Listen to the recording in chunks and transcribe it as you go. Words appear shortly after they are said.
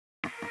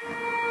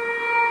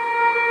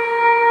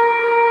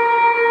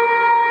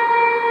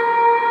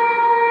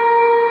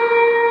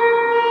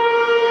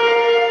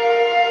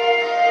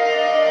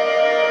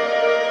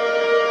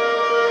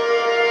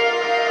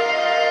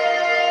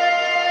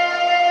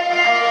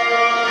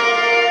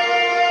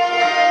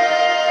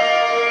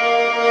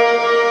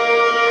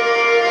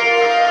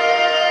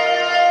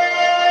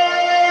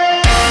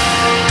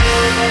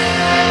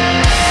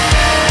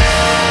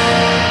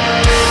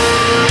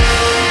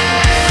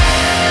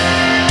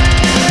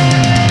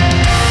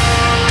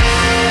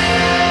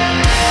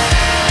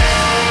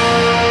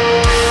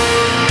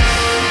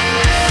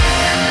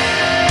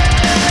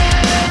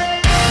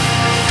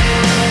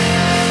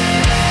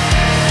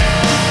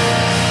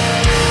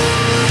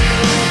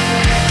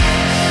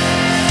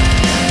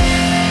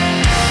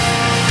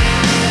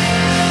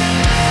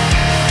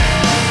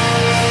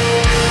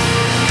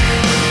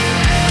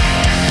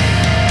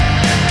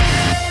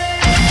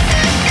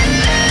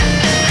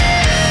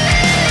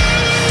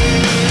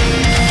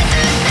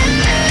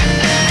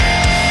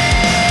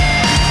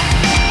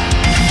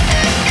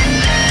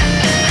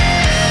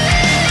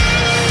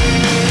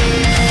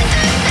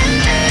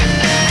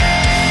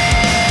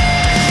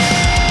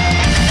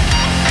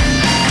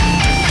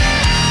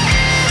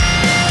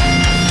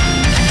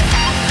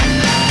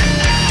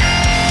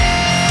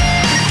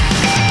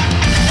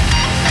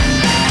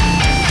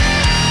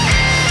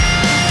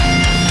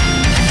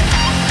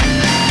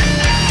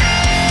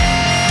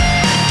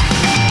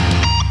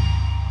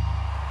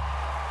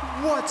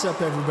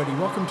everybody.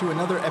 Welcome to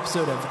another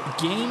episode of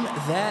Game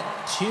That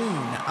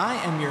Tune. I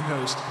am your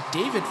host,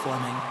 David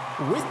Fleming.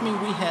 With me,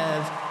 we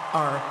have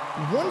our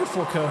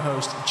wonderful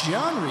co-host,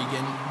 John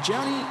Regan.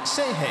 Johnny,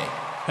 say hey.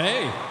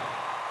 Hey.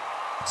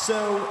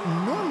 So,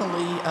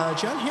 normally,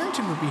 John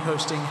Harrington would be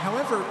hosting.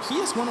 However, he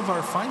is one of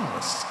our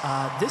finalists.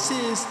 This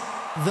is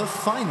the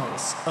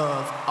finals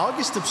of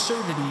August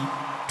Absurdity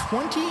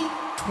 2020.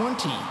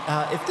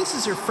 If this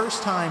is your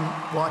first time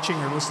watching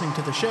or listening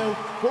to the show,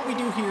 what we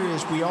do here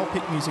is we all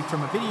pick music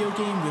from a video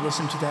game, we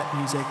listen to that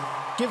music,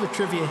 give a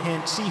trivia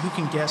hint, see who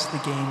can guess the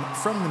game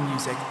from the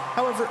music.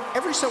 However,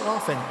 every so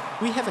often,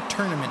 we have a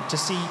tournament to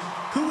see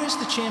who is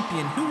the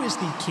champion, who is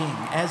the king.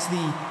 As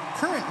the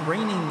current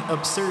reigning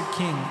Absurd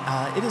King,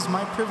 it is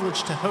my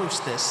privilege to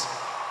host this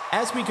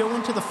as we go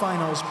into the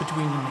finals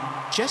between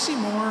Jesse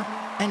Moore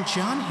and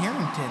John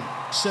Harrington.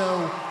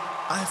 So,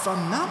 if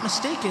I'm not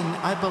mistaken,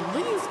 I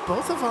believe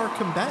both of our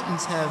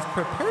combatants have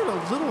prepared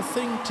a little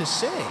thing to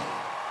say.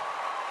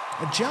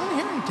 John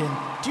Harrington,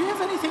 do you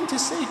have anything to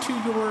say to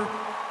your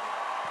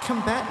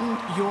combatant,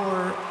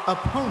 your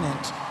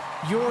opponent,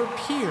 your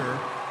peer,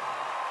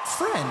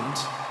 friend,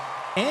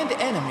 and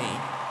enemy,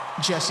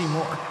 Jesse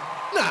Moore?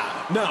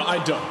 No,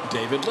 I don't,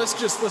 David.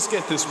 Let's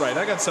get this right.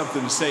 I got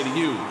something to say to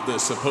you, the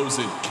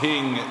supposed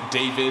King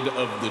David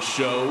of the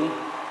show,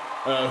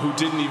 who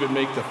didn't even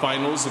make the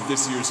finals of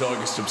this year's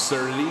August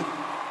Absurdity.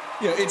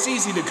 Yeah, it's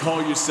easy to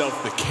call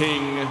yourself the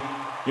king,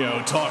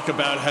 talk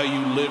about how you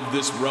lived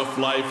this rough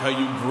life, how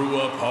you grew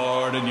up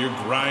hard and you're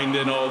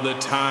grinding all the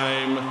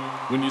time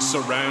when you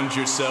surround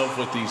yourself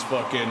with these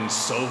fucking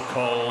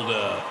so-called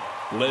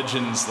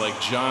legends like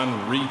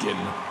John Regan.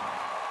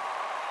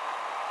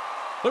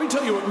 Let me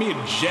tell you what me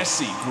and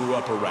Jesse grew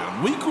up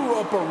around. We grew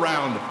up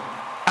around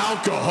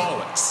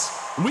alcoholics.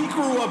 We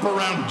grew up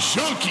around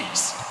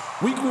junkies.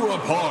 We grew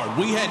up hard.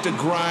 We had to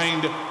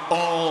grind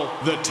all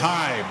the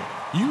time.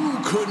 You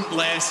couldn't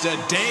last a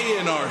day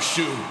in our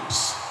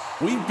shoes.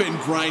 We've been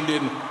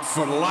grinding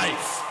for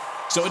life.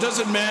 So it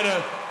doesn't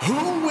matter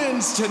who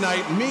wins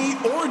tonight, me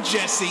or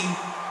Jesse.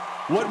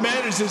 What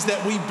matters is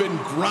that we've been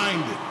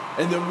grinding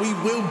and that we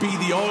will be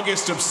the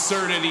August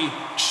Absurdity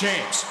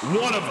champs.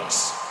 One of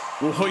us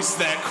will hoist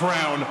that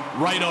crown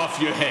right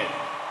off your head.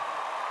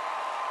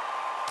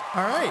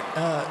 All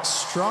right,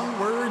 strong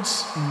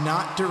words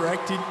not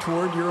directed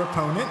toward your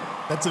opponent.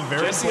 That's a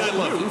very Jesse, I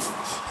love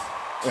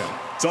you.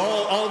 Yeah, it's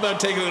all about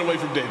taking it away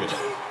from David.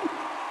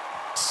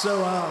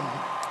 So,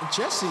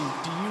 Jesse,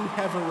 do you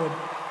have a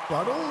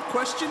rebuttal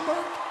question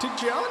mark to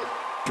John?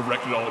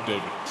 Directed all at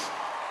David.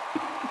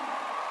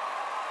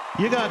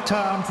 You got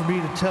time for me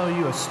to tell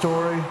you a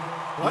story?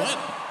 What?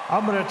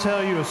 I'm going to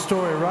tell you a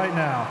story right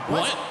now.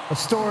 What? A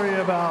story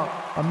about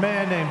a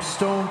man named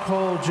Stone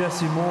Cold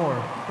Jesse Moore.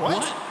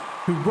 What?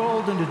 Who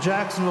rolled into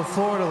Jacksonville,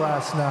 Florida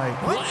last night.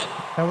 What?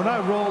 And when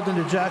I rolled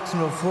into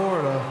Jacksonville,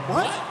 Florida,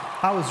 What?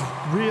 I was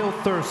real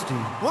thirsty.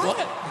 What?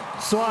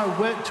 So I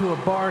went to a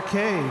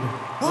barcade.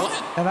 What?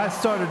 And I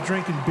started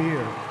drinking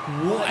beer.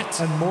 What?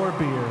 And more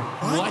beer.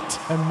 What?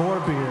 And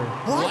more beer.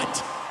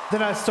 What?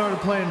 Then I started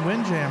playing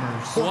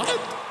Windjammers. What?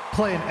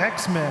 Playing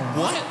X-Men.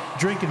 What?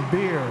 Drinking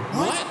beer.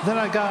 What? Then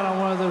I got on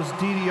one of those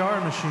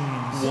DDR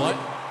machines. What?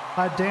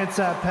 I danced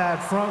that pad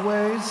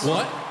frontways.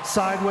 What?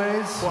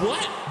 Sideways.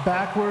 What?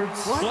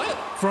 Backwards. What?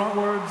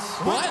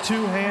 Frontwards. What?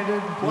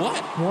 Two-handed.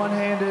 What?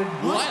 One-handed.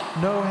 What?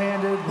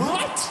 No-handed.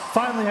 What?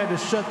 Finally had to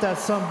shut that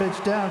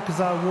sumbitch down because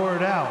I wore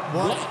it out.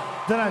 What?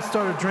 Then I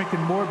started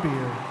drinking more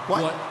beer.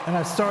 What? And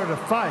I started a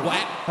fight.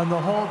 What? And the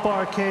whole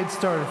barcade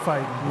started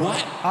fighting.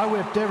 What? I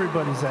whipped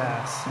everybody's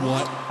ass.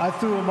 What? I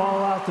threw them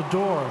all out the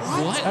door.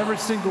 What? Every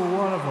single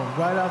one of them,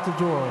 right out the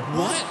door.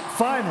 What?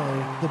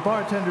 Finally, the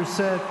bartender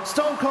said,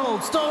 "Stone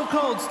Cold, Stone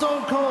Cold,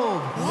 Stone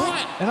Cold." What?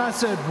 And I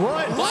said,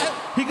 "What?" What?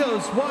 He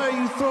goes, "Why are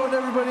you throwing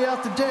everybody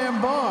out the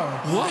damn bar?"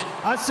 What?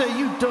 I say,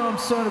 "You dumb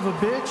son of a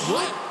bitch."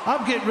 What?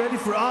 I'm getting ready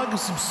for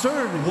August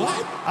Absurdity.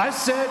 What? I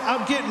said,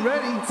 "I'm getting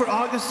ready for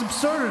August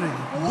Absurdity."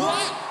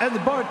 What? And the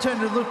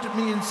bartender looked at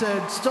me and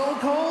said, "Stone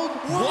Cold?"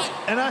 What?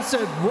 And I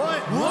said, "What?"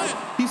 What?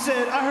 He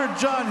said, "I heard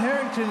John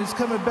Harrington is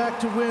coming back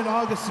to win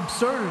August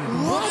Absurdity."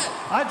 What?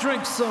 I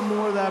drank some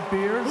more of that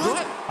beer.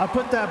 What? I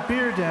put that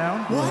beer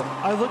down. What?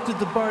 I looked at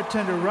the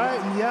bartender right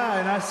in the eye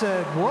and I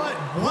said, "What?"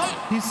 What?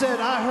 He said,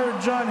 "I heard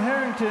John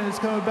Harrington is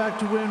coming back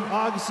to win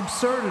August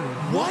Absurdity."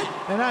 What?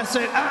 And I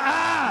said,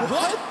 "Ah!"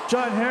 What?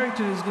 John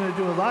Harrington is going to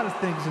do a lot of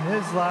things in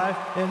his life,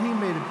 and he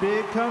made a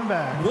big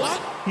comeback. What?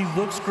 He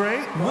looks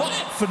great. What?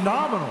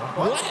 Phenomenal.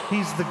 What?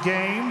 He's the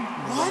game.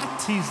 What?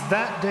 He's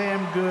that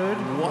damn good.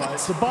 What?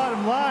 The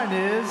bottom line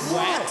is,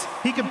 What?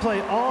 he can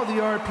play all the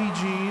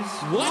RPGs,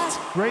 What?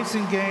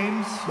 racing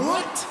games,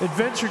 What?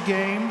 adventure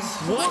games,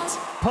 What?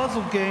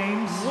 puzzle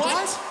games,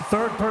 What?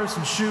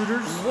 third-person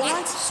shooters,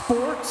 What?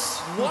 sports,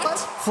 What?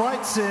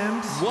 flight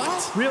sims,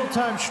 What?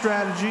 real-time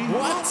strategy,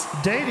 What?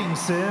 dating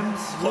sims,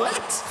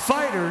 What?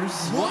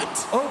 fighters,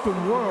 What?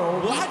 open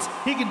world. What?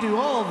 He can do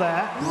all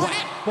that. What?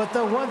 But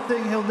the one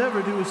thing he'll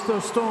never do is throw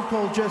Stone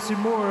Cold Jesse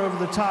Moore over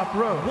the top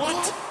rope.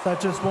 What? That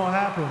just won't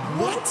happen.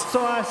 What?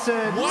 So I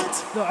said, What?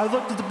 No, I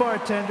looked at the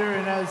bartender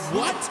and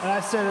What? And I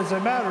said, as a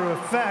matter of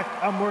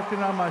fact, I'm working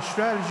on my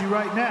strategy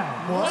right now.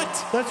 What?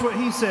 That's what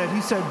he said.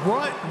 He said,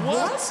 what?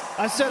 What?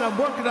 I said, I'm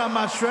working on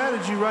my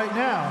strategy right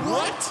now.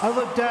 What? I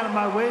looked down at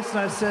my waist and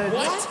I said,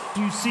 What?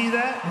 Do you see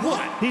that?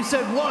 What? He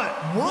said, what?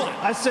 What?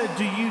 I said,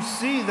 do you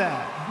see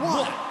that?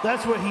 What?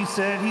 That's what he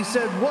said. He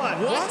said, what?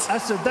 What? I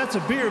said, that's a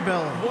beer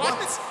belly.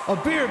 What? A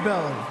beer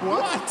belly.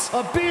 What?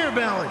 A beer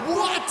belly.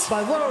 What?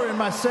 By lowering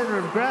my center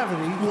of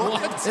gravity,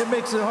 What? it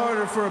makes it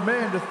harder for a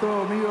man to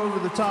throw me over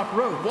the top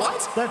rope.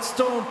 What? That's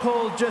Stone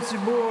Cold Jesse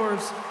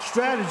Moore's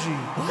strategy.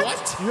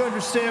 What? You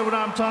understand what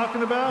I'm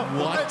talking about?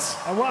 What?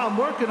 And while I'm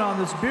working on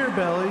this beer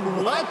belly,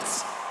 What?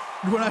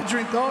 when I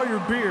drink all your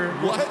beer,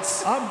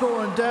 What? I'm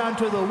going down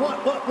to the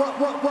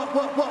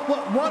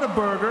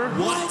Whataburger.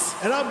 What?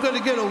 And I'm going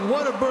to get a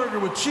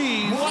Whataburger with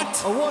cheese. What?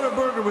 A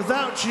Whataburger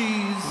without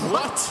cheese.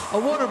 What? A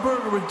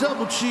Whataburger with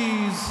double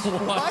cheese.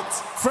 What?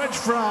 French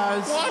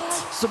fries. What?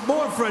 Some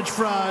more French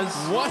fries.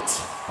 What?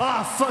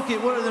 Ah, fuck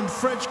it. One of them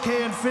French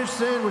canned fish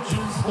sandwiches.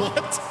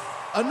 What?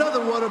 Another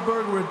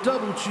Whataburger with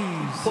double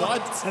cheese.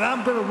 What? And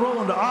I'm going to roll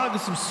into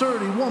August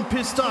Absurdity, one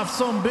pissed off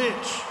some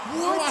bitch.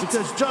 What?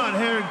 Because John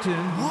Harrington.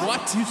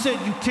 What? You said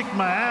you kicked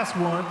my ass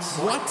once.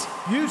 What?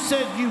 You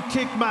said you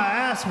kicked my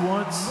ass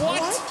once.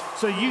 What?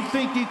 So you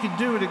think you can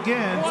do it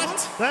again?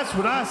 What? That's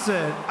what I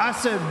said. I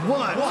said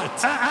what? What?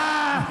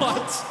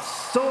 What?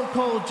 Stone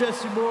Cold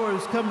Jesse Moore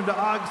is coming to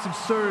August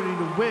Absurdity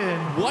to win.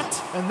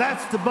 What? And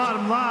that's the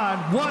bottom line.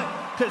 What?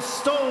 Because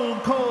Stone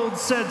Cold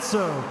said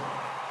so.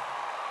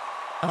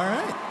 All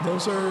right,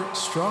 those are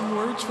strong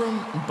words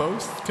from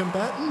both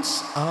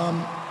combatants.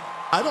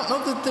 I don't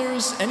know that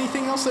there's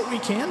anything else that we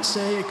can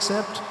say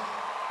except,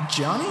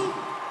 Johnny,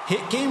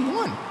 hit game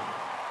one.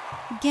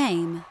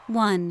 Game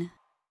 1.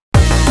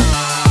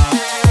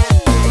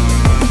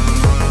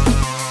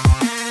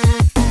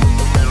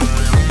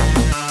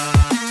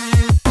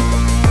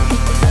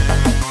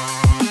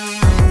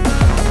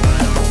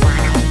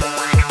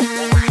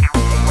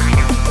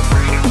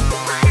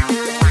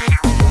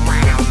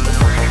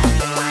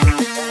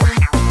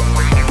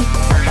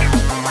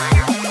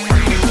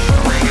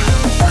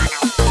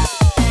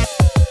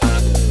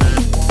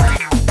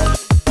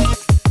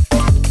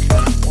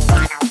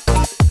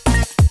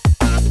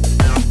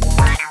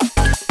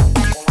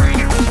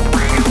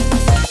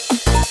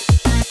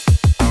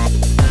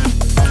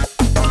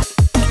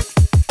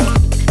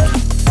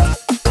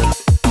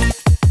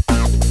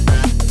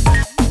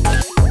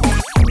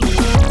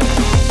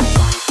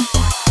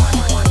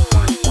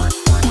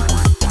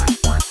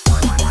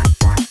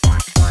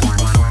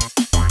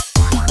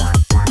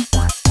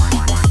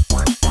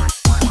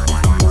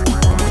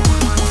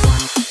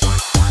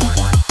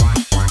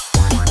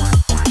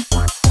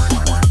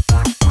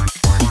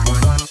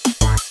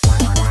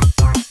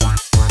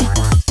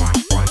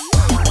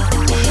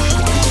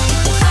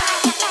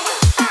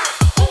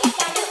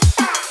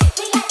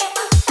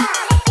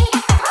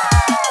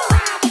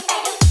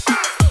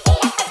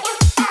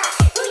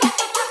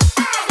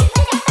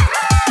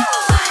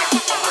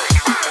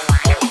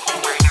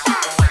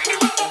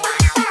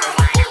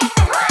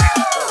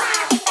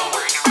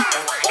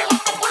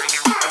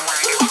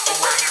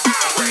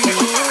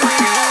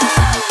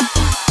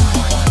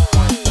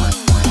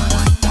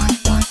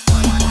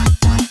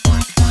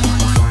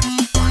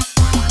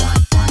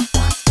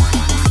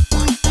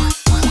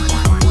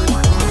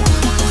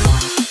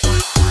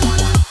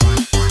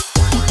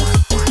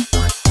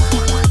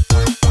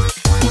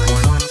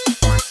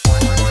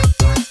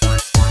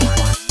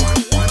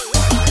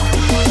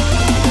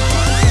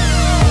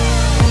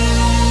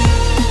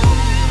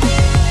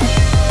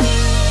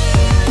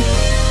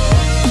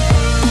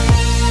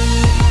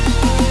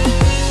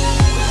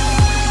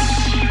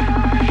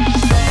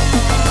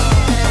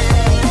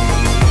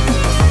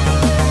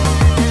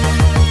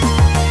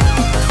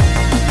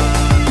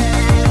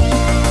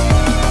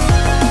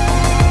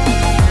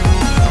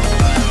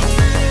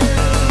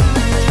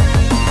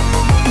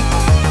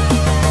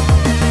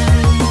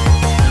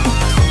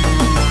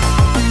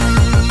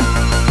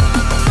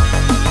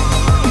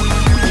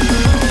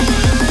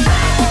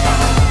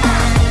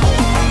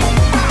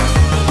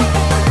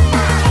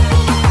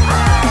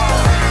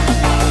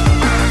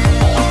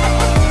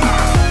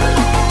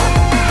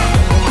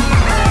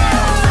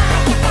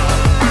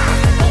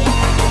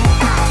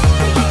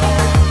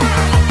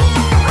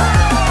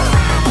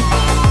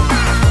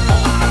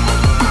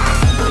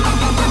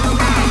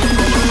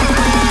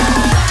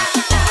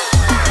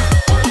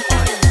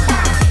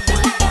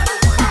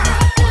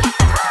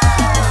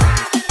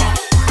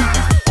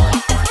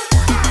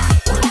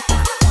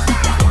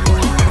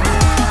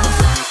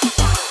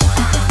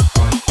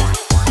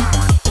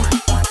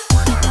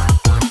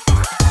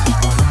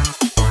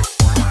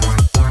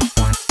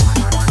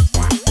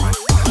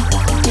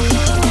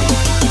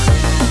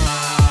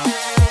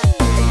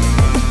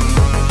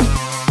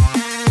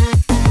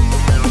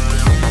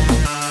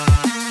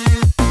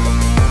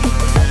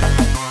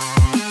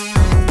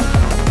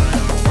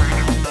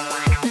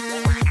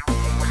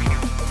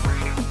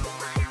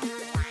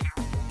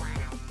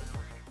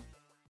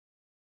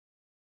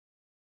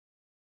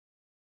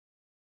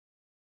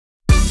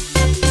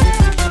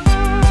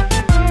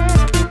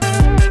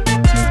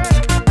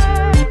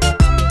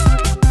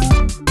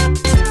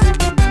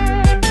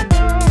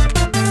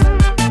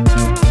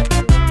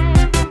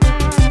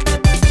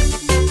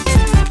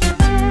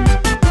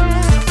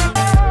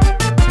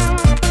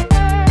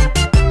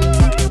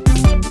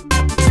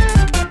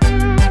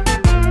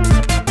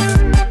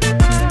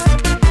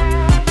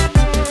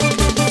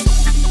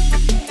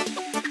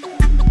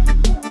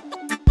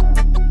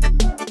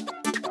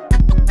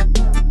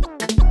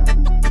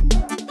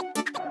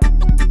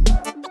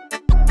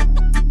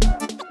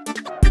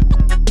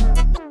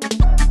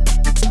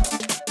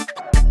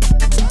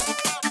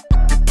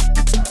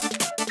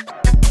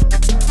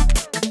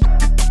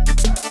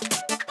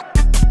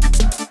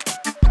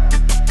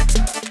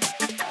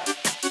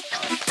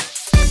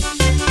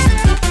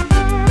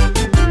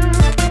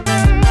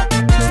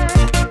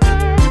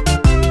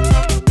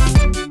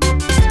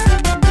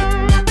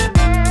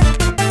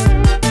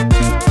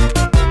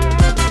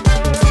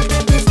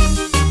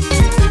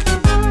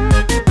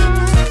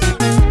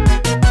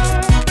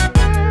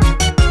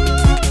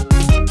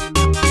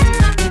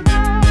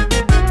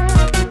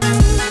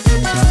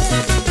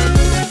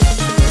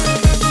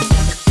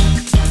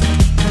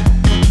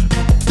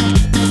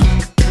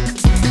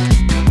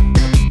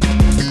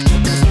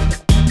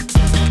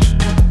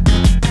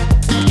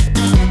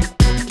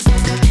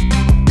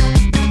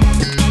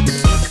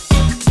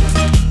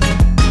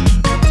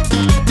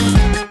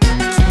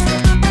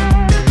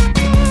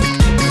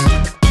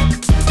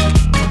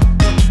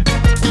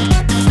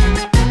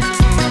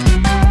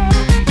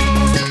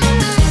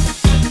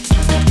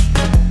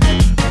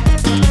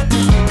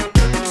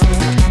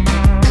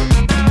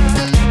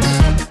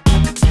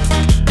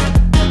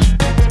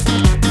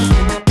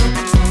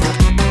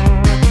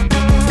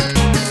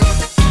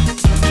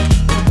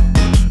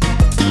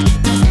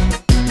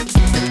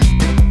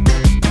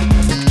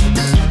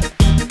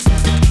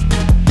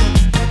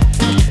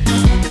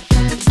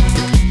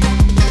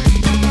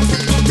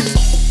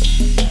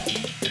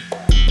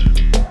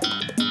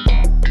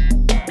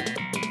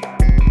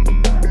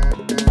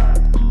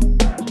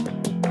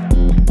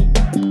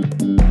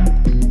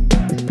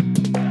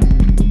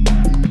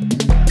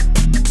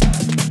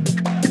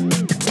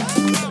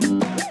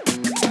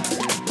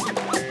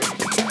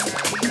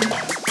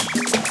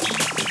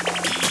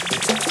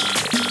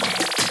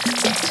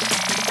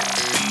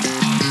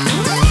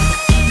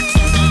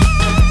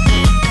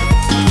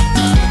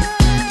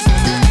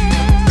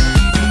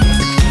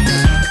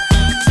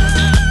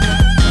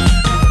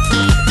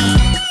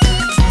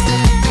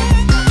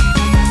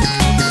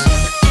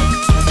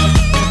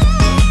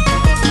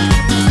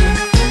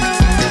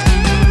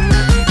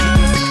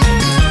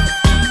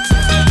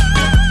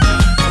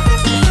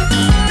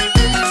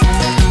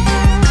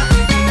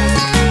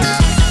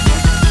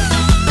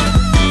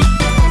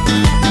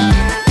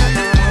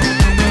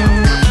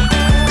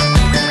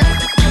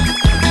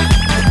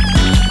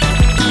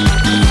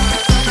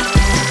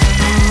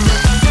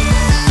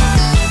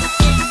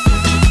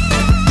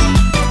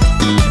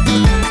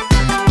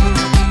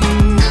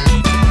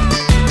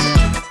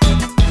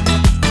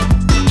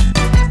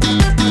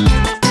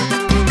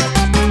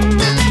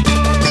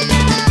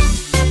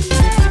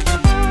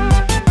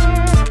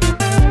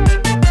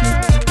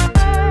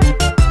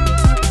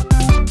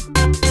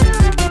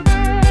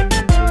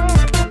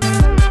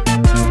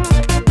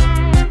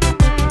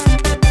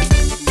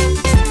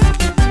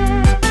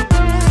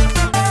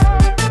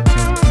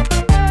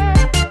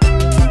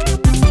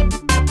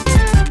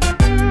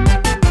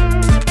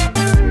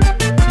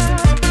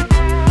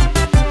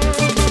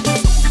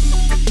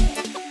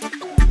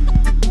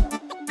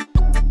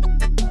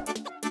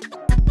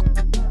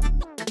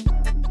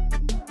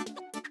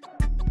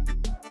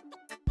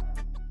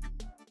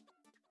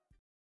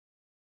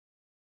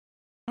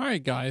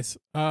 right, guys.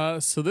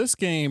 So this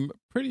game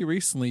pretty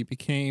recently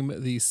became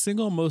the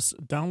single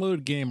most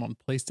downloaded game on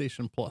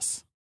PlayStation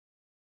Plus.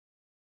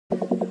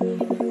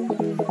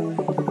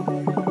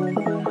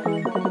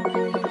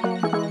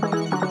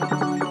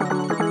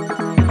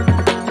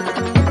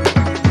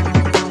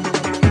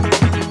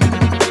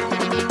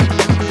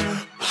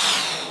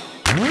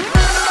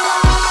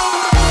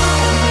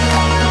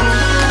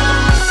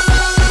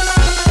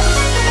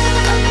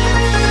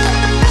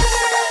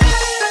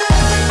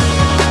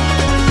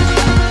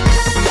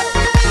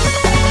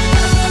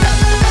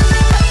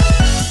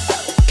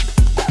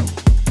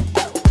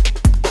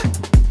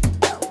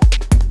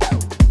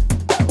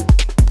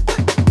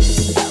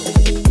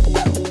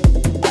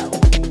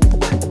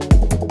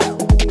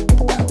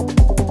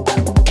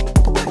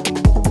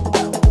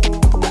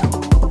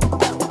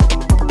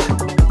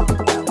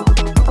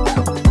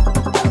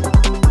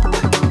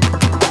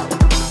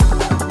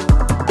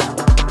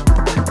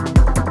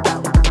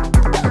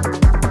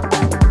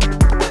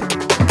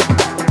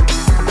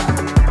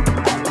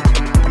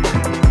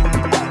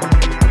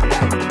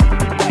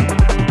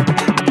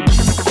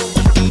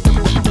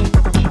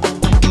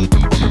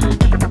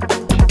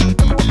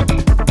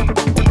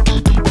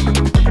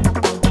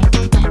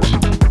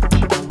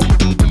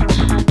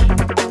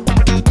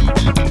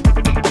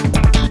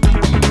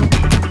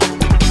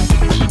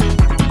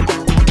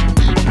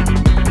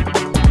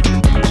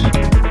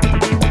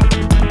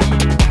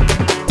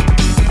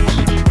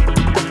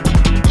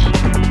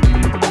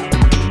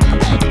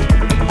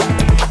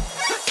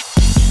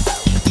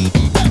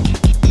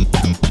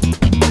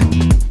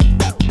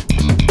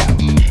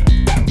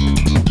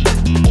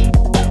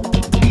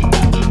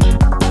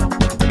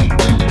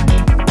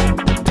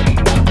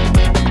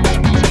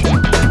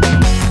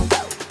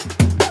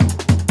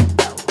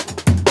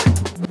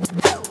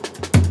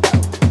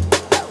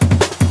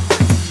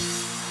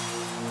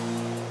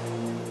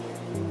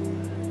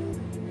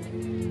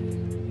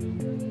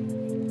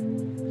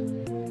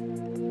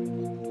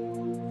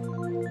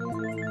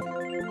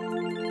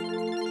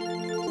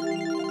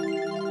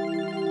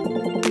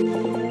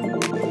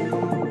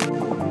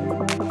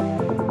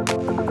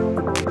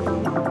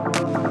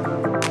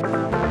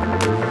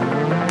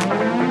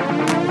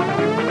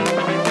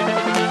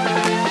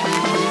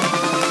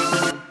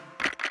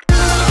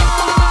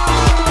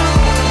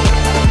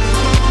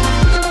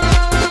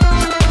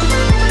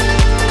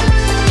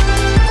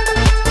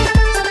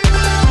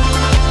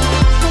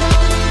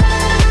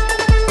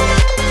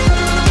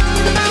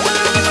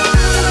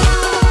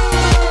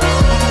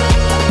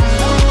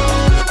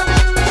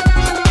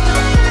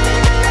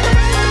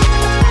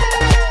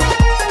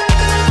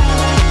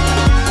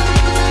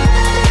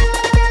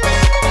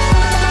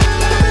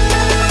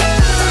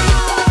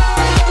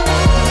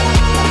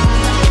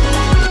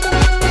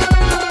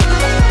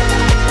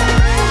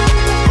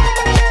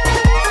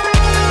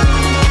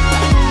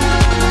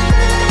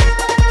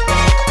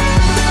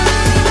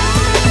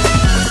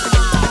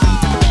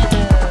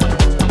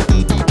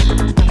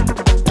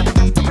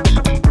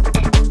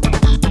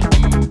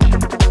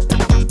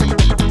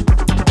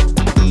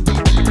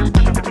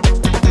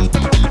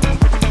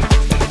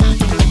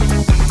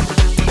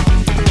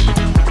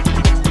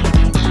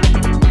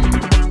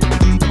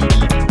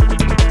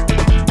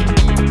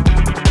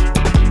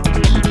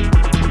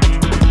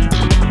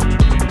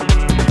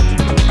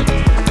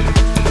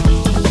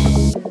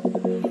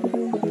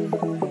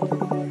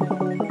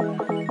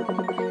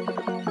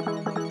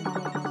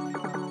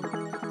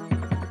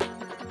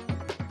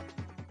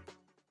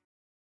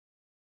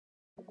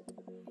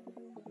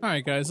 All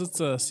right, guys,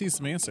 let's see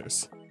some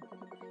answers.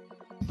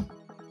 All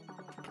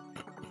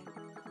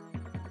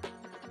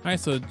right,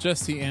 so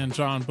Jesse and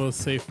John both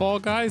say Fall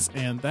Guys,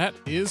 and that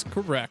is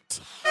correct.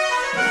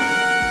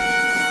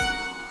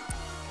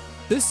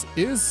 This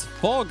is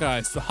Fall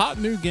Guys, the hot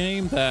new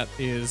game that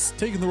is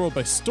taking the world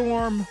by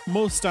storm.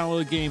 Most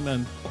downloaded game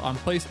on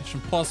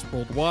PlayStation Plus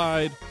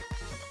worldwide.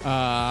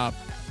 I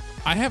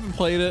haven't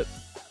played it,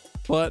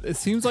 but it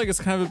seems like it's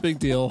kind of a big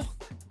deal.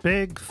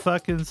 Big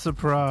fucking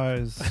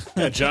surprise.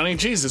 Yeah, Johnny,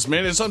 Jesus,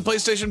 man, it's on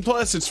PlayStation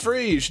Plus. It's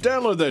free. You should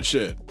download that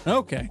shit.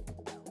 Okay.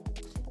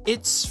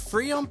 It's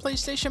free on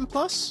PlayStation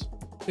Plus?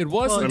 It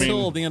was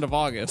until the end of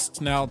August.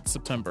 Now it's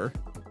September.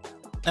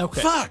 Okay.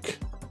 Fuck.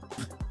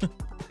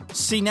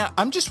 See, now,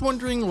 I'm just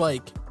wondering,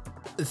 like,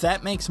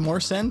 that makes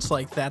more sense.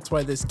 Like, that's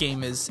why this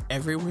game is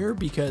everywhere,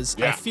 because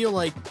I feel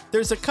like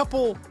there's a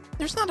couple...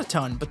 There's not a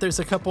ton, but there's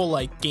a couple,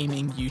 like,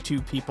 gaming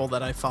YouTube people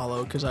that I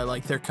follow because I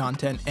like their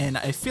content, and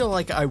I feel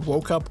like I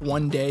woke up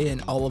one day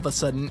and all of a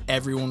sudden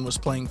everyone was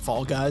playing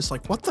Fall Guys.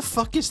 Like, what the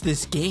fuck is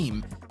this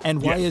game?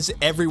 And why is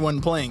everyone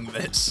playing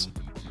this?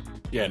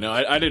 Yeah, no,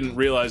 I didn't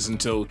realize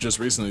until just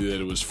recently that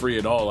it was free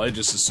at all. I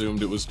just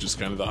assumed it was just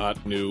kind of the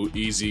hot, new,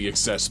 easy,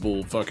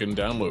 accessible fucking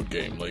download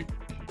game. Like,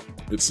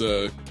 it's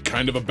a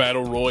kind of a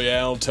battle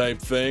royale type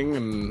thing,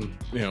 and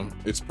you know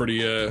it's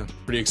pretty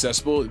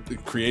accessible.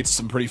 It creates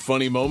some pretty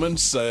funny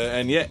moments,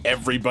 and yeah,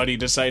 everybody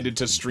decided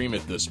to stream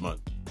it this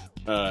month.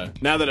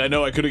 Now that I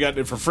know I could have gotten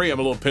it for free, I'm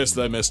a little pissed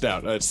that I missed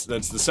out. That's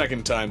the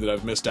second time that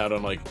I've missed out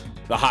on like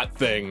the hot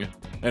thing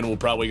and we'll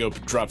probably go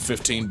drop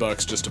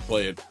 $15 just to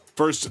play it.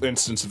 First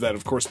instance of that,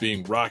 of course,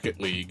 being Rocket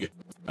League.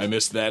 I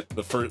missed that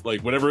the first,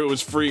 like, whenever it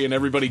was free and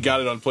everybody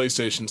got it on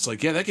PlayStation, it's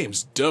like, yeah, that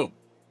game's dope.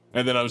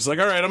 And then I was like,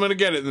 all right, I'm gonna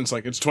get it. And it's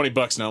like, it's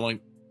 $20 now. I'm like,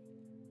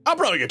 I'll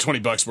probably get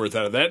 $20 worth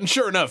out of that. And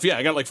sure enough, yeah,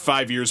 I got like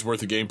 5 years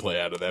worth of gameplay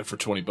out of that for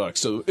 $20.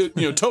 So,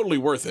 totally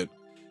worth it.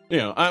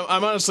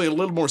 I'm honestly a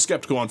little more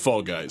skeptical on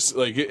Fall Guys.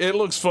 Like, it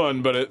looks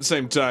fun, but at the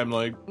same time,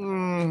 like,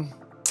 I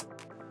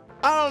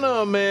don't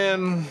know,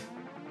 man.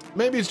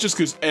 Maybe it's just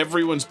because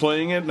everyone's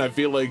playing it, and I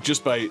feel like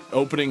just by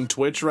opening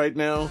Twitch right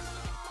now,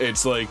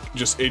 it's like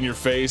just in your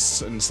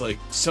face, and it's like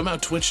somehow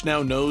Twitch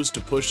now knows to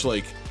push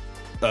like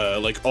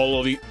all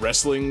elite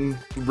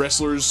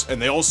wrestlers,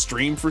 and they all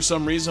stream for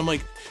some reason. I'm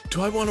like,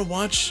 do I want to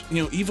watch,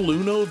 Evil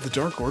Uno of the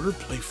Dark Order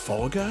play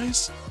Fall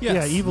Guys? Yes.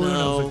 Yeah, Evil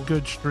Uno's a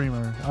good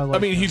streamer.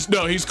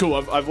 He's cool.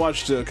 I've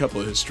watched a couple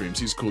of his streams.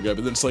 He's a cool guy.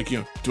 But then it's like,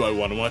 do I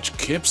want to watch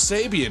Kip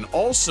Sabian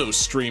also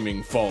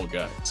streaming Fall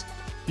Guys?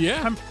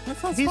 Yeah, that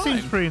sounds he fine.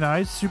 seems pretty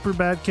nice. Super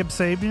bad Kip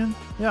Sabian.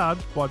 Yeah, I'd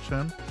watch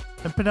him.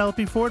 And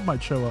Penelope Ford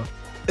might show up.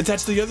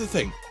 That's the other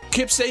thing.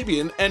 Kip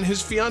Sabian and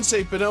his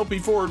fiancée Penelope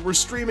Ford were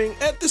streaming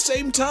at the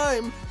same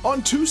time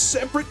on 2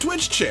 separate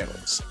Twitch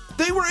channels.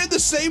 They were in the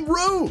same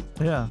room.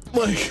 Yeah,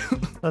 Like,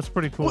 that's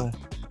pretty cool.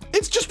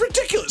 it's just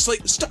ridiculous.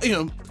 Like,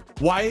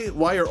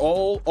 why are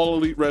all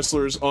elite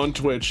wrestlers on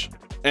Twitch?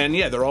 And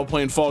yeah, they're all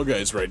playing Fall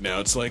Guys right now.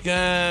 It's like,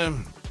 I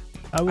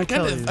will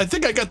tell you, I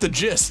think I got the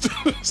gist.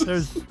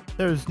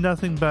 there's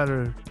nothing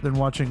better than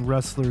watching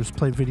wrestlers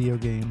play video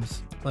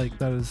games. Like,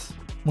 that is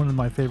one of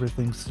my favorite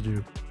things to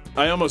do.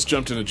 I almost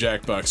jumped in a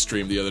Jackbox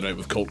stream the other night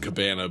with Colt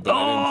Cabana, but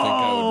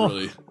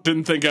I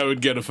didn't think I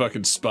would get a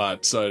fucking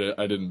spot, so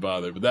I didn't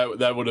bother. But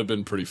that would have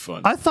been pretty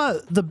fun. I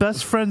thought the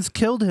best friends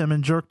killed him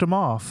and jerked him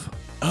off.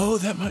 Oh,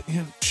 that might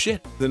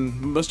shit.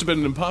 Then must have been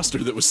an imposter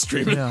that was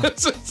streaming. Yeah.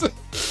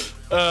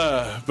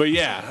 But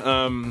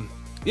yeah,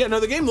 no,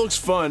 the game looks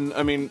fun.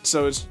 I mean,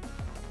 so it's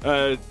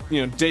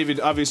David.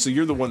 Obviously,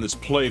 you're the one that's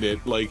played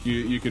it. Like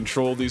you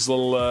control these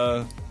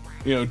little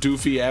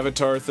doofy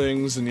avatar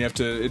things, and you have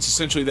to. It's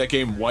essentially that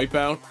game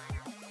Wipeout,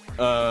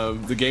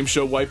 the game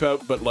show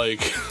Wipeout, but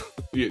like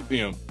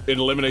it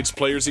eliminates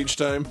players each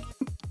time.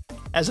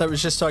 As I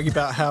was just talking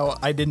about how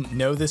I didn't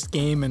know this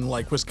game and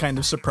like was kind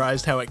of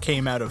surprised how it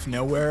came out of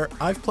nowhere,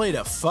 I've played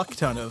a fuck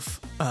ton of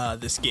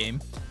this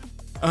game.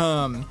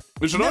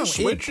 Is it on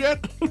Switch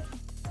yet?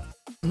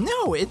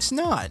 No, it's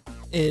not.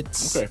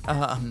 It's okay.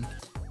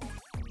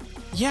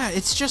 Yeah,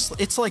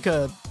 it's like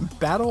a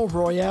battle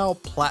royale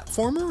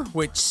platformer,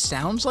 which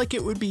sounds like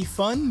it would be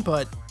fun,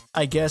 but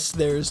I guess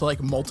there's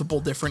like multiple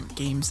different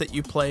games that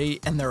you play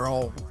and they're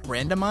all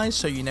randomized,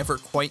 so you never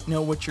quite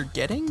know what you're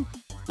getting.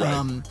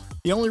 Right.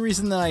 The only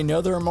reason that I know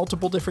there are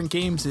multiple different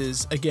games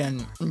is,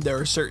 again, there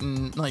are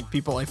certain like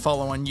people I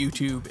follow on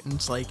YouTube, and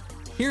it's like,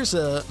 here's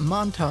a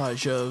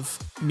montage of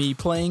me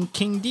playing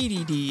King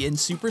Dedede in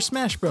Super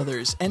Smash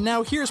Brothers, and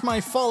now here's my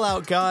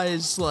Fallout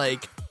Guys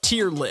like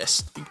tier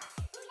list.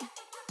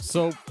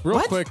 So, real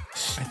What? quick,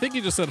 I think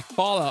you just said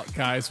Fallout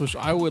Guys, which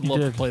I would love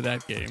to did. play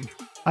that game.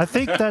 I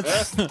think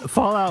that's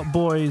Fallout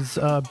Boys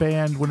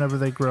band whenever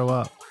they grow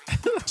up.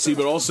 See,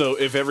 but also,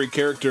 if every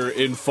character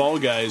in Fall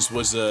Guys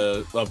was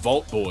a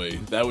Vault Boy,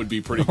 that would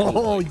be pretty cool.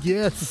 Oh,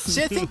 yes.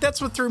 See, I think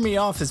that's what threw me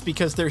off, is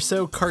because they're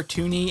so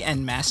cartoony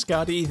and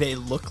mascotty, they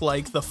look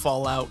like the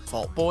Fallout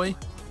Vault Boy.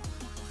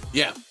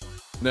 Yeah.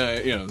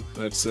 No,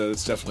 that's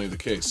definitely the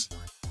case.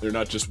 They're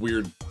not just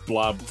weird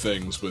blob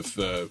things with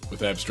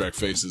abstract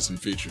faces and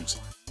features.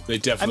 They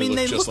definitely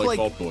they look just look like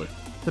like- Vault Boy.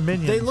 The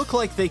Minions. They look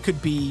like they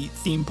could be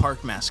theme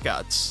park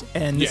mascots,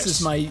 and this Yes.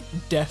 is my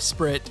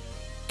desperate,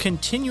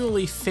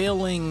 continually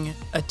failing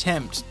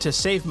attempt to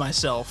save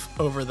myself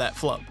over that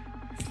flub.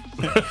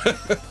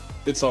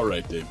 It's all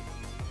right, David.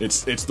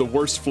 It's the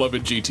worst flub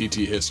in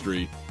GTT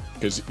history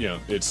because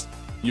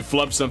you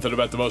flubbed something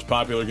about the most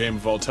popular game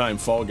of all time,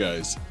 Fall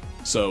Guys.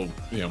 So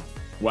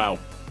wow,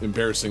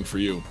 embarrassing for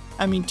you.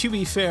 I mean, to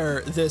be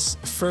fair, this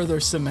further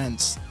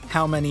cements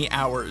how many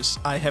hours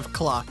I have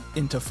clocked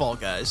into Fall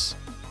Guys.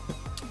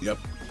 Yep,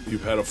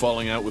 you've had a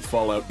falling out with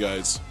Fallout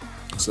Guys,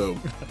 so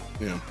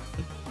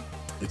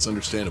it's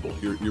understandable.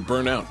 You're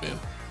burnt out, man.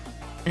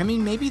 I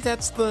mean, maybe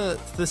that's the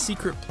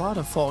secret plot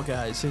of Fall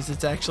Guys, is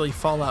it's actually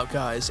Fallout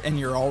Guys, and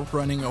you're all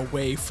running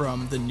away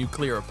from the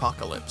nuclear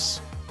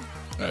apocalypse.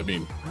 I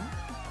mean,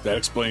 that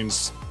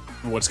explains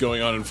what's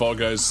going on in Fall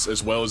Guys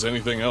as well as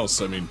anything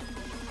else. I mean,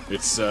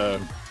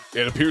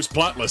 it appears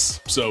plotless.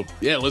 So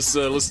yeah, let's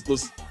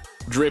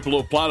drape a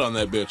little plot on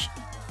that bitch.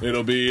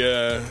 It'll be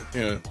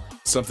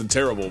something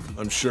terrible,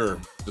 I'm sure.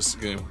 Just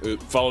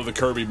follow the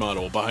Kirby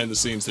model. Behind the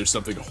scenes, there's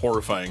something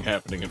horrifying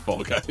happening in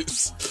Fall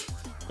Guys.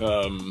 I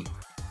was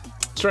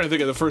trying to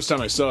think of the first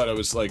time I saw it. I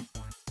was like,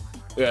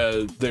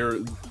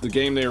 the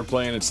game they were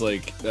playing. It's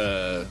like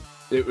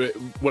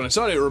when I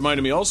saw it, it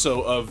reminded me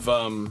also of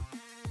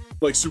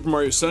like Super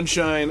Mario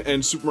Sunshine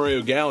and Super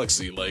Mario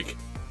Galaxy. Like,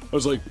 I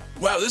was like,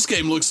 wow, this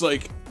game looks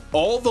like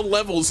all the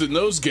levels in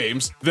those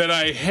games that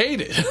I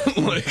hated.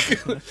 Like,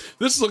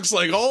 this looks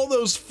like all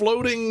those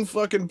floating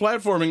fucking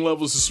platforming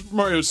levels of Super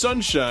Mario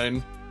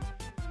Sunshine.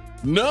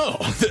 No,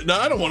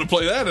 I don't want to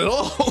play that at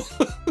all.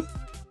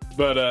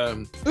 But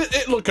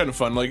it looked kind of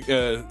fun. Like,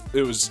 it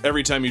was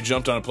every time you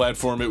jumped on a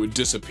platform, it would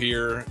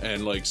disappear,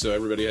 and like so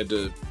everybody had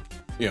to,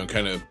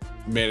 kind of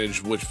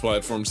manage which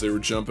platforms they were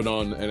jumping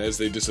on, and as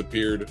they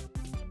disappeared,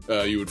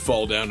 you would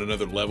fall down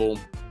another level,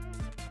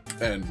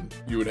 and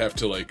you would have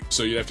to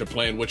you'd have to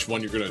plan which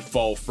one you're going to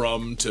fall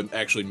from to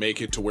actually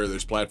make it to where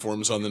there's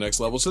platforms on the next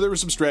level. So there was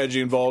some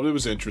strategy involved. It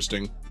was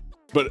interesting,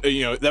 but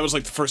that was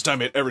like the first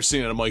time I'd ever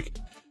seen it. I'm like,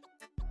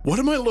 what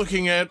am I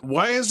looking at?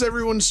 Why is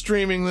everyone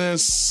streaming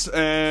this?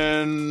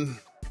 And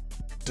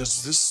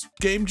does this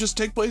game just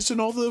take place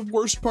in all the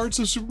worst parts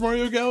of Super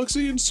Mario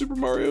Galaxy and Super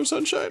Mario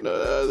Sunshine?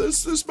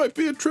 This might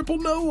be a triple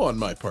no on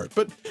my part,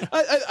 but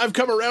I've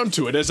come around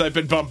to it as I've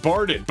been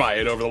bombarded by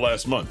it over the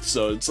last month.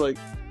 So it's like,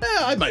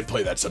 I might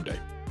play that someday.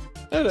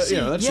 See, that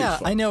yeah, seems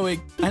fun. I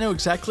know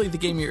exactly the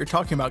game you're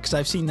talking about because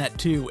I've seen that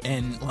too.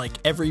 And like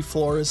every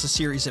floor is a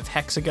series of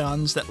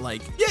hexagons that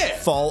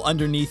fall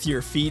underneath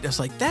your feet. I was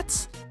like,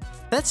 that's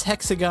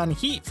Hexagon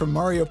Heat from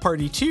Mario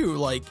Party 2.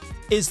 Like,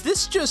 is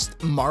this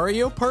just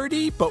Mario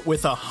Party, but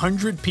with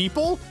 100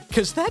 people?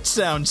 Because that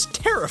sounds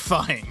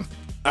terrifying.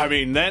 I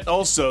mean, that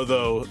also,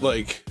 though,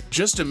 like,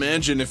 just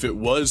imagine if it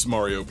was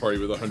Mario Party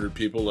with 100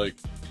 people. Like,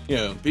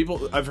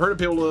 people, I've heard of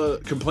people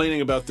complaining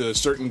about the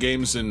certain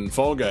games in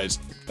Fall Guys.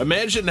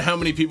 Imagine how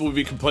many people would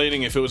be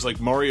complaining if it was like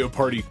Mario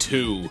Party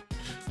 2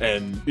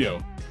 and,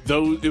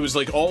 though it was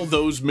like all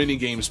those mini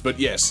games, but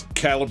yes,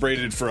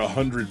 calibrated for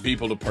 100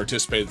 people to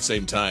participate at the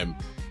same time.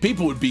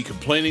 People would be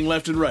complaining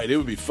left and right. It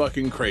would be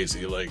fucking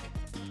crazy. Like,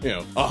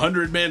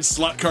 100-man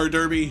slot car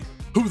derby.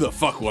 Who the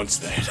fuck wants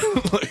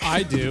that? Like,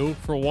 I do,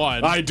 for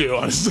one. I do,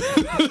 honestly.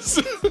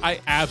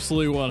 I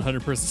absolutely want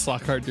 100%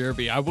 slot car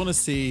derby. I want to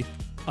see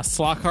a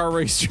slot car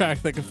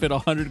racetrack that can fit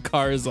 100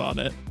 cars on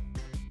it.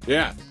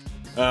 Yeah.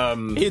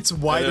 It's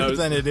wider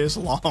than it is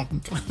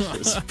long.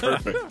 It's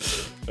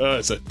perfect.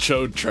 It's a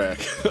chode track.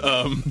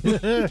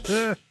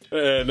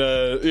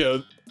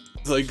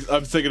 Like,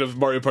 I'm thinking of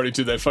Mario Party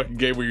 2, that fucking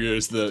game where you're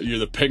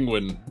the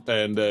penguin,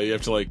 and you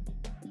have to like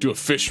do a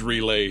fish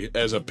relay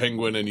as a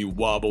penguin, and you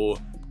wobble,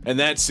 and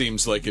that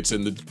seems like it's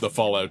in the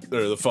Fallout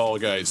or the Fall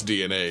Guys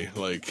DNA.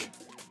 Like,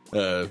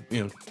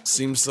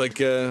 seems like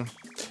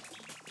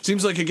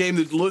a game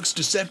that looks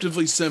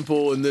deceptively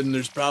simple, and then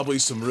there's probably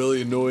some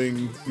really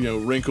annoying,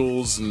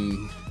 wrinkles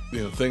and,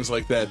 things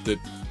like that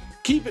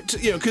keep it to,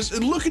 because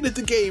looking at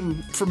the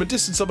game from a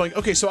distance, I'm like,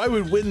 okay, so I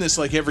would win this,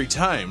 like, every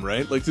time,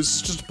 right? Like, this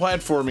is just a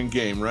platforming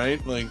game,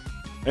 right? Like,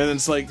 and then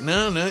it's like,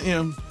 no,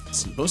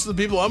 most of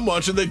the people I'm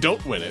watching, they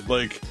don't win it.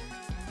 Like,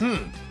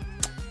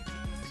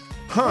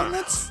 Well,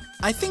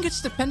 I think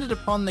it's dependent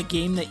upon the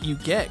game that you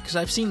get, because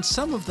I've seen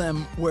some of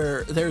them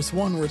where there's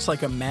one where it's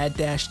like a mad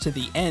dash to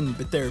the end,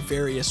 but there are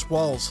various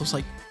walls. So it's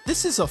like,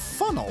 this is a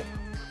funnel.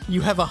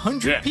 You have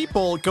 100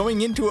 people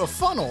going into a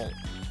funnel.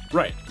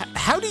 Right.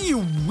 How do you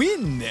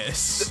win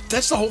this?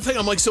 That's the whole thing.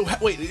 I'm like, so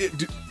wait,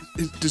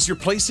 does your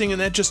placing in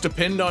that just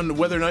depend on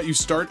whether or not you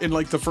start in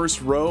like the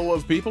first row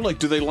of people? Like,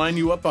 do they line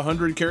you up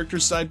 100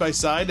 characters side by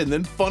side and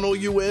then funnel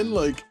you in?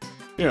 Like,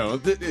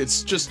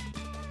 it's just...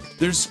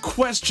 There's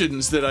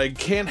questions that I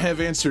can't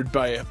have answered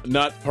by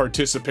not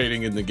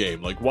participating in the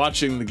game. Like,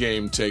 watching the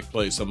game take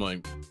place, I'm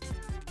like,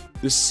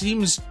 this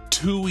seems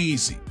too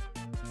easy.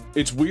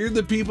 It's weird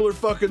that people are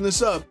fucking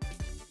this up.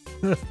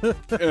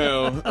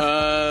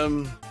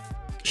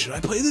 Should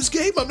I play this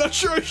game? I'm not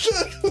sure I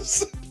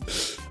should.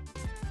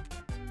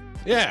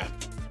 Yeah.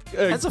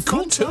 That's a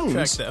cool fun tunes.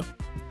 soundtrack, though.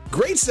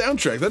 Great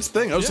soundtrack. That's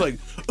the thing. I was like,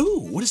 ooh,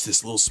 what is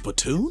this, a little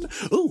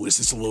Splatoon? Ooh, is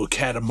this a little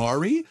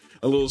Katamari?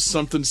 A little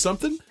something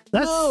something?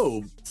 That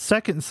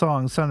second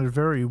song sounded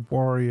very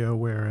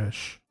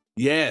WarioWare-ish.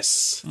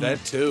 Yes,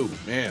 that too,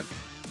 man.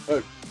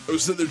 I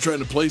was sitting there trying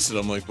to place it.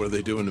 I'm like, what are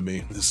they doing to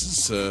me? This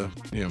is,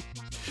 this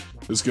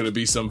is going to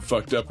be some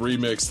fucked up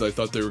remix. I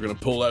thought they were going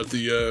to pull out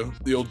the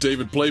old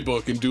David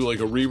playbook and do like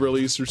a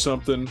re-release or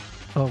something.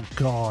 Oh,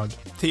 God.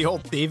 The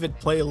old David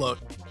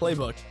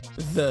playbook.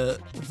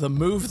 The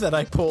move that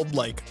I pulled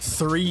like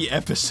 3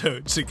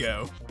 episodes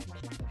ago.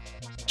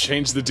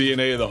 Change the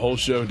DNA of the whole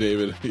show,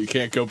 David. You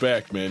can't go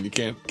back, man. You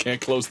can't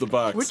close the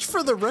box. Which,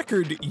 for the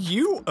record,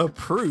 you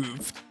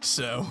approved,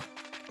 so...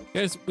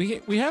 Guys,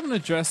 we haven't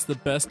addressed the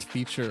best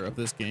feature of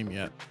this game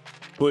yet.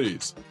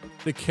 Please.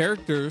 The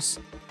characters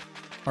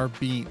are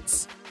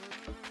beans.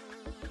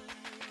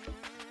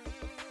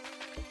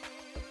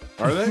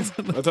 Are they? I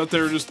thought they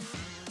were just...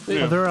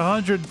 There are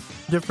 100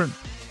 different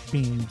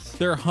beans.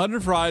 There are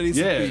 100 varieties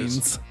of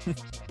beans.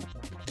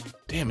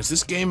 Damn, is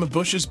this game a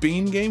Bush's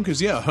Bean game?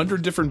 Because,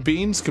 100 different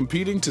beans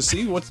competing to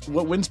see what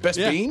wins best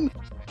bean?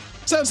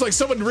 Sounds like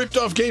someone ripped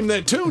off Game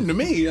That Tune to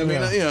me. I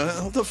mean,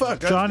 what the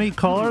fuck? Johnny,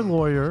 call our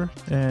lawyer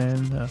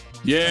and...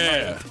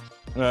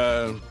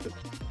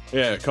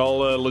 call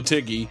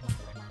Latiggy.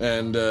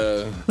 and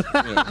we're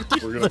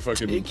gonna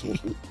fucking.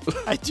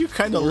 I do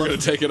kind of We're love.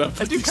 gonna take it up.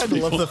 I do kind of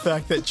love the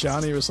fact that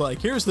Johnny was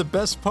like, "Here's the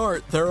best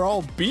part: they're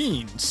all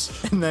beans,"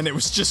 and then it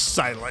was just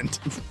silent.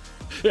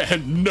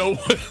 And no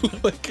one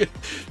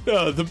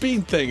the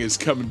bean thing is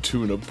coming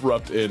to an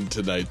abrupt end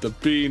tonight. The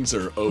beans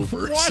are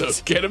over. What?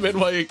 So get them in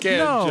while you can,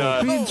 No,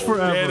 John. beans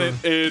forever. Get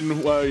it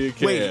in while you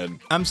can. Wait,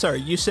 I'm sorry.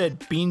 You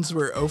said beans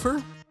were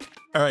over.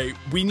 All right,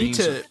 we need Beans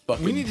are to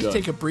fucking done.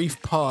 take a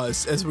brief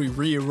pause as we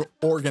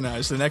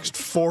reorganize the next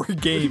 4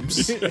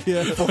 games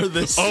for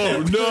this.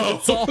 Oh no!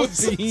 It's all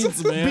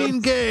beans, man. Bean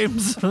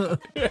games.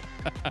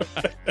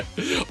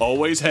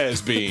 Always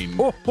has been.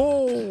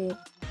 Oh,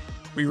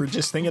 We were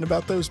just thinking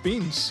about those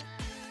beans.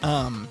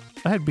 I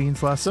had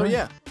beans last So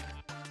night.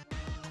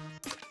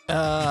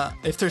 yeah.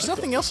 If there's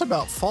nothing else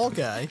about Fall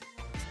Guy,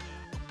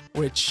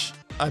 which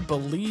I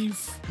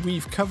believe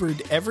we've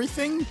covered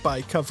everything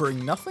by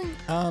covering nothing,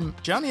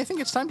 Johnny, I think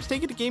it's time to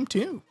take it to game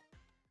 2.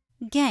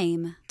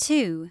 Game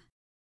 2.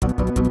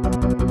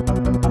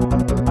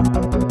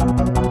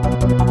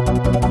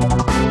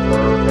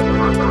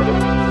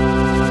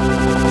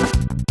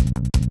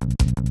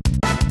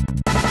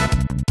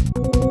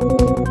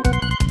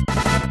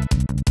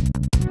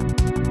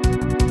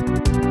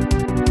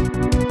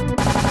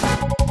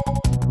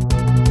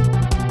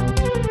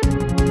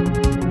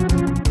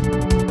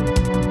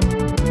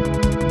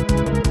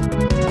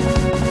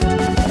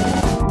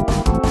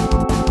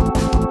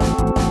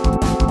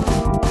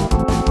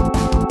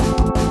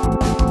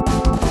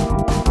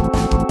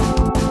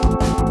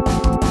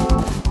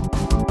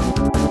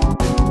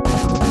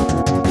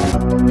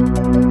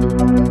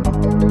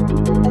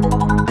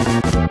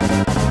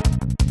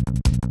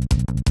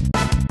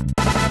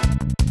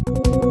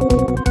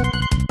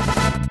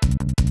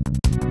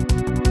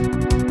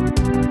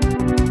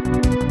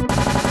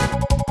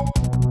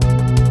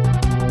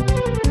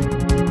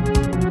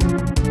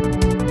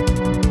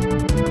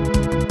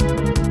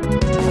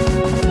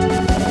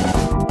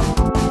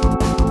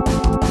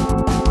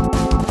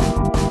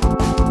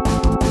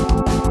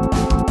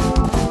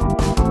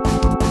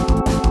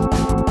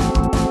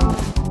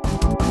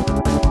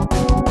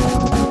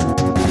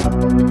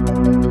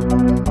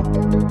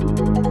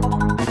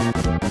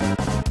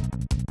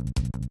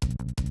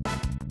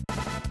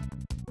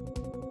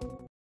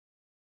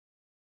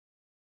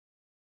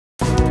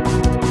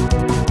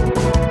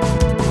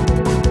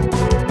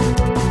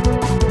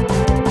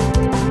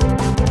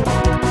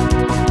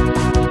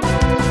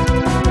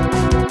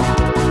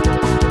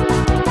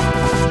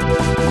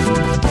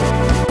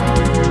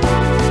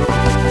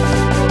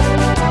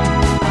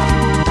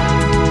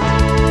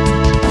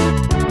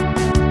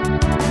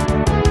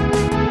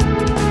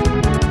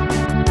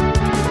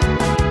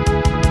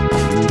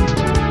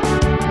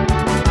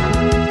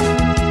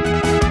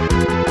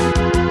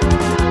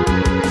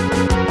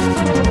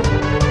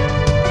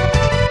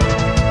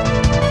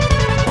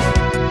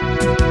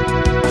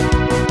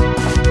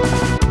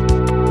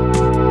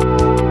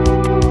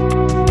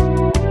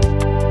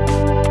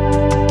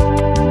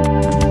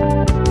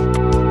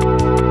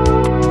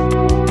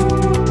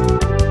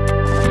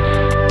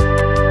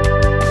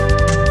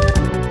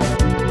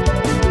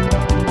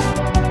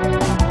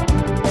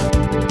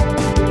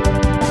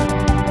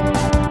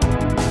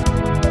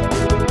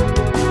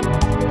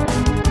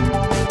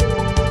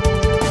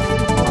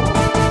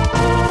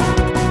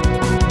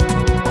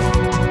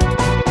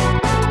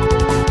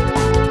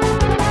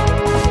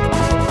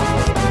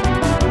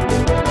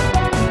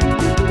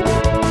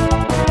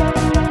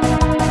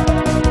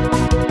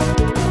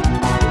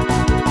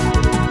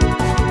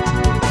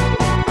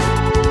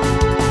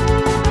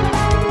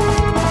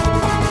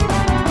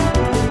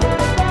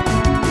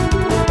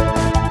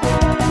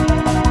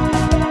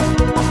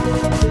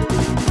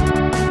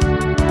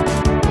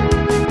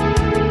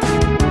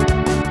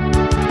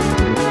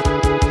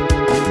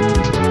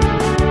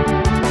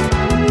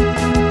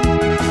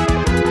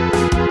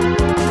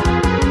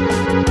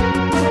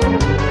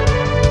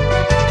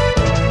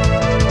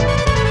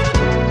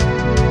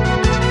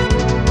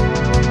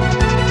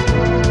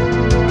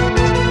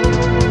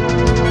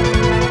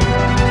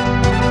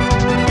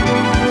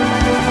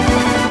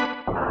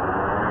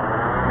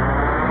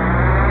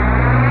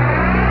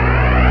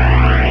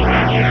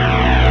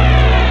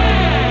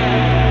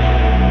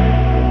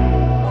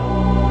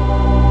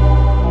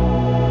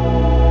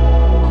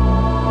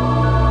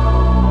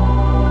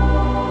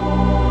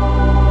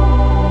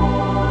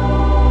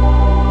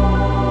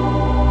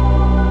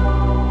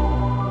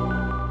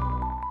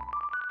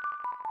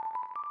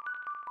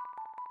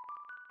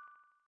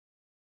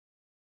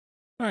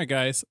 All right,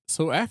 guys.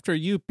 So after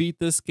you beat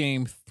this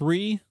game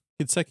 3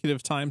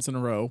 consecutive times in a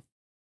row,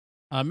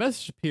 a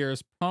message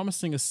appears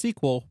promising a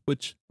sequel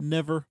which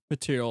never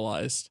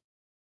materialized.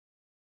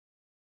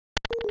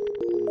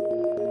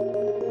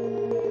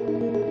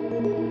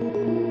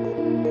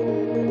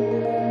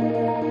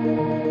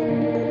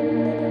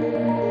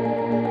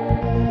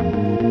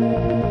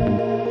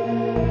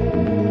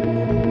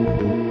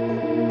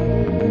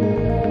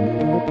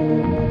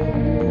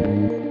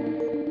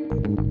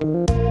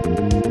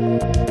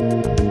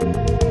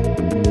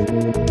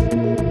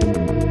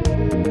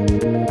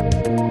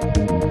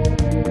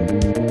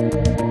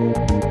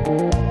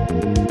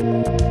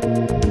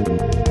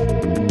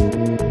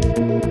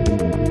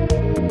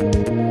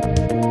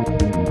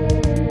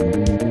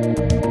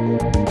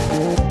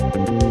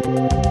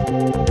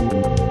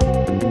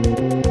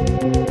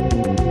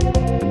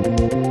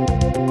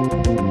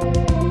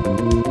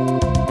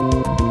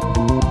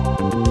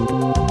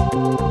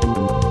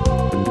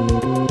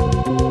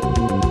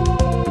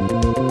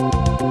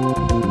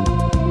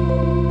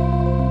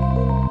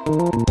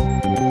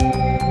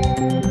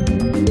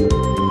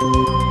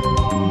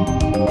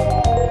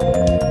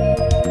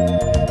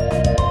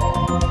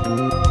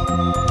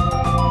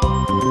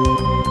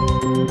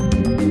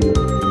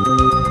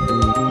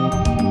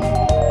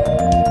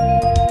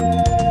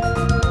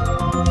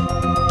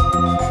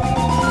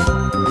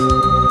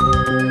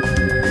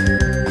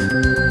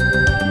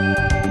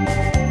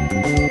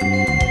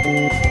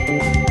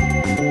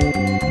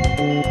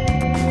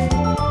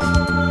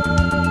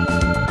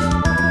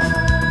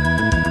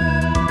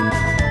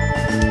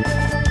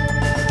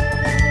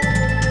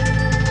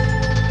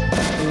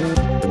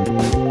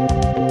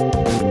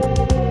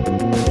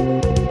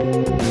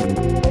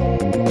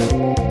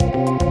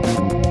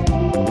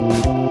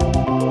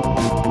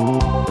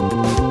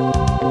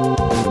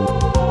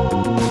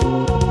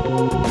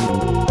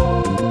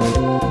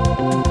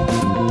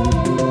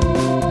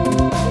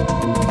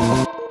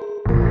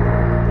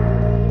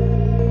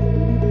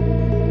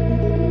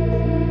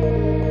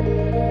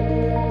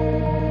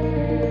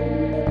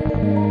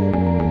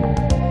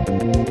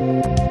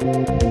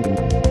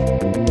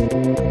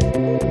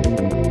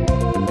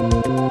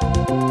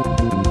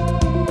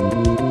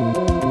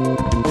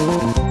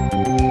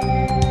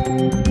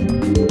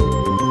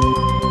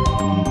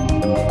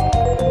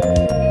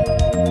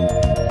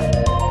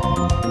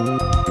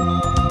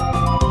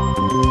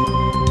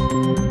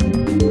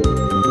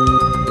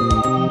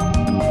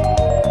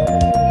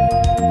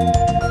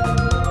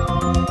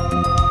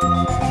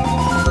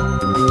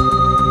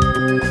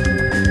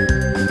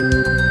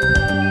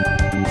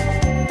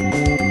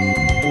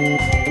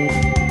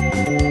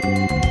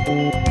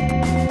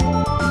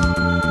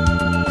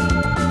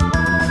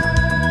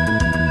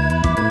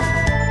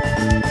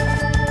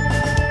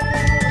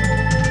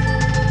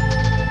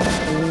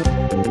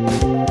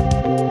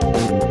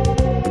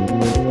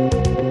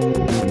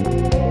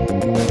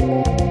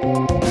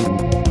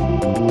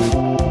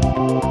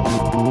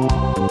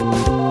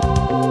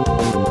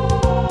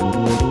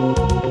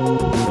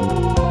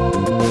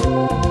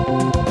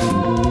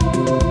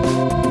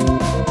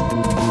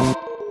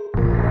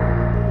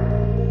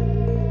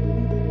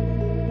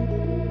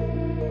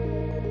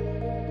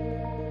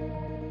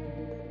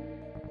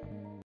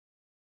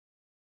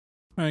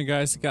 All right,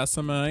 guys, you got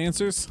some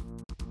answers?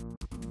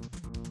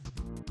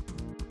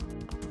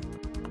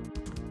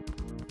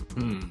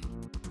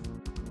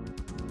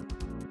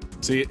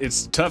 See,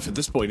 it's tough at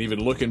this point,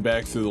 even looking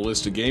back through the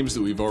list of games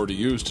that we've already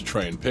used to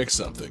try and pick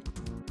something.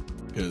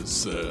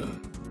 Because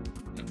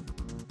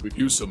we've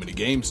used so many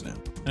games now.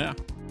 Yeah.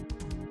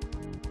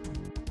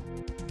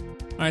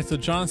 All right, so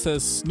John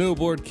says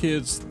Snowboard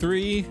Kids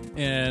 3,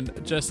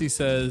 and Jesse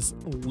says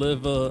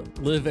Live Alive.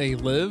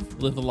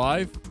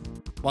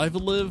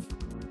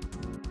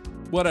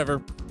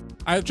 Whatever.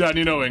 John,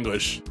 you know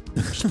English.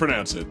 Just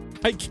pronounce it.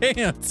 I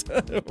can't.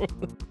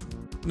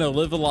 No,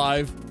 Live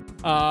Alive.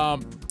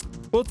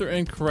 Both are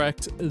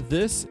incorrect.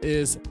 This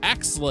is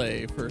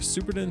Axlay for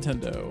Super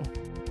Nintendo.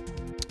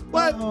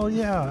 What? Oh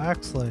yeah,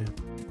 Axlay.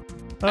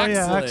 Oh Axlay.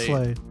 yeah,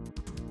 Axlay.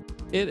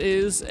 It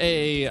is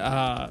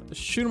a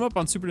shoot 'em up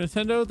on Super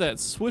Nintendo that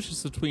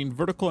switches between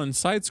vertical and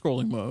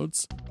side-scrolling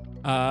modes.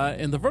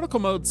 And the vertical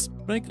modes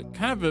make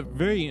kind of a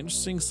very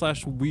interesting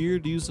 /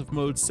 weird use of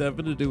mode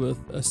 7 to do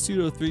with a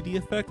pseudo 3D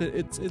effect.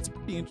 It's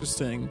pretty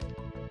interesting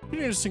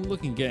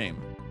looking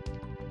game.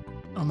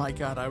 Oh my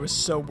god, I was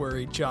so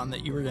worried, John,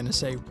 that you were going to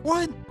say,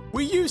 what?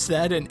 We used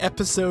that in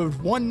episode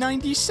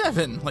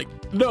 197. Like,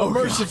 No,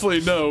 mercifully,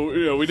 no.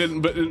 You know, we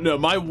didn't. But no,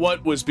 my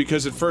what was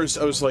because at first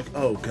I was like,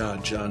 "Oh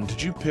God, John, did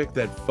you pick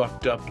that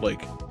fucked up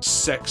like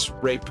sex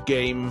rape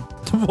game?"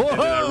 Whoa! And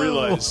then I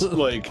realized,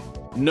 like,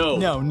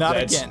 no, not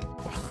again.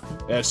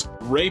 That's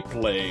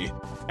Rape-lay.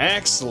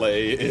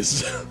 Axlay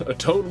is a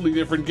totally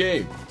different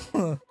game.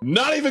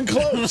 Not even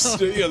close.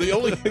 The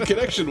only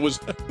connection was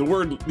the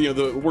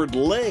word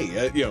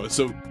lay.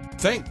 So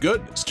thank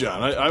goodness,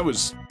 John. I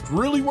was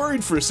really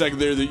worried for a second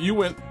there that you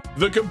went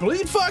the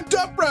complete fucked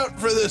up route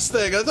for this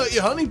thing. I thought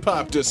you honey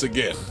popped us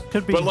again.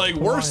 Could be But like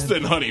worse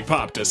than honey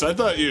popped us. I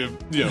thought you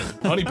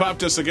honey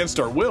popped us against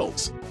our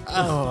wills.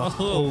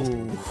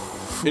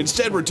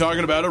 Instead, we're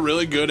talking about a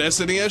really good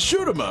SNES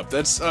shoot 'em up.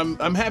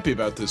 I'm happy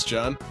about this,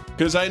 John,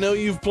 because I know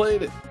you've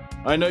played it.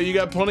 I know you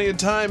got plenty of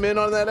time in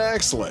on that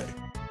Axlay.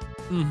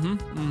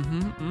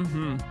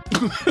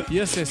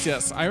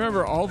 Yes. I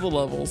remember all the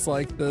levels,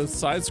 like the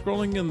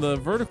side-scrolling and the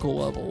vertical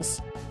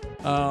levels.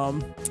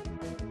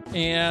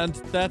 And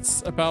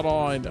that's about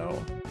all I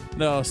know.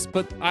 No,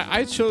 but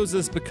I chose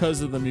this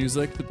because of the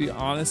music. To be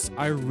honest,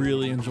 I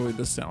really enjoyed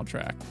the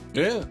soundtrack.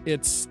 Yeah,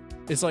 It's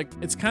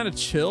kind of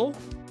chill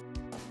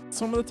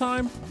some of the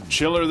time.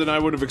 chiller than I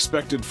would have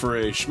expected for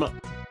a shmup.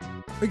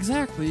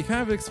 Exactly, you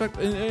kind of expect,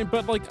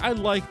 but like I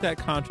like that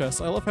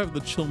contrast. I love having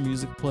the chill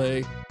music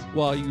play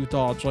while you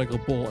dodge like a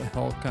bullet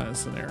hell kind of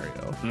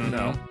scenario. You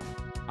know,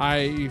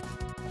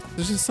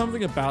 there's just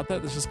something about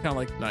that that's just kind of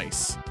like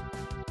nice.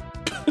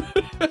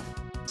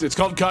 It's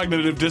called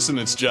cognitive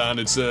dissonance, John.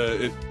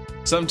 It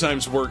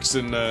sometimes works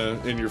in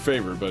your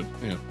favor, but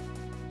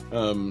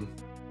I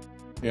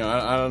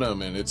don't know,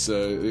 man. It's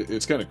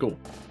kind of cool.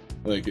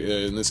 Like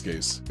in this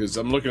case, because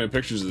I'm looking at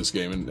pictures of this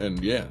game,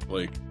 and yeah,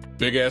 like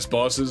big ass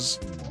bosses,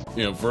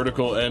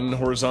 vertical and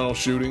horizontal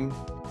shooting,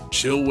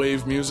 chill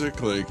wave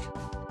music, like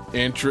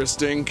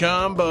interesting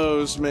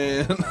combos,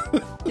 man.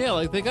 Yeah,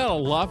 like they got a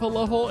lava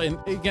level, and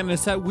again,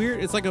 it's that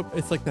weird. It's like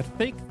that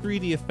fake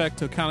 3D effect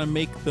to kind of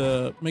make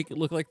it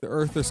look like the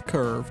Earth is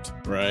curved,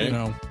 Right. You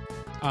know.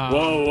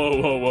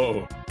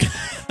 Whoa.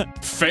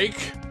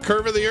 fake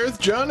curve of the Earth,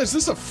 John? Is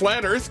this a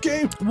flat Earth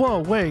game? Whoa,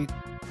 wait.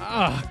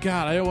 Oh,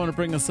 God, I don't want to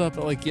bring this up,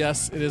 but, like,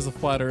 yes, it is a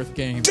flat Earth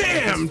game.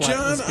 Damn, It's flat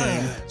John! Earth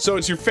game. So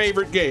it's your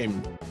favorite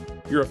game.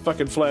 You're a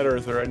fucking flat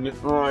earther. I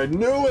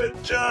knew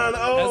it, John.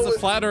 Oh, As a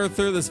flat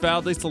earther, this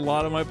validates a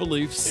lot of my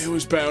beliefs. it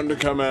was bound to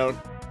come out.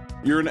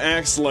 You're an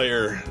axe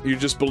layer. You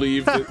just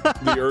believe that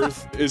the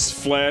Earth is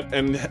flat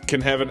and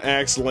can have an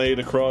axe laid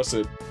across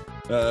it.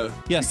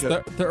 Yes,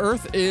 the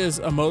Earth is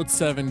a Mode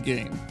 7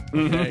 game.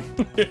 Okay.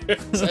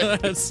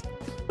 That's-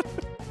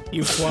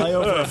 You fly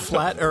over a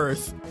flat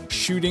Earth,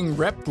 shooting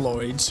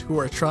Reploids who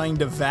are trying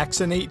to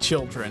vaccinate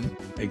children.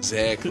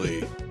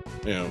 Exactly.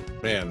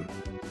 Man.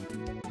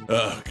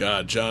 Oh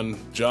God, John.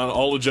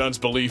 All of John's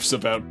beliefs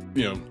about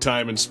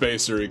time and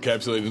space are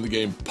encapsulated in the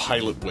game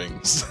Pilot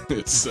Wings.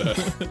 It's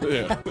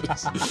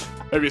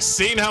have you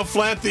seen how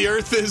flat the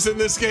Earth is in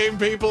this game,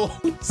 people?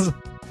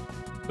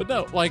 But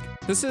no, like,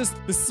 this is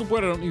a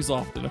word I don't use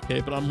often,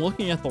 okay? But I'm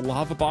looking at the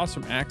lava boss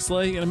from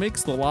Axlay, and it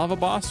makes the lava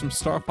boss from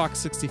Star Fox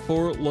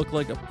 64 look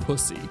like a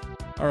pussy.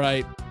 All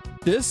right,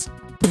 this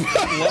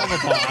lava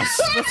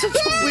boss. That's such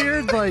a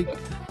weird, like,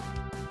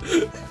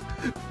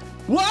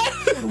 What?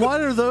 why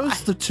are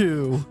those the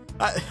two?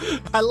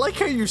 I like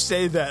how you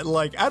say that.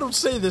 Like, I don't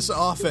say this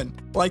often.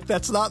 Like,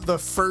 that's not the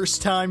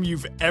first time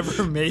you've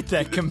ever made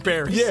that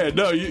comparison. Yeah,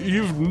 no,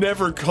 you've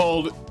never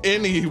called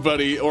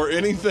anybody or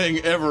anything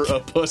ever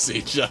a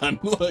pussy, John.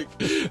 Like,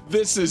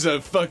 this is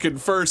a fucking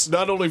first,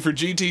 not only for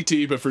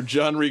GTT, but for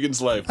John Regan's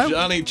life.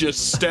 Johnny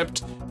just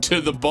stepped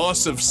to the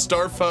boss of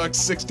Star Fox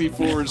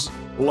 64's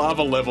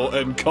lava level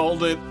and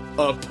called it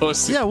a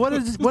pussy. Yeah, what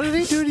did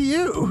he do to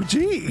you?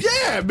 Jeez.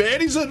 Yeah,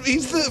 man, he's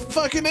the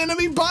fucking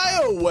enemy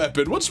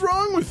bioweapon. What's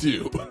wrong with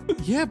you?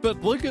 Yeah,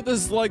 but look at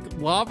this, like,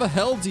 lava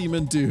hell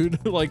demon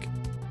dude. Like,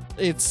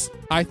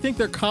 I think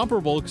they're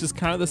comparable because it's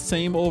kind of the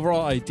same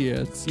overall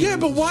idea. It's, Yeah,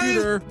 but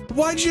shooter.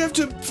 why'd you have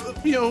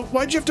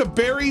to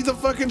bury the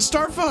fucking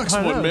Star Fox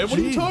I one, know, man? What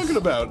are you jeez. talking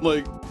about?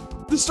 Like,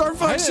 the Star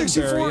Fox I didn't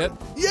 64? bury it.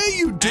 Yeah,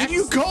 you did.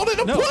 You called it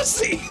a No.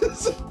 pussy.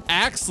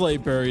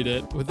 Axlay buried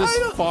it with this I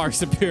don't- far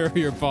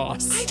superior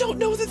boss. I don't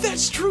know that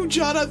that's true,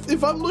 John.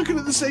 If I'm looking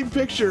at the same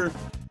picture,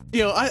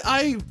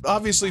 I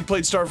obviously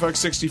played Star Fox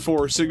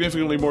 64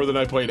 significantly more than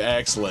I played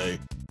Axlay.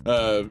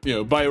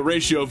 By a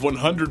ratio of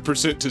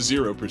 100% to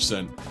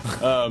 0%.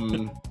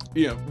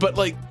 But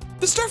like,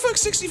 the Star Fox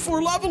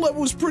 64 lava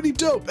level was pretty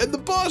dope, and the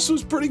boss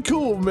was pretty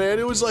cool, man.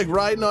 It was like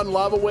riding on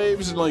lava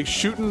waves and like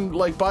shooting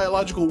like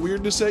biological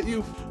weirdness at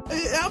you.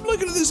 I'm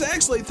looking at this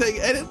Axlay thing,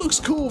 and it looks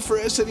cool for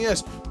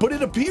SNES, but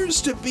it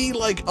appears to be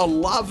like a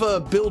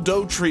lava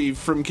Bildotreave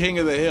from King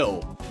of the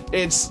Hill.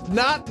 It's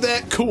not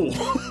that cool.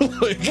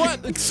 Like,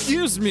 What?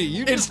 Excuse me.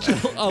 You It's,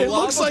 just it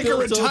looks like a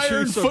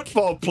retired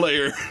football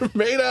player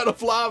made out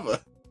of lava.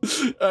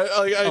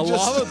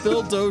 Lava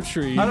Bill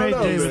Dotree. I made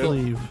know, David man.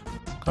 leave.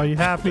 Are you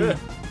happy?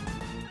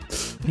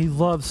 He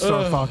loves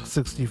Star Fox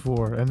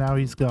 64, and now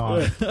he's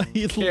gone.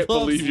 He Can't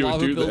loves believe you would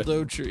Lava do Bill that.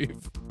 Dotree.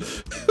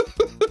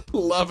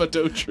 Lava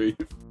Dotree.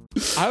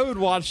 I would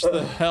watch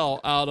the hell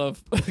out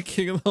of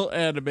King of the Hill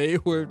anime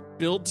where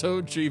Bill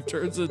Dotree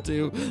turns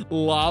into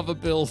Lava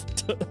Bill.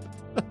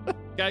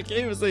 I can't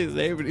even say his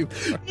name anymore.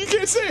 You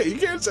can't say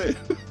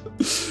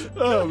it.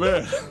 Oh,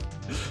 man.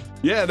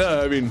 Yeah,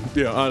 no, I mean,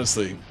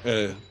 honestly,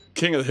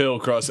 King of the Hill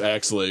cross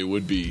Axlay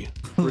would be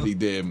pretty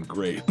damn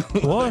great.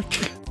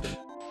 What?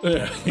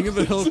 Yeah. King of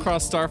the Hill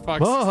cross Star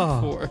Fox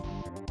Oh.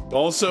 64.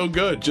 Also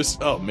good.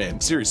 Just, oh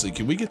man, seriously,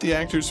 can we get the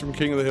actors from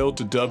King of the Hill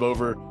to dub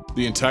over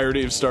the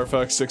entirety of Star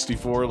Fox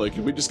 64? Like,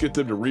 can we just get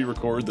them to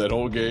re-record that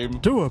whole game?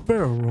 Do a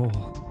barrel roll.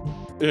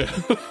 Yeah.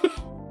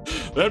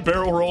 That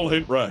barrel roll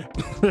ain't right.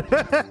 For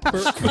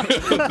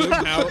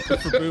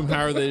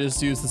Boomhauer, they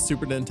just use the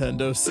Super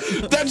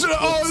Nintendos. That's what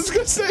I was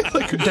gonna say.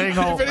 Like, Dang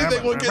if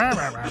anything, we'll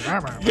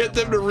get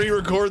them to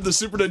re-record the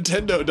Super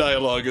Nintendo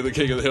dialogue of the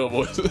King of the Hill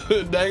voice.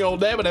 Dang old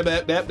dab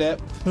dab dab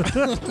dab.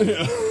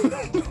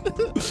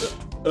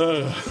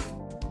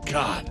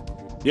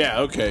 God. Yeah.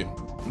 Okay.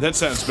 That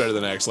sounds better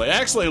than Axlay.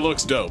 Axlay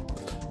looks dope.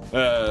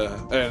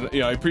 And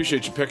I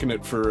appreciate you picking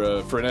it for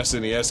an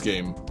SNES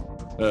game.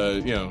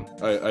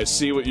 I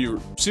see what you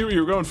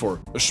were going for.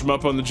 A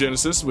shmup on the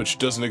Genesis, which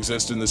doesn't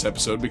exist in this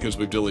episode because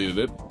we've deleted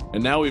it,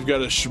 and now we've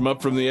got a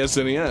shmup from the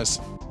SNES.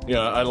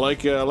 I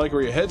like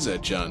where your head's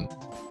at, John.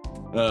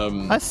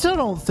 I still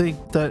don't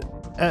think that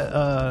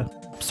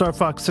Star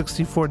Fox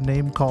 64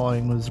 name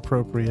calling was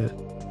appropriate.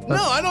 No,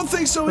 I don't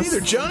think so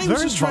either. Johnny was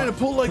very just trying to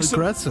pull like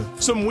aggressive.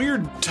 some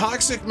weird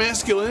toxic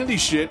masculinity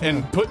shit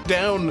and put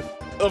down,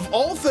 of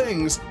all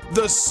things,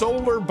 the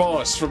solar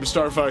boss from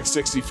Star Fox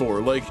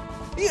 64. Like,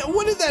 yeah,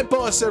 what did that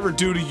boss ever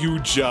do to you,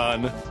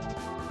 John?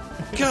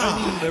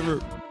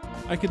 God,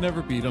 I could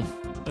never beat him.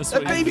 That's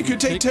that what baby could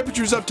take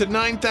temperatures up to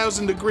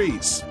 9,000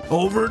 degrees.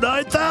 Over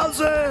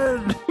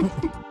 9,000!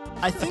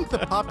 I think the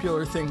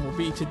popular thing will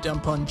be to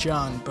dump on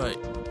John, but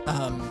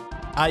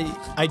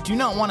I do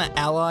not want to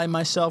ally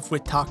myself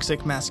with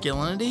toxic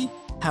masculinity.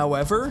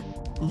 However,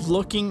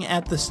 looking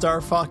at the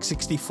Star Fox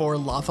 64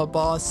 lava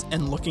boss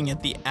and looking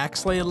at the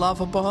Axlay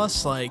lava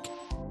boss, like,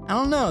 I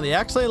don't know, the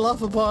Axlay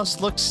lava boss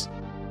looks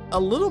a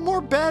little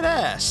more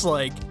badass.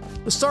 Like,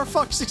 the Star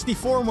Fox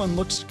 64 one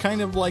looks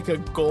kind of like a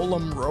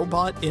golem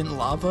robot in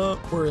lava,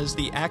 whereas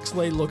the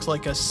Axlay looks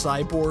like a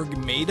cyborg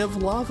made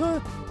of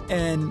lava.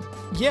 And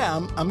yeah,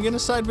 I'm gonna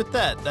side with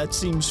that. That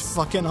seems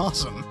fucking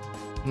awesome.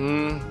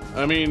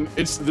 I mean,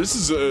 this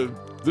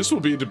will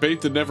be a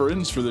debate that never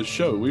ends for this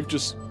show.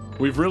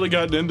 We've really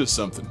gotten into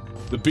something.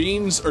 The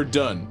beans are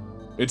done.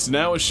 It's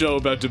now a show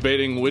about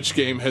debating which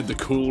game had the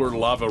cooler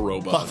lava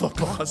robot. Lava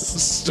boss.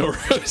 Star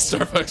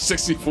Fox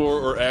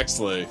 64 or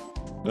Axlay.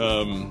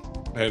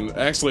 And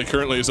Axlay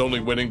currently is only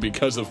winning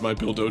because of my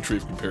Bill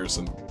Dauterive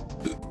comparison.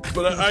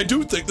 But I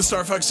do think the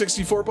Star Fox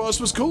 64 boss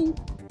was cool.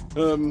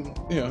 I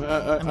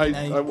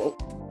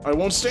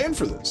won't stand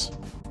for this.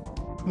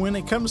 When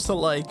it comes to,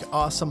 like,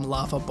 awesome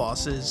lava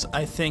bosses,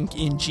 I think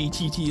in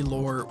GTT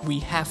lore, we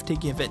have to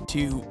give it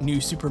to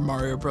New Super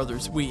Mario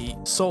Bros.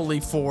 Wii,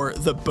 solely for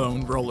the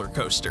Bone Roller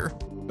Coaster.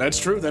 That's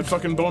true. That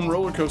fucking Bone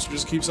Roller Coaster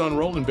just keeps on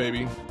rolling,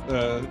 baby.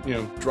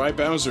 Dry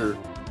Bowser.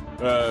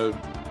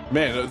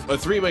 Man, a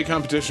three-way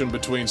competition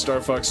between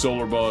Star Fox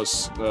Solar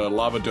Boss,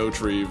 Lava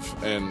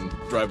Dauterive, and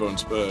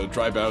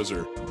Dry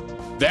Bowser.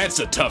 That's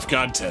a tough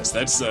contest.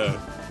 That's,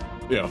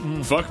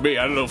 fuck me.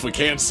 I don't know if we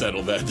can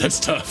settle that. That's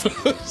tough.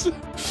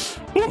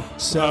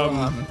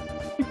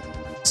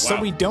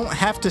 So we don't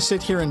have to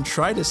sit here and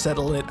try to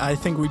settle it. I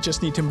think we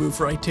just need to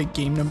move right to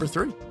game number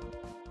 3.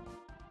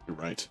 You're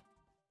right.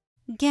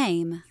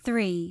 Game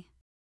 3.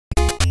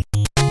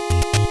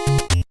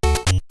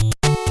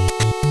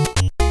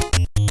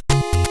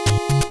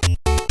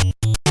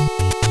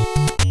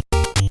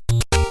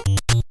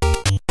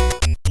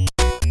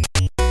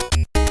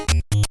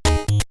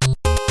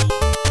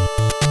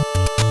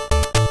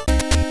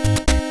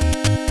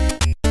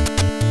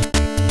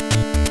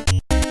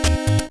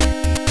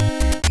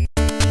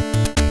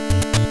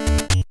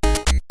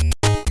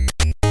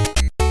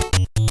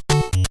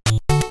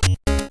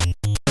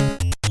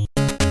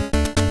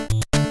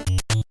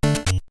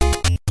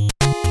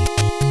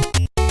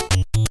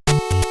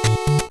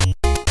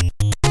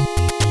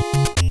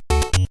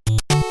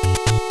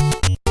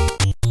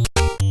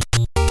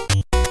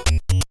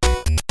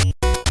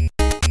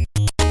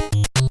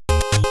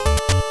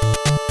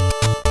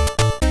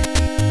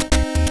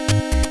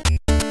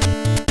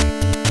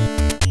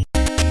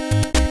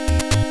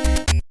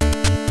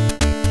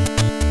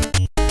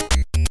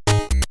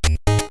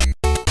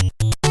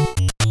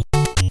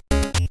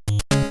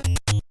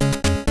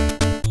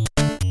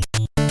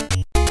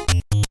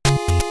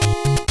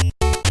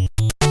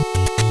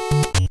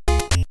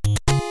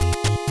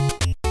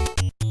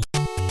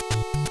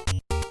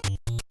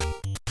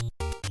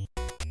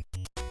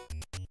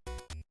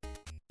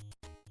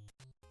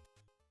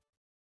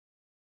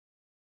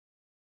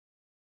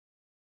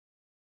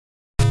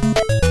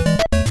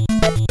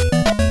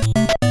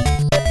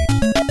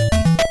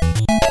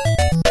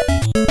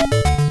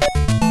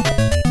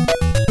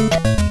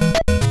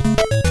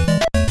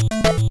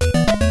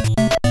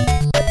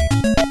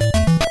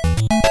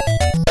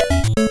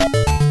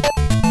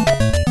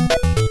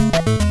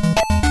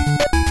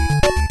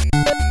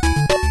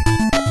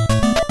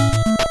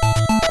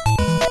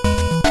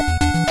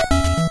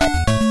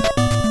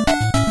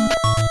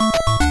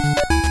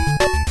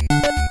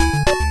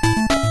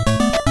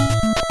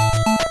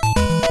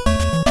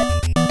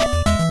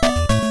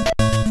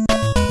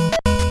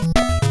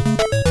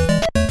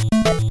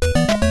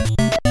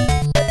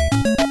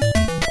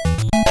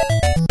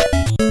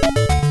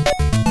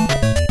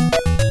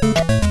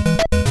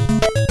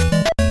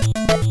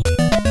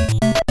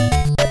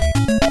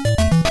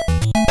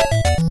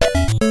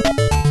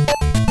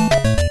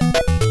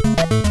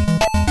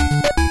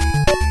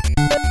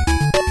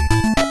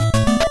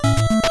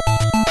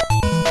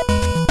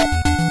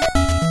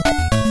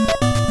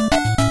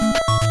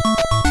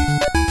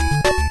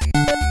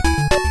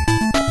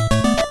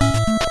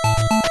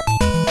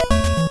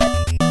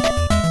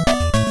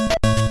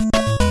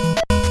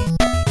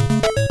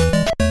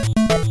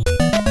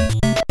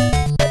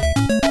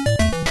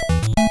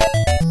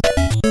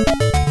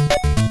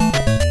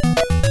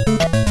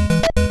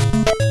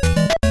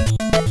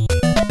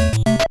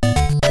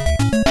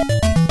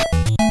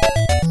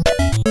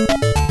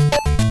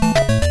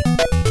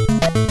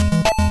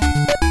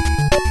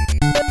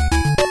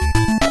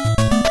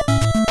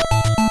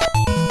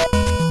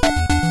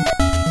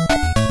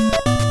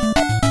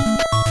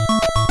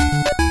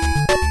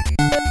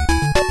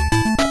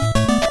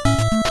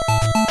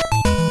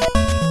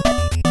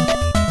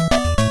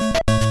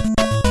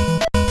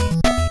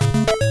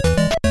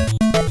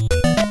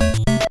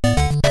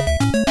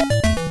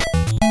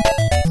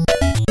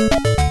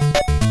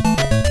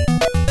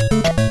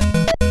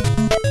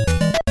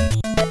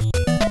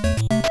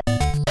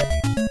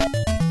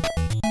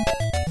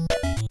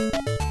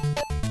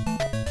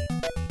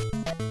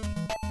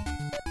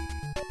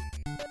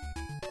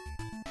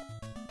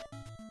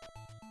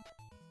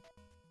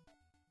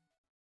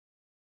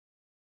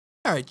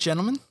 Alright,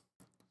 gentlemen.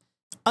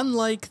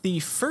 Unlike the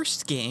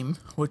first game,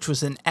 which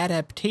was an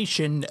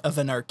adaptation of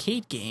an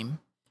arcade game,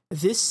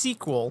 this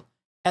sequel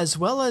as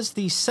well as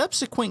the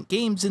subsequent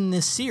games in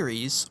this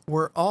series,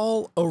 were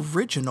all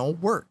original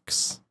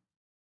works?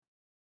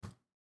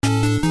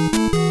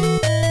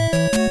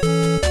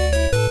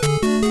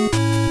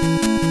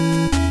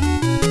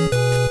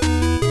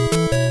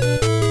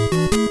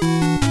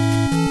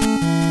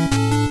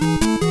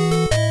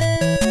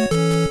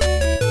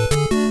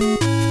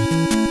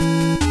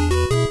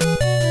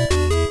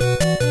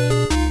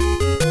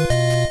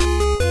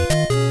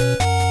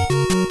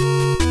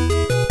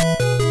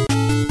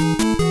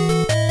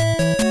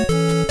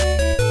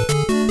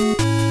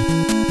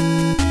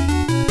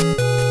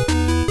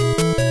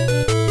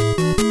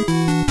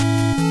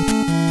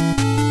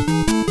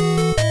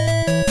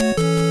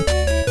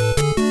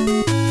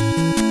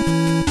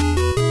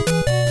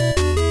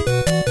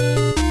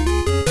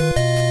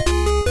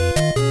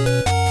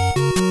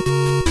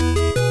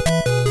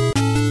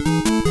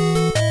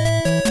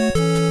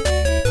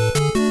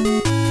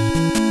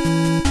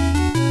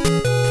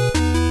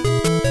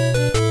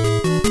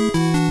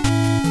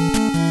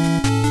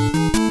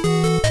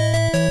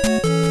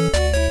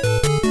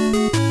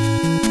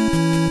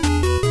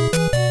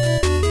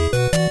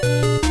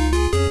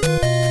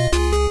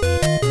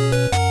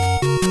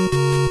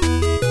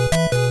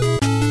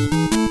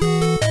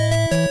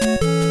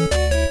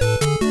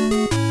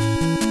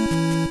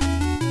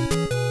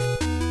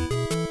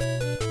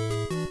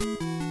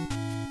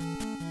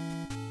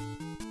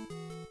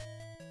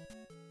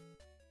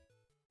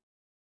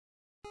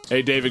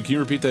 Hey, David, can you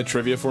repeat that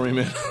trivia for me,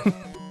 man?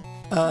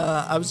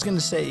 I was going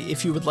to say,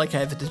 if you would like, I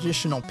have an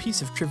additional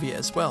piece of trivia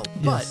as well.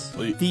 Yes.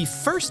 But the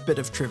first bit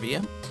of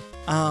trivia,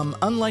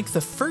 unlike the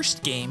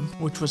first game,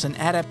 which was an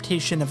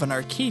adaptation of an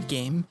arcade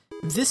game,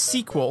 this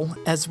sequel,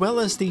 as well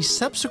as the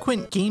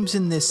subsequent games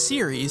in this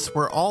series,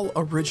 were all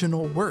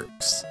original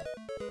works.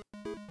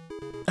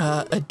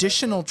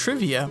 Additional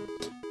trivia,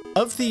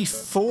 of the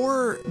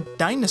 4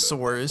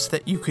 dinosaurs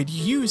that you could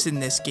use in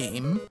this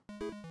game,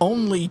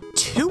 only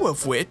 2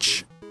 of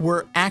which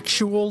were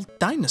actual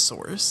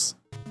dinosaurs.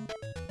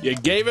 You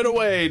gave it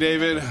away,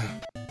 David.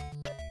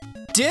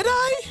 Did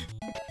I?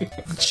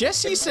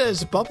 Jesse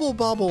says Bubble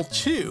Bobble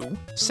 2,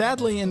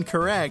 sadly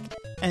incorrect,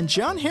 and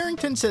John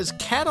Harrington says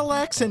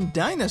Cadillacs and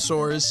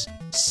dinosaurs,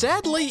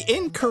 sadly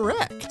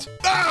incorrect.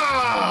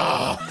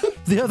 Ah!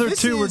 The other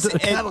This 2 were is the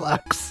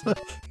Cadillacs.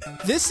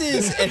 This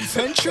is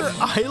Adventure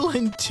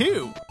Island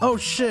 2. Oh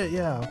shit,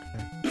 yeah.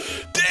 Okay.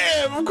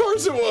 Damn, of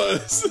course it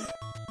was.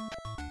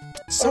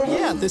 So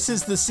yeah, this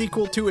is the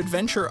sequel to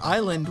Adventure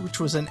Island, which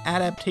was an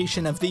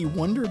adaptation of the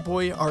Wonder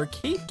Boy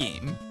arcade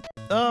game.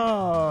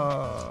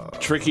 Oh.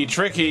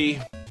 Tricky.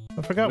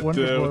 I forgot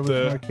Wonder Boy was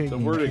an arcade the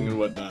game, wording too. and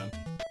whatnot.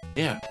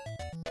 Yeah.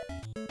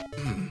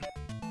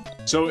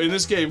 So in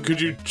this game,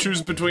 could you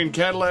choose between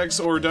Cadillacs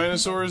or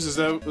dinosaurs? Is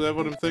that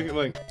what I'm thinking?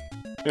 Like,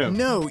 yeah.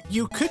 No,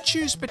 you could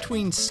choose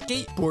between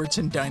skateboards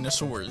and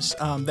dinosaurs.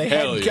 They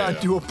Hell hadn't yeah.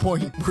 got to a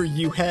point where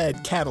you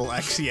had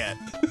Cadillacs yet.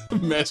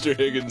 Master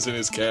Higgins in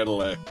his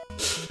Cadillac.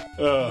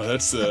 Oh,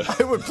 that's the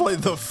I would play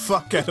the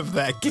fuck out of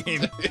that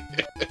game.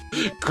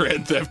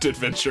 Grand Theft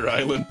Adventure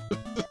Island.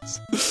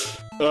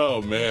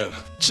 Oh man,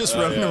 Just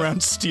running yeah.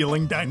 around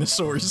stealing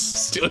dinosaurs.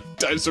 stealing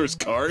dinosaurs'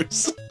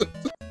 cars.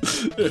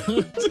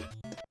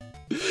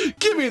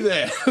 Give me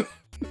that.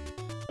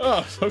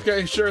 Oh,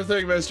 okay, sure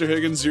thing, Master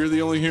Higgins. You're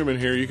the only human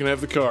here. You can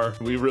have the car.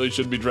 We really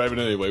shouldn't be driving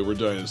anyway. We're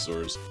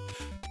dinosaurs.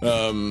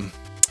 God.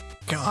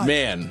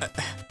 Man.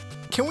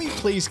 Can we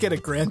please get a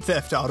Grand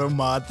Theft Auto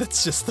mod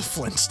that's just the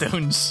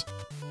Flintstones?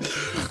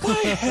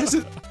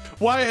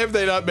 Why have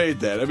they not made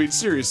that? I mean,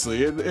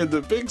 seriously, in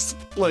the big,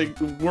 like,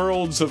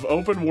 worlds of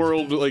open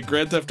world, like,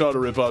 Grand Theft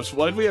Auto ripoffs,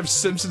 why do we have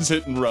Simpsons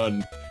Hit and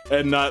Run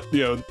and not,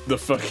 you know, the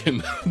fucking,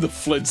 the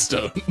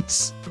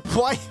Flintstones?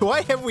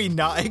 Why have we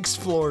not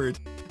explored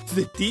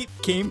the deep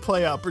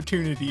gameplay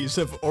opportunities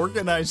of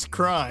organized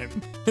crime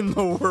in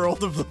the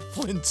world of the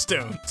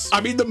Flintstones? I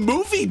mean, the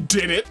movie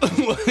did it.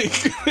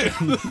 Like,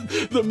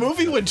 the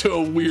movie went to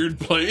a weird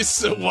place,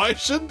 so why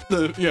shouldn't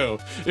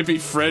it be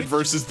Fred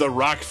versus the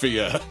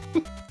Rockfia?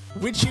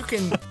 Which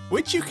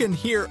you can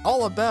hear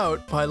all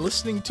about by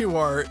listening to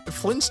our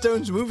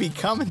Flintstones movie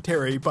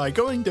commentary by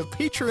going to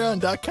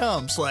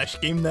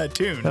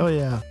patreon.com/GameThatTune. Oh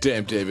yeah.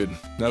 Damn, David,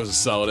 that was a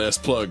solid ass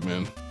plug,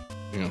 man.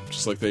 You know,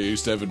 just like they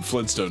used to have in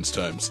Flintstones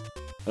times.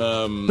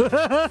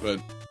 But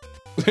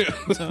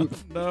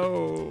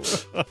No.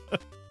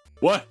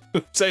 what?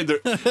 Say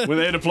when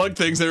they had to plug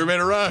things, they were made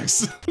of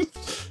rocks.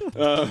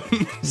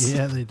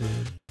 Yeah, they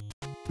did.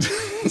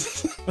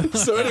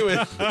 So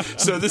anyway,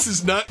 so this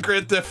is not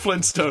Grand Theft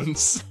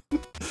Flintstones.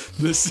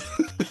 This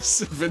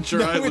Adventure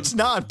No, Island. it's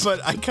not, but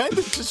I kind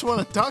of just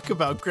want to talk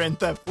about Grand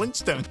Theft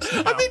Flintstones.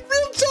 I mean,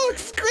 real talk,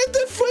 Grand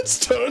Theft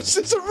Flintstones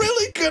is a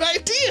really good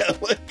idea.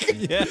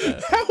 Like, Yeah.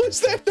 how is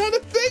that not a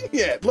thing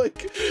yet?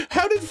 Like,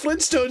 how did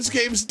Flintstones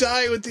games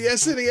die with the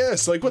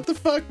SNES? Like, what the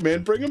fuck,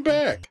 man? Bring them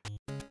back.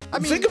 I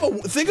mean,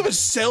 Think of a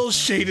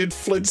cell-shaded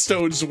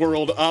Flintstones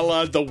world a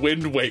la The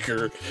Wind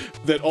Waker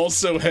that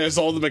also has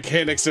all the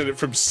mechanics in it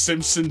from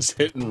Simpsons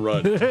Hit and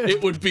Run.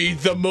 It would be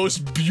the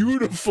most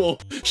beautiful,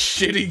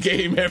 shitty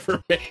game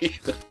ever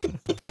made.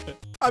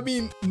 I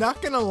mean,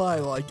 not gonna lie,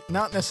 like,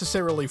 not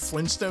necessarily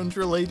Flintstones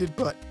related,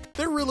 but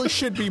there really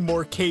should be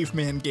more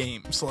caveman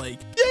games. Like,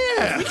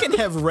 Yeah. we can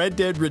have Red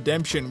Dead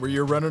Redemption where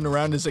you're running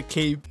around as a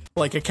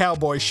like a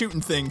cowboy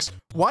shooting things.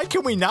 Why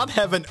can we not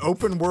have an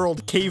open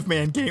world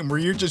caveman game where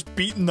you're just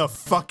beating the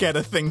fuck out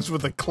of things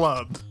with a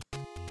club?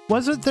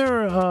 Wasn't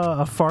there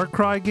a Far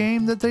Cry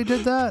game that they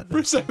did that? For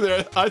a second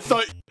there, I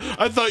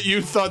thought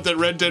you thought that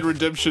Red Dead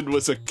Redemption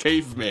was a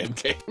caveman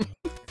game.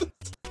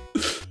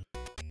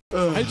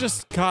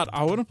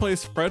 I want to play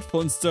as Fred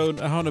Flintstone.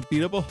 I want to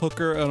beat up a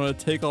hooker. And I want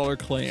to take all her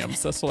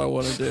clams. That's what I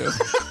want to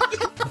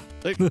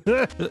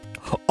do.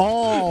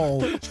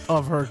 All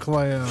of her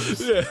clams.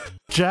 Yeah.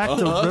 Jack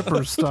the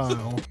Ripper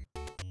style.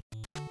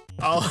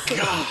 Oh,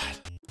 God.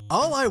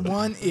 All I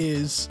want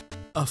is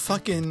a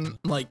fucking,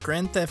 like,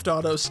 Grand Theft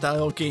Auto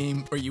style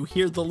game where you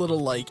hear the little,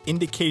 like,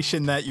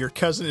 indication that your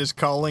cousin is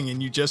calling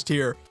and you just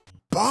hear,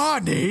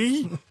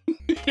 Bonnie!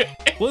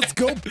 Let's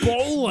go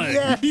bowling.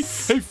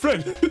 Yes. Hey,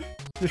 Fred.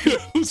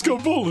 Let's go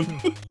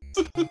bowling.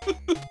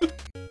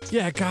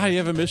 Yeah, God, you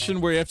have a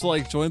mission where you have to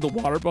like join the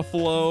water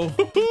buffalo.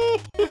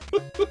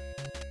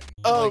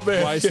 Oh, like,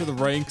 man. rise to the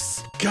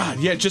ranks. God,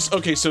 yeah,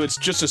 okay, so it's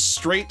just a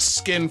straight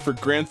skin for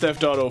Grand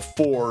Theft Auto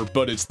 4,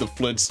 but it's the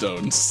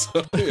Flintstones.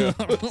 So, yeah.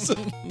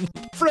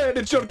 Fred,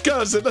 it's your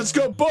cousin, let's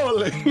go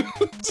bowling! Yeah,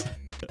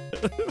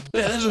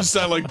 that doesn't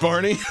sound like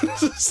Barney.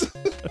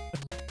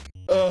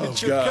 Oh,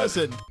 It's your God.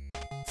 cousin,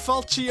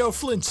 Falchio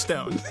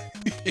Flintstone.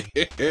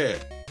 Yeah.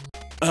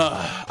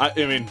 I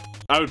mean,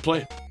 I would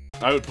play it.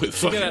 I would play the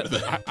fuck out of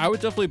that. I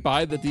would definitely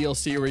buy the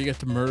DLC where you get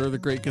to murder the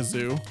Great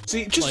Gazoo,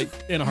 See, just like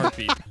in a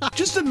heartbeat.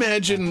 just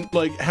imagine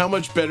like how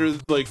much better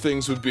like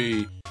things would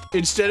be.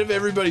 Instead of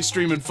everybody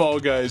streaming Fall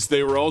Guys,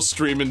 they were all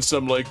streaming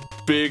some like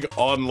big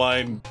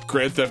online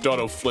Grand Theft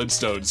Auto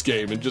Flintstones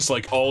game and just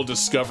like all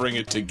discovering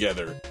it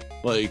together.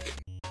 Like,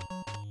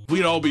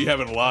 we'd all be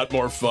having a lot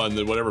more fun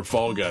than whatever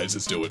Fall Guys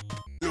is doing.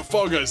 You know,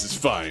 Fall Guys is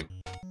fine,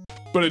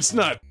 but it's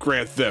not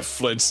Grand Theft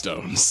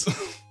Flintstones.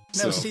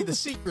 No, see, the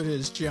secret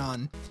is,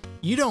 John,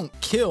 you don't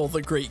kill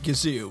the Great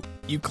Gazoo.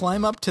 You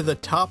climb up to the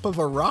top of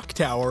a rock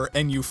tower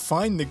and you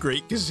find the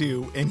Great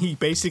Gazoo, and he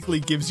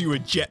basically gives you a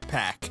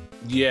jetpack.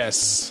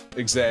 Yes,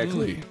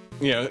 exactly.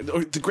 Yeah,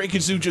 the Great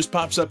Gazoo just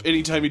pops up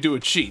anytime you do a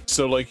cheat.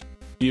 So, like,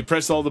 you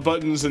press all the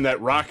buttons and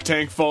that rock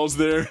tank falls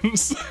there.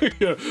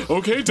 Yeah,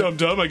 okay,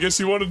 Dum-Dum, I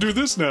guess you want to do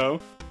this now.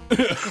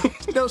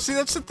 No, see,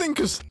 that's the thing,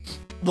 because,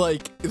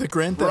 like, the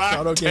Grand Theft Rock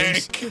Auto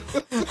tank.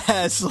 games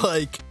has,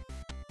 like,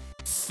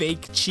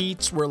 fake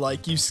cheats where,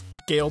 like, you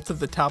scale to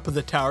the top of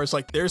the towers.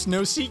 Like, there's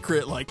no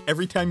secret. Like,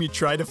 every time you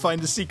try to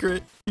find a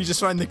secret, you just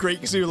find the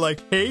Great Gazoo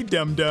like, hey,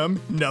 dum-dum,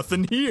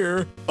 nothing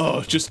here.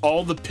 Oh, just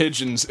all the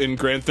pigeons in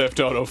Grand Theft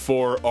Auto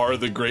 4 are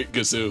the Great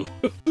Gazoo.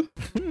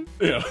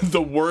 Yeah,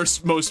 the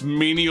worst, most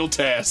menial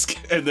task,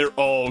 and they're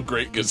all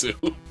Great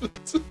Gazoo.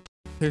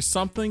 There's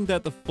something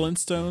that the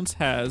Flintstones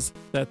has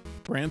that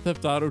Grand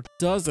Theft Auto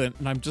doesn't,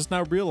 and I'm just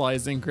now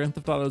realizing Grand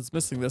Theft Auto is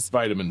missing this.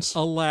 Vitamins.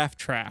 A laugh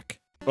track.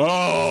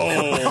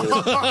 Oh!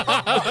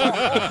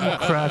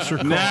 Crash your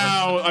car.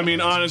 Now, I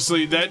mean,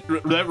 honestly, that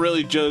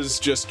really does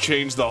just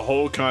change the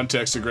whole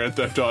context of Grand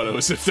Theft Auto,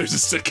 as if there's a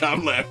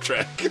sitcom laugh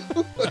track.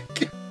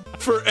 Like,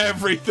 for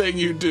everything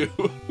you do.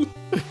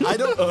 I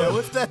don't know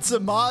if that's a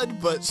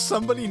mod, but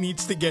somebody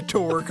needs to get to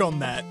work on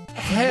that.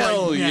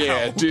 Hell right now.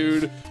 yeah,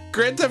 dude.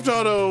 Grand Theft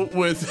Auto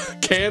with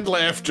canned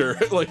laughter.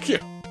 Like, yeah.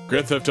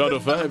 Grand Theft Auto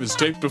 5 is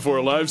taped before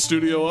a live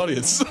studio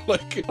audience.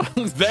 Like,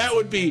 that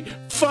would be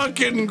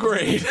fucking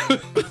great.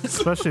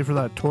 Especially for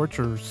that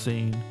torture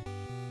scene.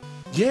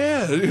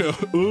 Yeah, you know.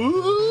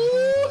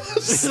 Ooh.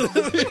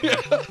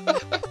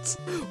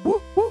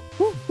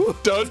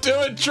 Don't do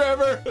it,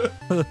 Trevor.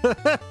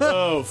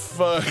 Oh,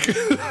 fuck.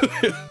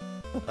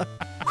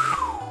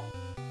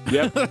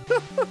 Yep.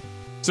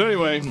 So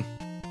anyway,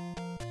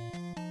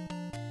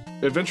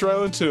 Adventure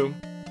Island 2.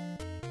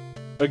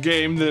 A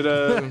game that,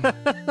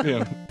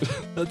 yeah.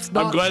 That's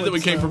I'm glad that we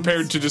came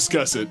prepared to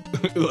discuss it.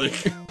 Like,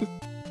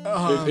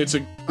 it's a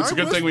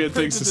good thing we had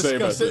things to say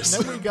about this.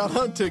 And then we got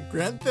on to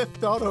Grand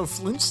Theft Auto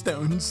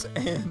Flintstones,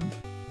 and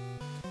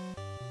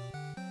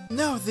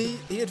no, the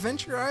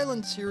Adventure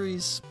Island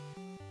series.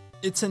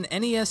 It's an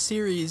NES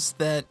series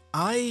that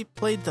I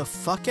played the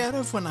fuck out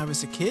of when I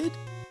was a kid.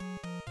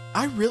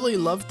 I really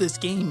loved this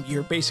game.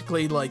 You're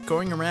basically like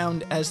going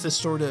around as this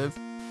sort of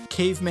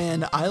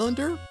caveman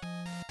islander.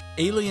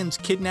 Aliens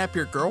kidnap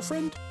your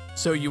girlfriend,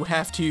 so you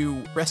have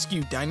to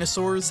rescue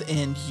dinosaurs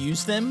and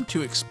use them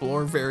to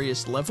explore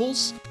various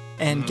levels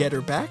and get her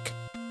back.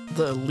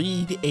 The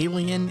lead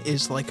alien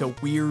is like a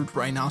weird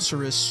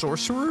rhinoceros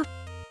sorcerer.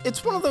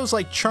 It's one of those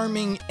like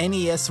charming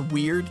NES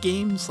weird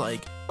games.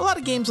 Like a lot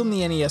of games on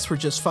the NES were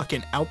just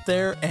fucking out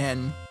there,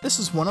 and this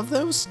is one of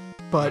those.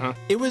 But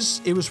it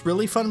was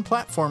really fun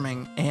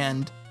platforming,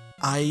 and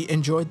I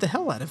enjoyed the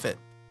hell out of it.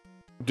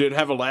 Did it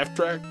have a laugh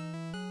track?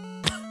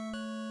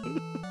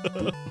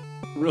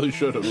 Really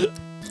should have.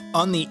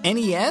 On the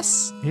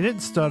NES? He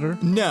didn't stutter.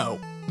 No,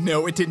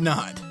 it did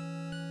not.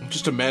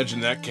 Just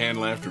imagine that canned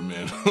laughter,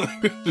 man.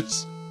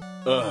 Just,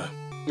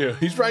 yeah,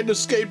 he's riding a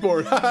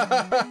skateboard.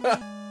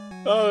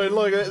 Oh, and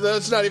look,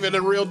 that's not even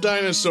a real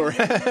dinosaur.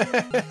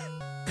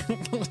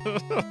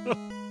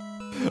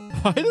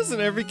 Why doesn't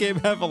every game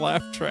have a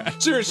laugh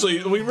track?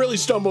 Seriously, we really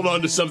stumbled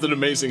onto something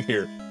amazing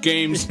here.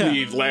 Games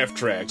need laugh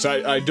tracks.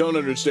 I don't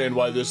understand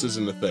why this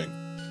isn't a thing.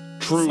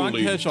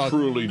 Truly do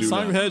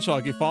Sonic not. the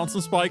Hedgehog, you fall on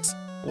some spikes,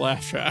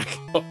 laugh track.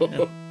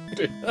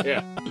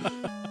 Yeah.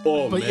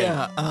 Oh, But man.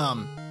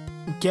 yeah,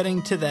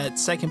 getting to that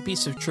second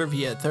piece of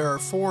trivia, there are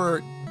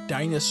 4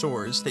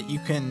 dinosaurs that you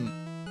can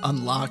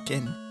unlock,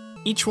 and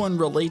each one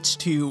relates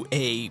to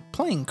a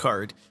playing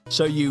card.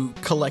 So you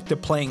collect a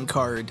playing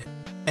card,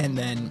 and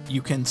then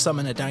you can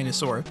summon a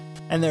dinosaur.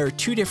 And there are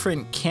 2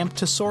 different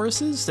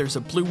Camptosauruses. There's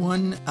a blue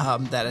one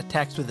that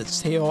attacks with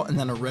its tail, and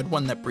then a red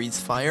one that breathes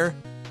fire.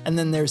 And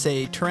then there's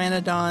a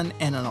Pteranodon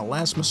and an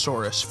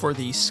Elasmosaurus for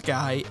the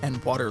sky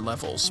and water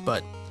levels.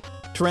 But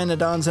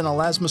Pteranodons and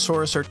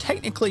Elasmosaurus are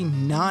technically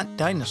not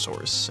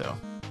dinosaurs, so...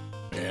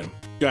 Man.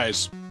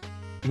 Guys,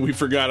 we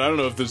forgot. I don't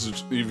know if this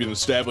is even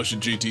established in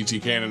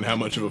GTT canon how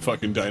much of a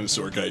fucking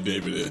dinosaur guy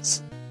David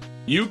is.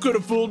 You could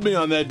have fooled me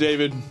on that,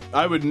 David.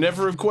 I would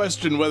never have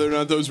questioned whether or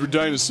not those were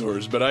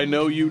dinosaurs, but I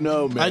know you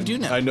know, man. I do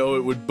know. I know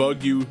it would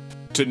bug you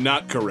to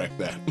not correct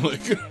that.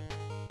 Like,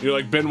 you're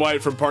like Ben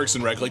Wyatt from Parks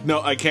and Rec. Like,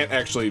 no, I can't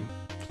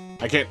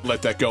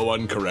let that go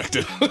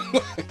uncorrected.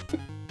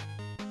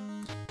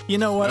 You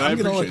know what? I I'm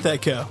going to let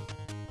appreciate that go.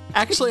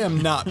 Actually,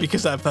 I'm not,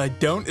 because if I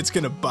don't, it's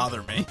going to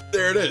bother me.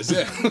 There it is,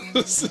 yeah.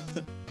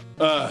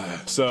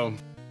 So,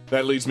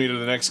 that leads me to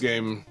the next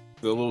game,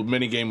 the little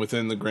mini game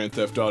within the Grand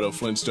Theft Auto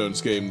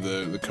Flintstones game,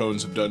 the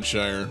Cones of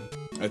Dunshire.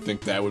 I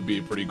think that would be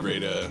a pretty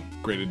great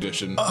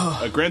addition.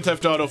 A Grand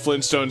Theft Auto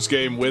Flintstones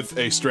game with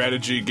a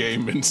strategy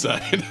game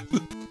inside.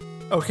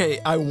 Okay,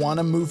 I want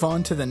to move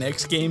on to the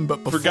next game,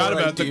 but before Forgot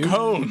about I do, the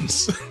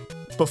cones.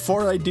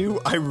 Before I do,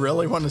 I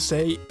really want to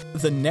say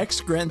the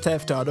next Grand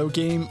Theft Auto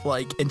game,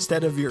 like,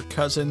 instead of your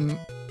cousin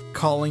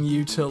calling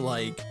you to,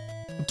 like,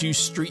 do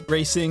street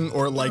racing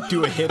or, like,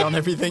 do a hit on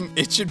everything,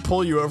 it should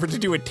pull you over to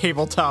do a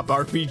tabletop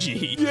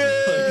RPG. Yeah!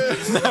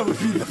 Like, that would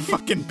be the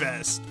fucking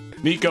best.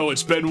 Nico,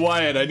 it's Ben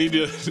Wyatt. I need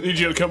you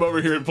to come over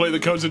here and play the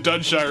Cones of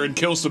Dunshire and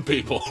kill some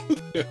people.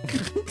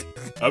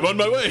 I'm on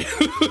my way.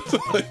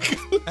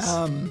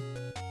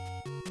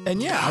 And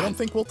yeah, I don't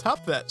think we'll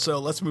top that, so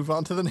let's move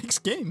on to the next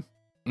game.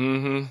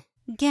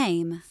 Mm-hmm.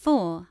 Game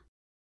 4.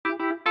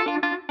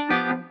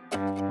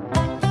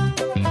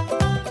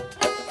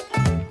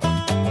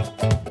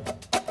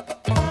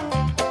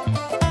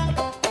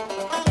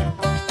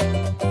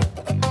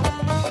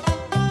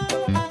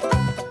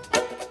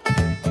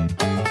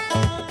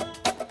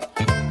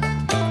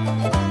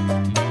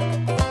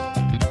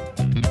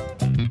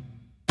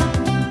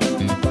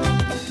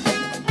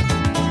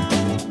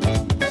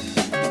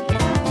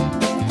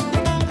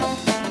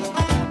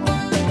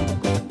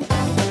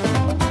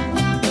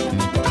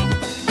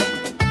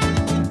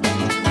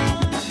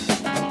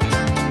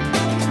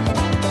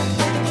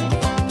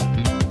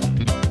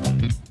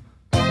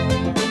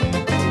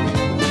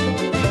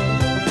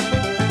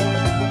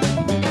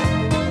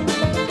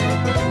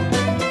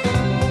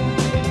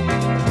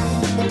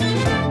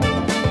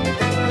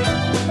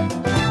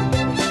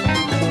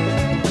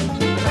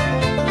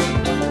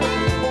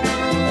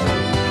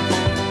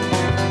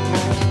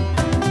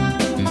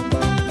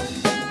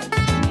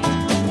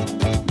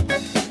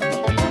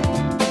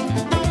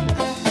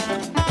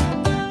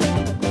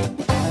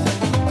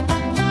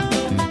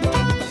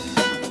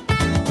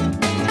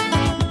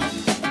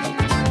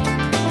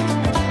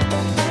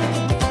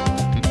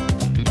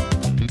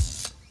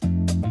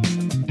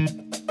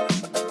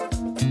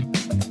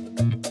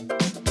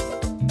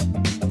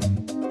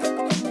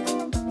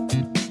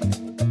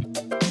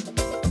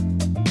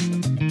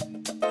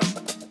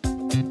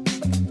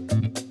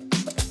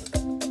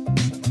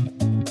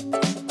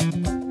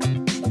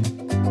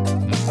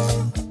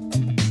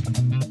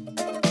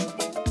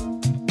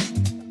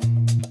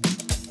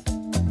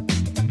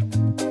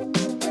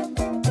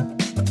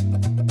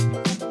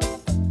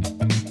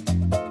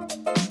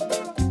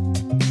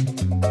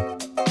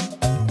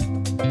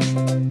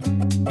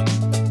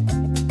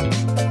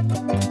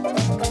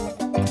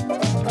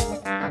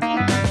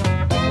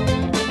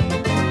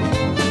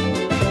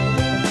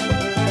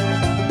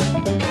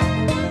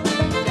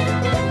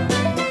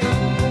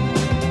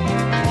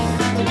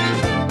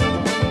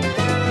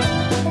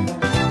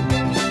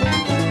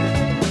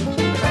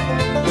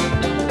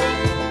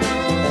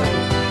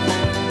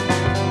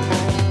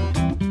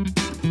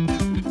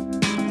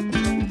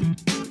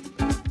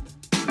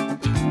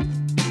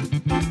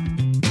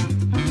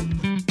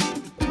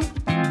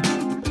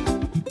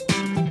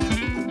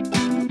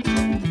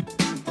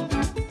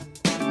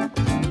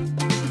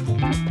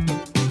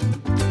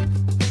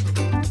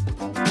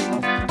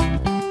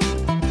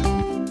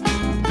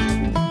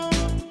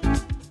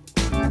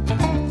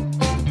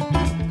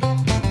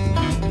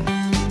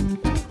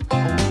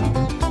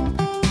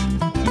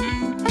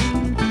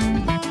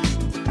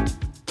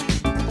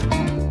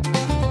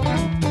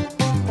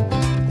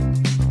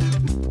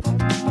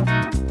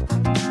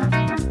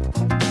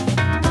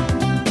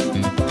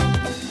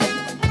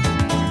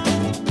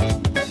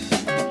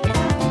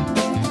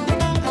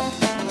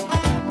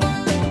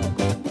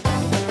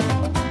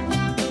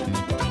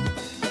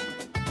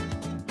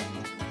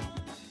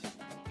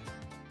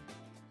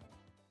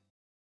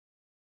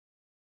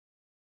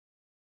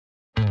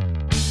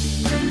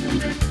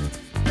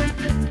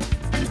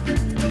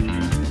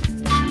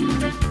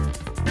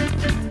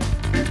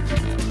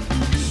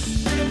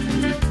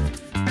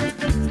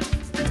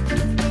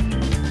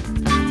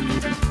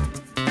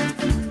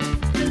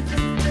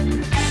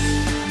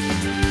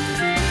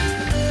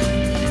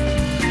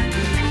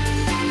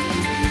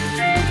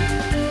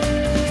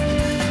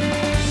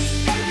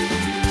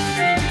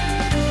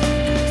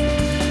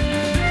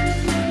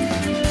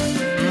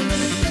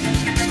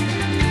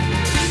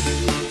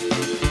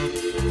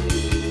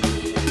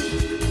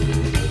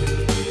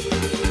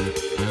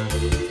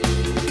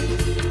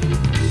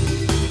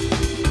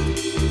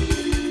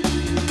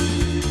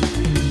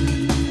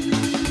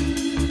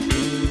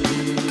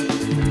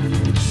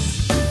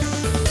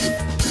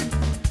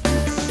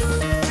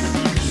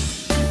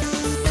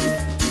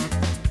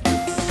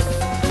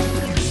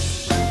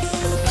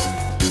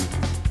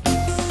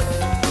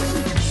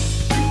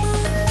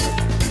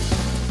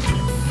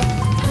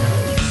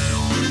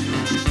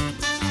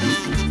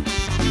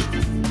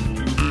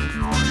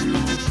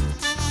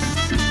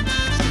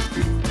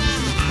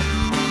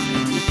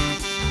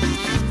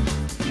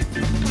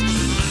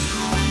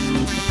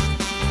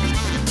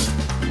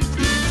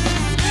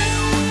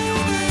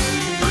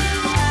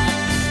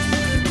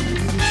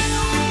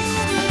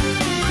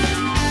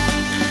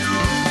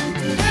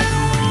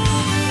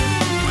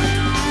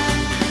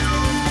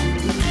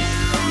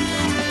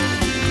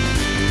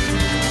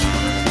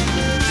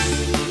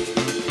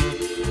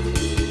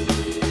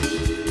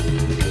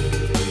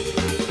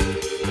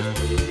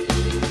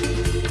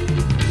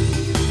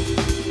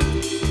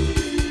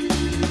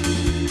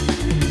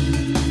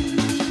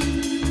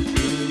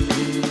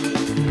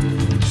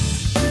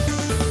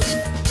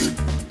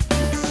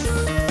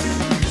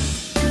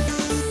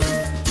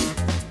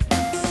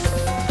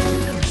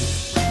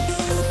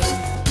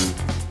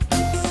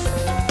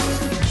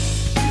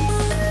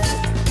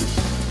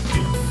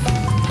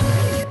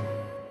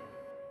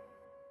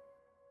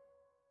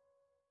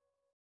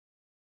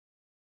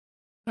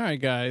 All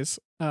right, guys.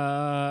 So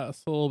a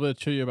little bit of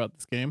trivia about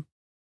this game.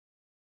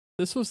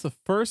 This was one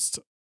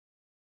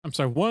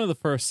of the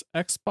first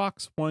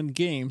Xbox One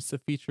games to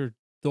feature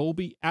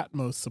Dolby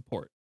Atmos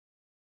support.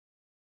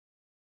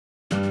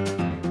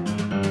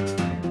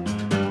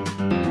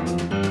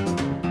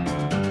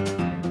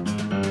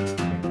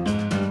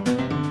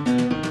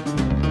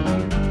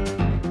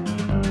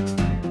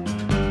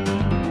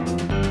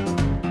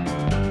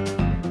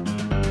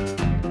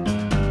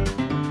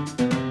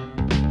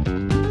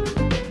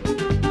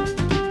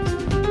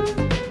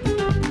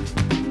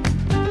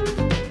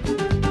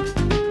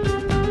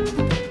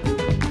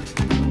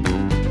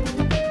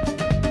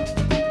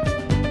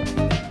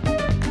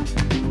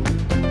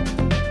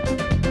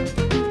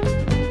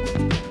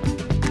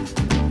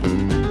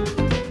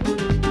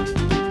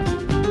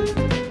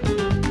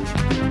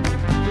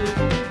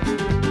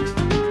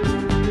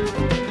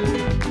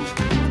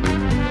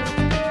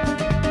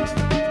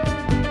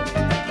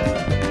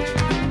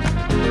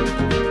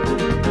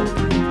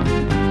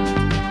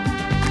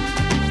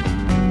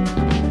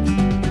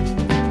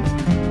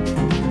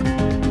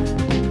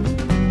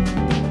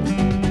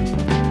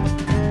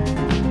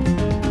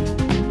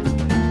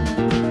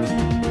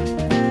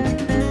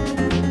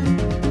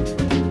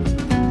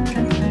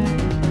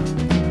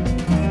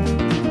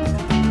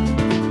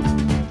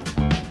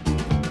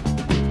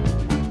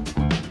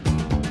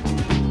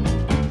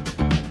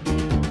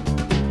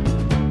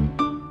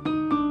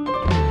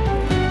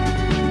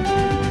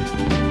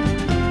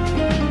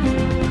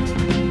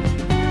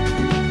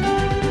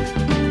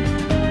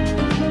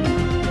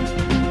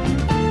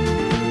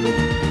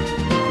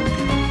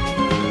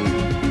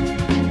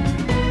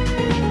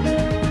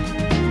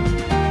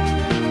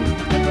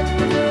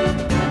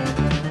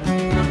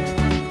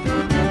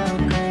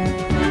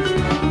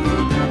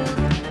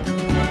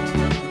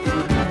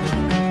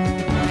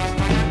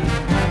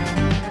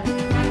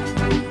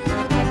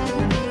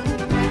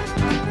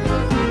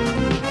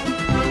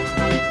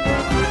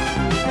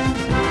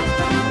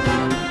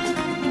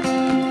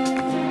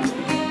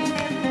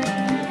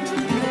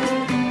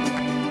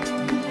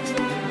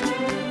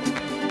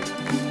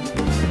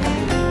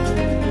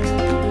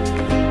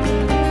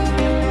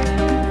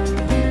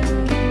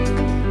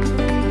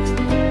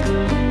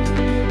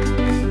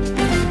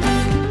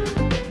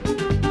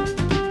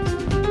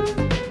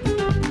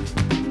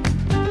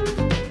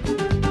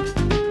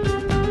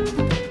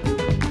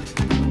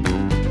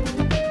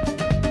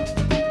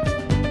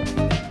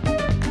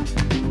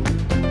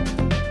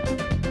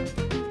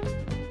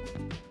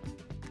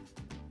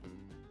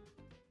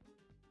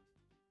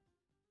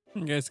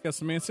 You guys got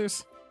some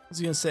answers? I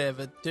was going to say I have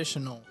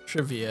additional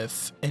trivia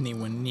if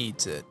anyone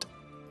needs it.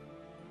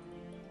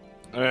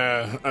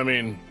 I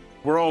mean,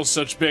 we're all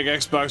such big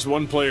Xbox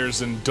One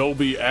players and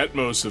Dolby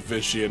Atmos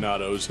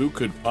aficionados. Who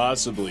could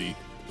possibly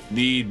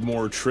need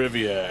more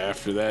trivia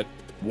after that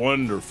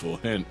wonderful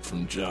hint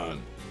from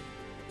John?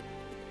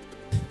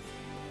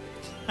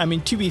 I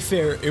mean, to be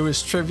fair, it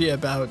was trivia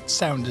about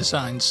sound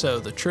design, so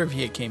the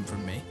trivia came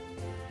from me.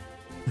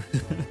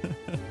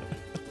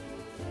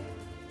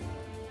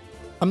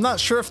 I'm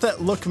not sure if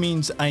that look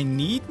means I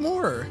need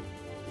more.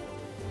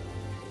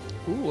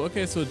 Ooh,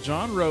 okay, so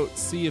John wrote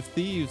Sea of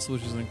Thieves,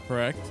 which is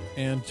incorrect,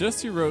 and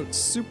Jesse wrote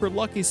Super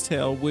Lucky's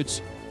Tale,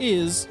 which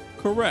is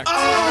correct.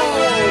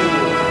 Oh!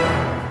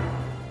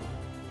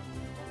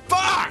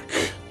 Fuck!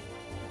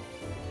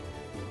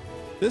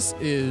 This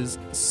is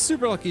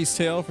Super Lucky's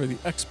Tale for the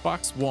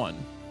Xbox One.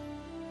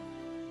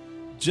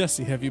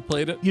 Jesse, have you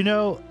played it? You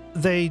know,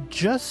 they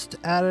just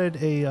added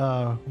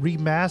a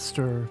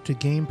remaster to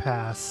Game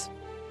Pass.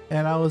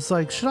 And I was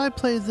like, should I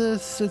play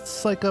this?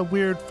 It's like a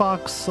weird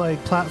Fox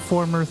like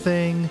platformer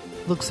thing.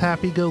 Looks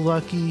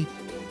happy-go-lucky.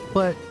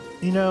 But,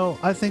 you know,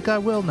 I think I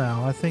will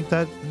now. I think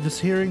that just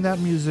hearing that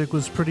music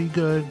was pretty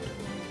good.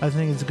 I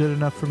think it's good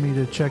enough for me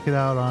to check it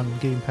out on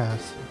Game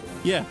Pass.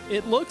 Yeah,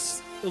 it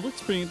looks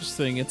pretty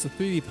interesting. It's a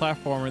 3D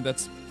platformer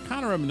that's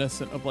kind of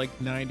reminiscent of like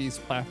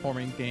 90s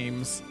platforming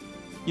games.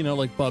 You know,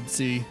 like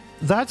Bubsy.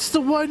 That's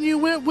the one you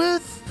went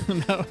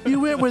with? No. You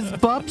went with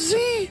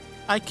Bubsy?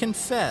 I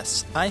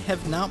confess, I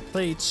have not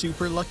played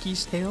Super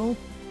Lucky's Tale.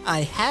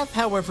 I have,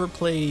 however,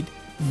 played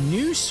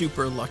New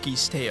Super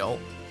Lucky's Tale,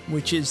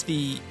 which is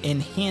the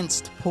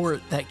enhanced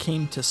port that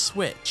came to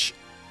Switch.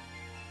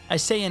 I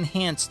say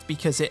enhanced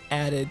because it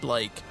added,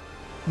 like,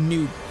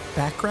 new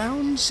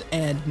backgrounds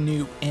and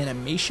new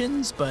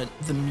animations, but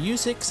the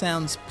music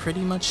sounds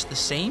pretty much the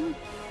same.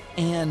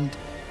 And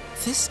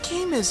this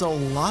game is a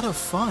lot of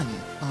fun.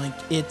 Like,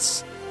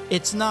 it's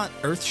not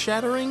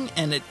earth-shattering,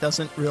 and it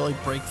doesn't really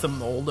break the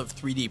mold of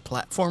 3D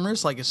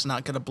platformers. Like, it's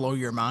not going to blow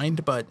your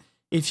mind, but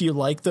if you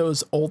like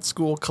those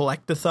old-school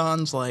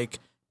collectathons like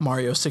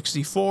Mario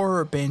 64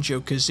 or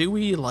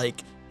Banjo-Kazooie,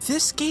 like,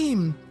 this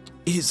game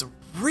is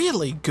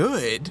really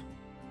good.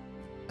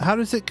 How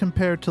does it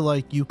compare to,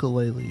 like,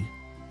 Yooka-Laylee?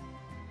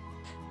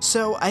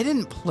 So, I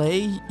didn't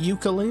play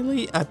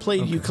Yooka-Laylee. I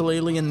played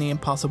Yooka-Laylee in the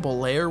Impossible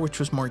Lair, which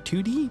was more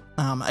 2D.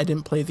 I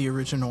didn't play the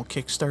original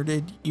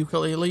Kickstarted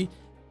Yooka-Laylee.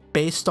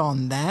 Based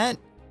on that,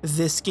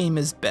 this game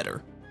is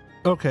better.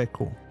 Okay,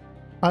 cool.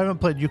 I haven't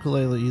played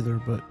Yooka-Laylee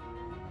either, but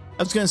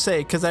I was going to say,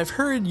 because I've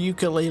heard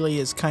Yooka-Laylee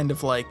is kind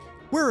of like,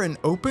 we're an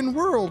open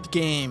world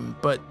game,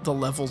 but the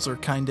levels are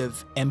kind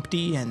of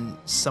empty and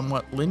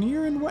somewhat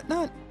linear and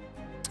whatnot.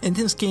 In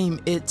this game,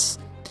 it's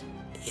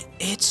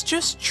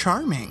just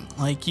charming.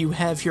 Like, you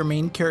have your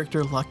main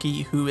character,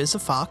 Lucky, who is a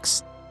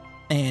fox,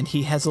 and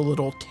he has a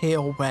little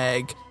tail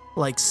wag,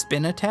 like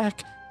spin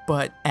attack,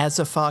 but as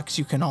a fox,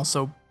 you can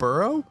also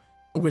burrow,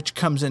 which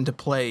comes into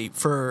play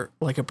for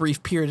like a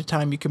brief period of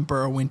time. You can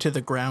burrow into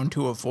the ground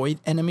to avoid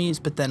enemies,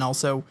 but then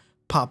also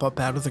pop up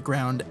out of the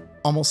ground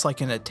almost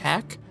like an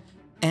attack.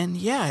 And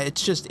yeah,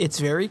 it's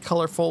very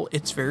colorful,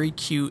 it's very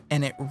cute,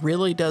 and it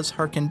really does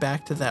harken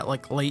back to that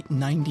like late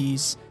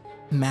 90s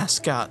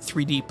mascot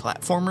 3D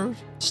platformer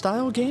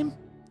style game.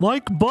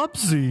 like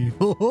Bubsy.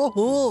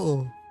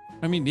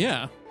 I mean,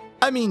 yeah.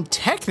 I mean,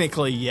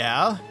 technically,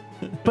 yeah.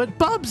 But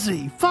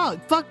Bubsy,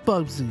 fuck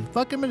Bubsy.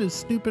 Fuck him in his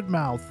stupid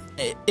mouth.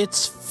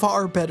 It's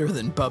far better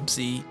than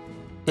Bubsy.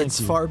 It's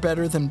you. far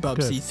better than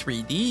Bubsy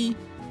Good. 3D.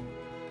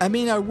 I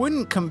mean, I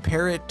wouldn't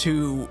compare it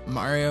to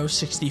Mario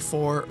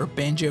 64 or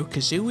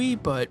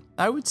Banjo-Kazooie, but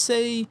I would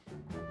say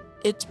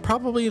it's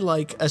probably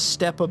like a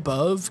step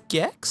above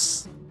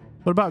Gex.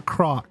 What about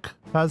Croc?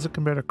 How does it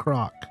compare to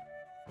Croc?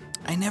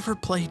 I never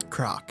played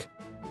Croc.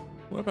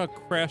 What about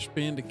Crash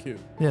Bandicoot?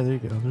 Yeah, there you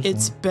go. There's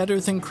It's better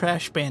than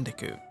Crash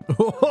Bandicoot.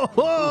 one.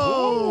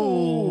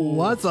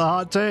 Whoa, that's a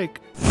hot take.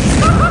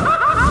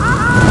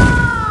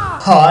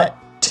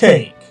 Hot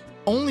take.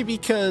 Only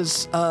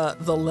because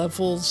the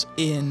levels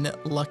in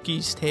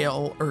Lucky's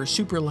Tale or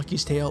Super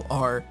Lucky's Tale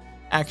are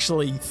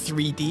actually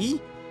 3D.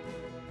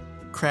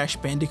 Crash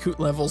Bandicoot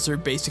levels are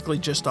basically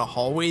just a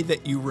hallway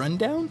that you run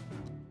down.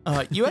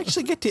 You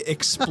actually get to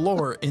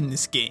explore in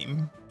this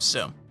game.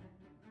 So,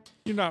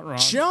 You're not wrong.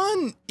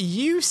 John,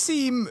 you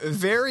seem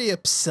very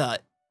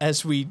upset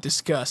as we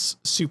discuss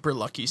Super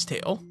Lucky's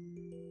Tale.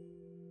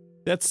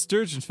 That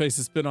sturgeon face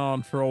has been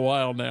on for a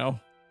while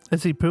now.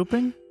 Is he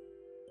pooping?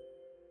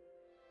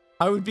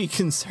 I would be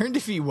concerned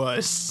if he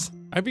was.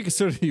 I'd be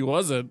concerned if he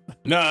wasn't.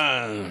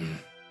 Nah.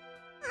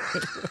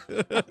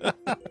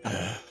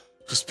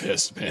 Just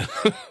pissed, man.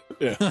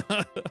 Yeah.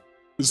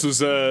 This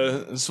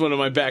is one of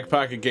my back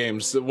pocket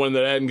games, the one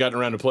that I hadn't gotten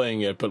around to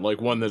playing yet, but like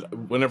one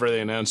that whenever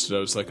they announced it, I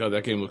was like, oh,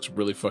 that game looks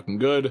really fucking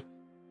good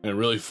and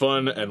really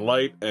fun and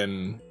light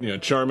and, you know,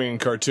 charming and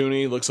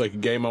cartoony. Looks like a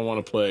game I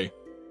want to play.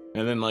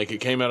 And then like it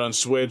came out on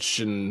Switch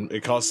and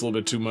it costs a little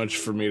bit too much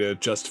for me to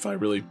justify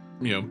really,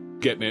 you know,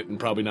 getting it and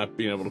probably not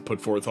being able to put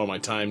forth all my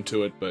time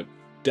to it, but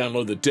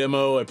download the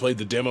demo. I played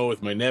the demo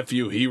with my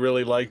nephew. He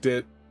really liked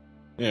it.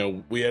 You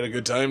know, we had a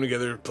good time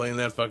together playing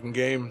that fucking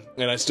game,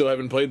 and I still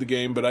haven't played the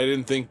game, but I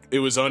didn't think it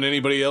was on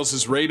anybody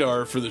else's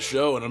radar for the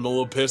show, and I'm a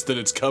little pissed that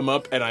it's come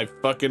up and I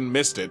fucking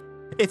missed it.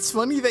 It's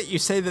funny that you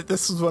say that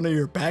this was one of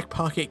your back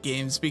pocket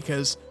games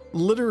because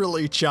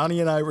literally Johnny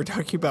and I were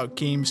talking about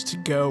games to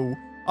go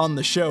on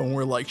the show, and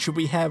we're like, should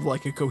we have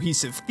like a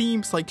cohesive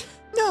theme? It's like,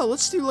 no,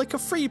 let's do like a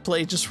free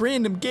play, just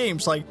random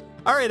games. Like,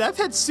 all right, I've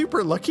had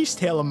Super Lucky's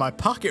Tale in my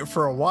pocket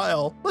for a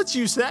while. Let's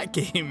use that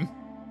game.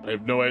 I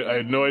had no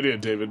idea,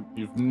 David.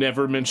 You've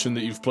never mentioned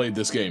that you've played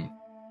this game.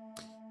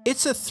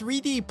 It's a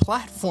 3D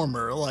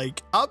platformer.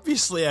 Like,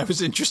 obviously I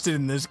was interested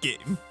in this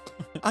game.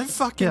 I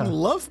fucking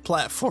love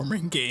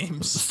platforming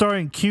games.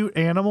 Starring cute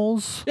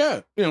animals.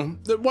 Yeah, you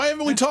know, why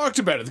haven't we talked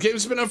about it? The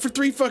game's been out for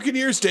 3 fucking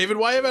years, David.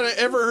 Why haven't I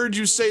ever heard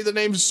you say the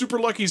name Super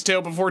Lucky's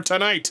Tale before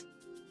tonight?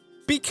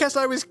 Because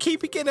I was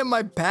keeping it in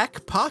my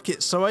back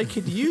pocket so I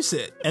could use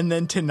it. And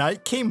then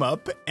tonight came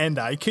up and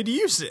I could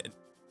use it.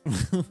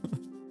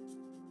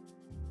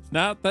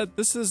 Not that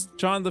this is,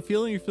 John, the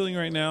feeling you're feeling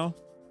right now,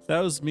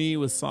 that was me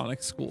with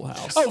Sonic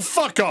Schoolhouse. Oh,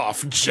 fuck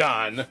off,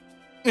 John.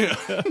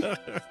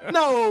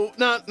 No,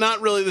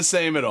 not really the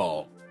same at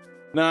all.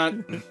 Not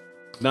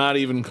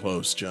even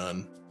close,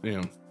 John.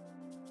 You know,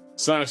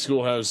 Sonic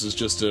Schoolhouse is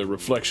just a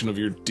reflection of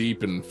your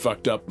deep and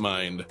fucked up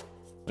mind.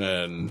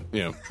 And,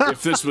 you know,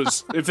 if this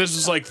was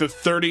like the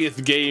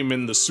 30th game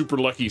in the Super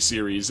Lucky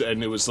series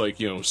and it was like,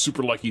 you know,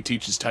 Super Lucky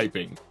teaches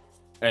typing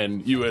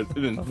and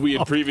we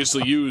had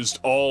previously used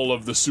all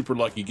of the Super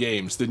Lucky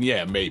games, then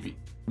yeah, maybe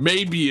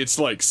it's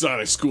like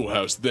Sonic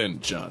Schoolhouse then,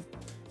 John.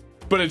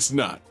 But it's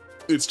not.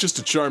 It's just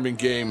a charming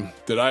game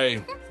that I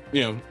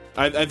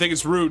think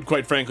it's rude,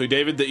 quite frankly,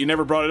 David, that you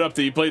never brought it up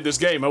that you played this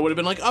game. I would have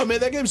been like, oh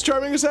man, that game's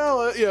charming as hell.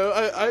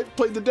 I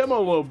played the demo a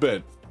little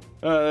bit.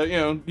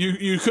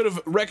 You could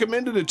have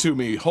recommended it to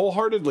me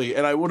wholeheartedly,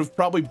 and I would have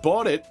probably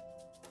bought it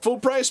full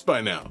price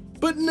by now.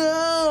 But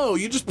no,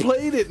 you just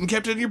played it and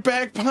kept it in your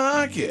back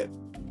pocket.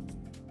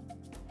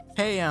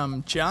 Hey,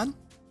 John?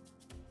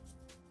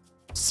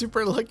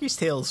 Super Lucky's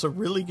Tale is a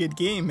really good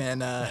game,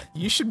 and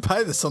you should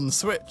buy this on the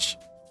Switch.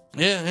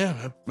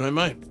 Yeah, I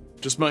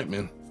might. Just might,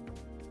 man.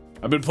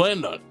 I've been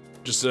planning on it.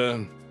 Just,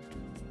 didn't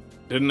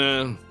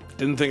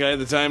think I had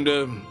the time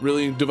to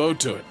really devote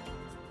to it.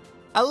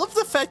 I love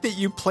the fact that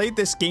you played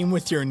this game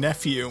with your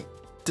nephew,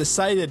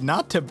 decided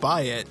not to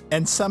buy it,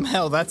 and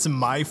somehow that's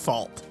my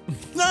fault.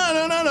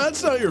 No,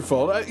 that's not your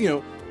fault.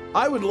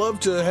 I would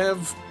love to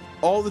have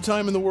all the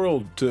time in the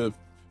world to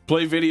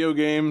play video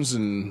games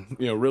and,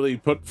 really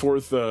put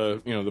forth,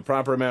 the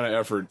proper amount of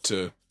effort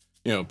to,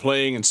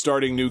 playing and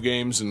starting new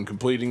games and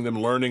completing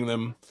them, learning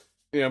them.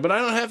 But I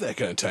don't have that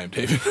kind of time,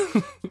 David.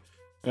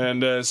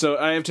 And so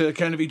I have to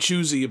kind of be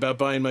choosy about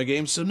buying my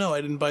games, so no,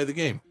 I didn't buy the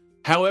game.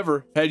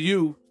 However, had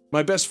you,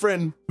 my best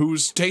friend,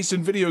 whose taste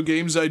in video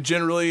games I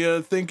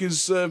generally think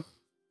is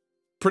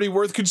pretty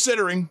worth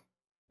considering,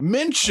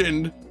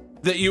 mentioned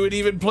that you had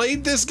even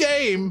played this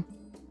game,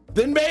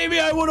 then maybe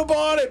I would have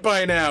bought it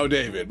by now,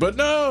 David. But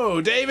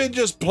no, David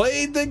just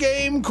played the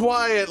game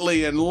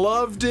quietly and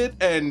loved it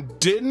and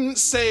didn't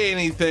say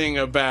anything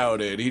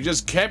about it. He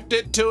just kept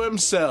it to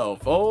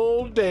himself.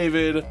 Old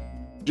David,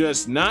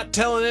 just not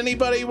telling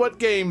anybody what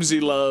games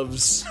he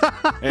loves.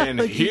 And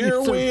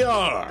here we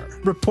are.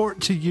 Report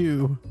to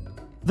you.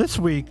 This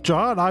week,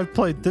 John, I've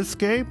played this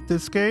game,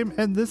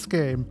 and this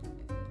game.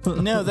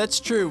 No, that's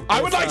true.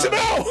 I would like to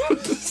know!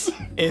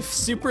 If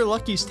Super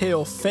Lucky's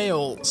Tale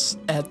fails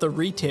at the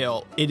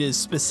retail, it is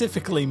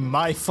specifically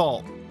my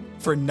fault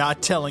for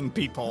not telling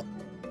people.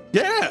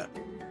 Yeah.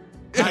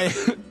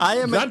 I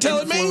am Not an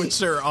telling me.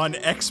 influencer on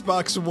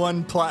Xbox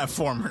One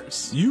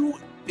platformers.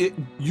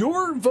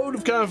 Your vote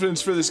of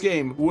confidence for this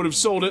game would have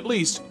sold at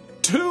least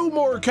 2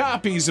 more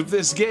copies of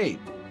this game.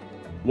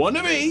 One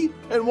to me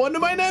and one to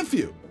my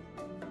nephew.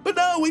 But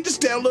no, we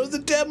just downloaded the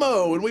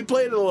demo and we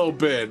played it a little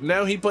bit.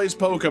 Now he plays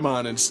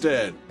Pokemon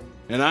instead.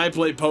 And I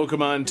play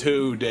Pokemon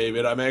too,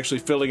 David. I'm actually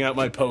filling out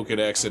my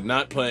Pokedex and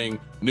not playing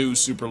new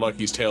Super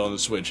Lucky's Tale on the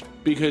Switch.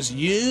 Because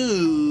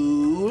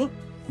you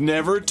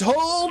never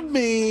told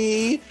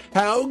me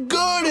how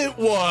good it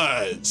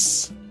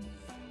was.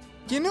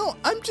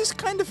 I'm just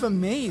kind of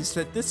amazed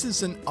that this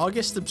is an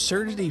August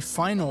Absurdity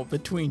final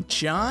between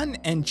John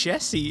and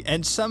Jesse,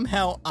 and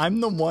somehow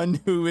I'm the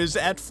one who is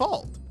at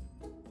fault.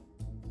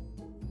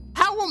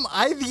 How am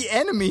I the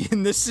enemy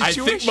in this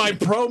situation? I think my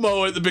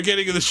promo at the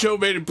beginning of the show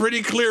made it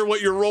pretty clear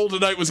what your role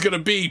tonight was going to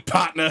be,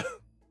 partner.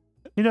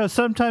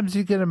 Sometimes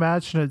you can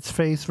imagine it's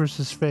face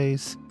versus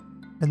face,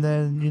 and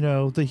then,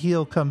 the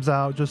heel comes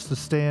out just to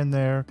stand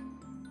there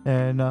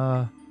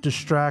and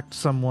distract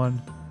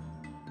someone.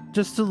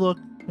 Just to look,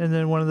 and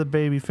then one of the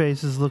baby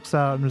faces looks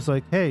out and is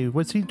like, hey,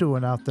 what's he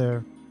doing out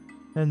there?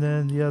 And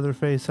then the other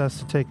face has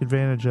to take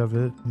advantage of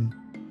it, and,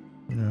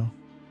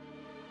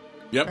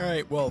 Yep. All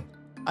right, well,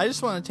 I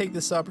just want to take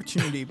this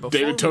opportunity before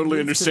David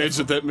totally understands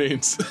what that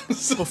means.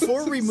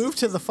 Before we move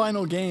to the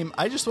final game,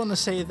 I just want to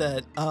say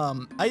that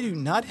I do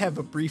not have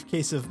a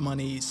briefcase of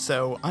money,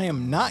 so I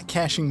am not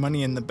cashing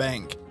money in the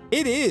bank.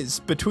 It is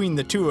between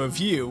the two of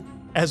you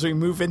as we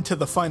move into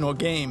the final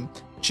game.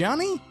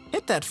 Johnny,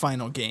 hit that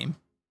final game.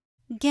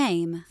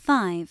 Game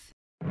 5.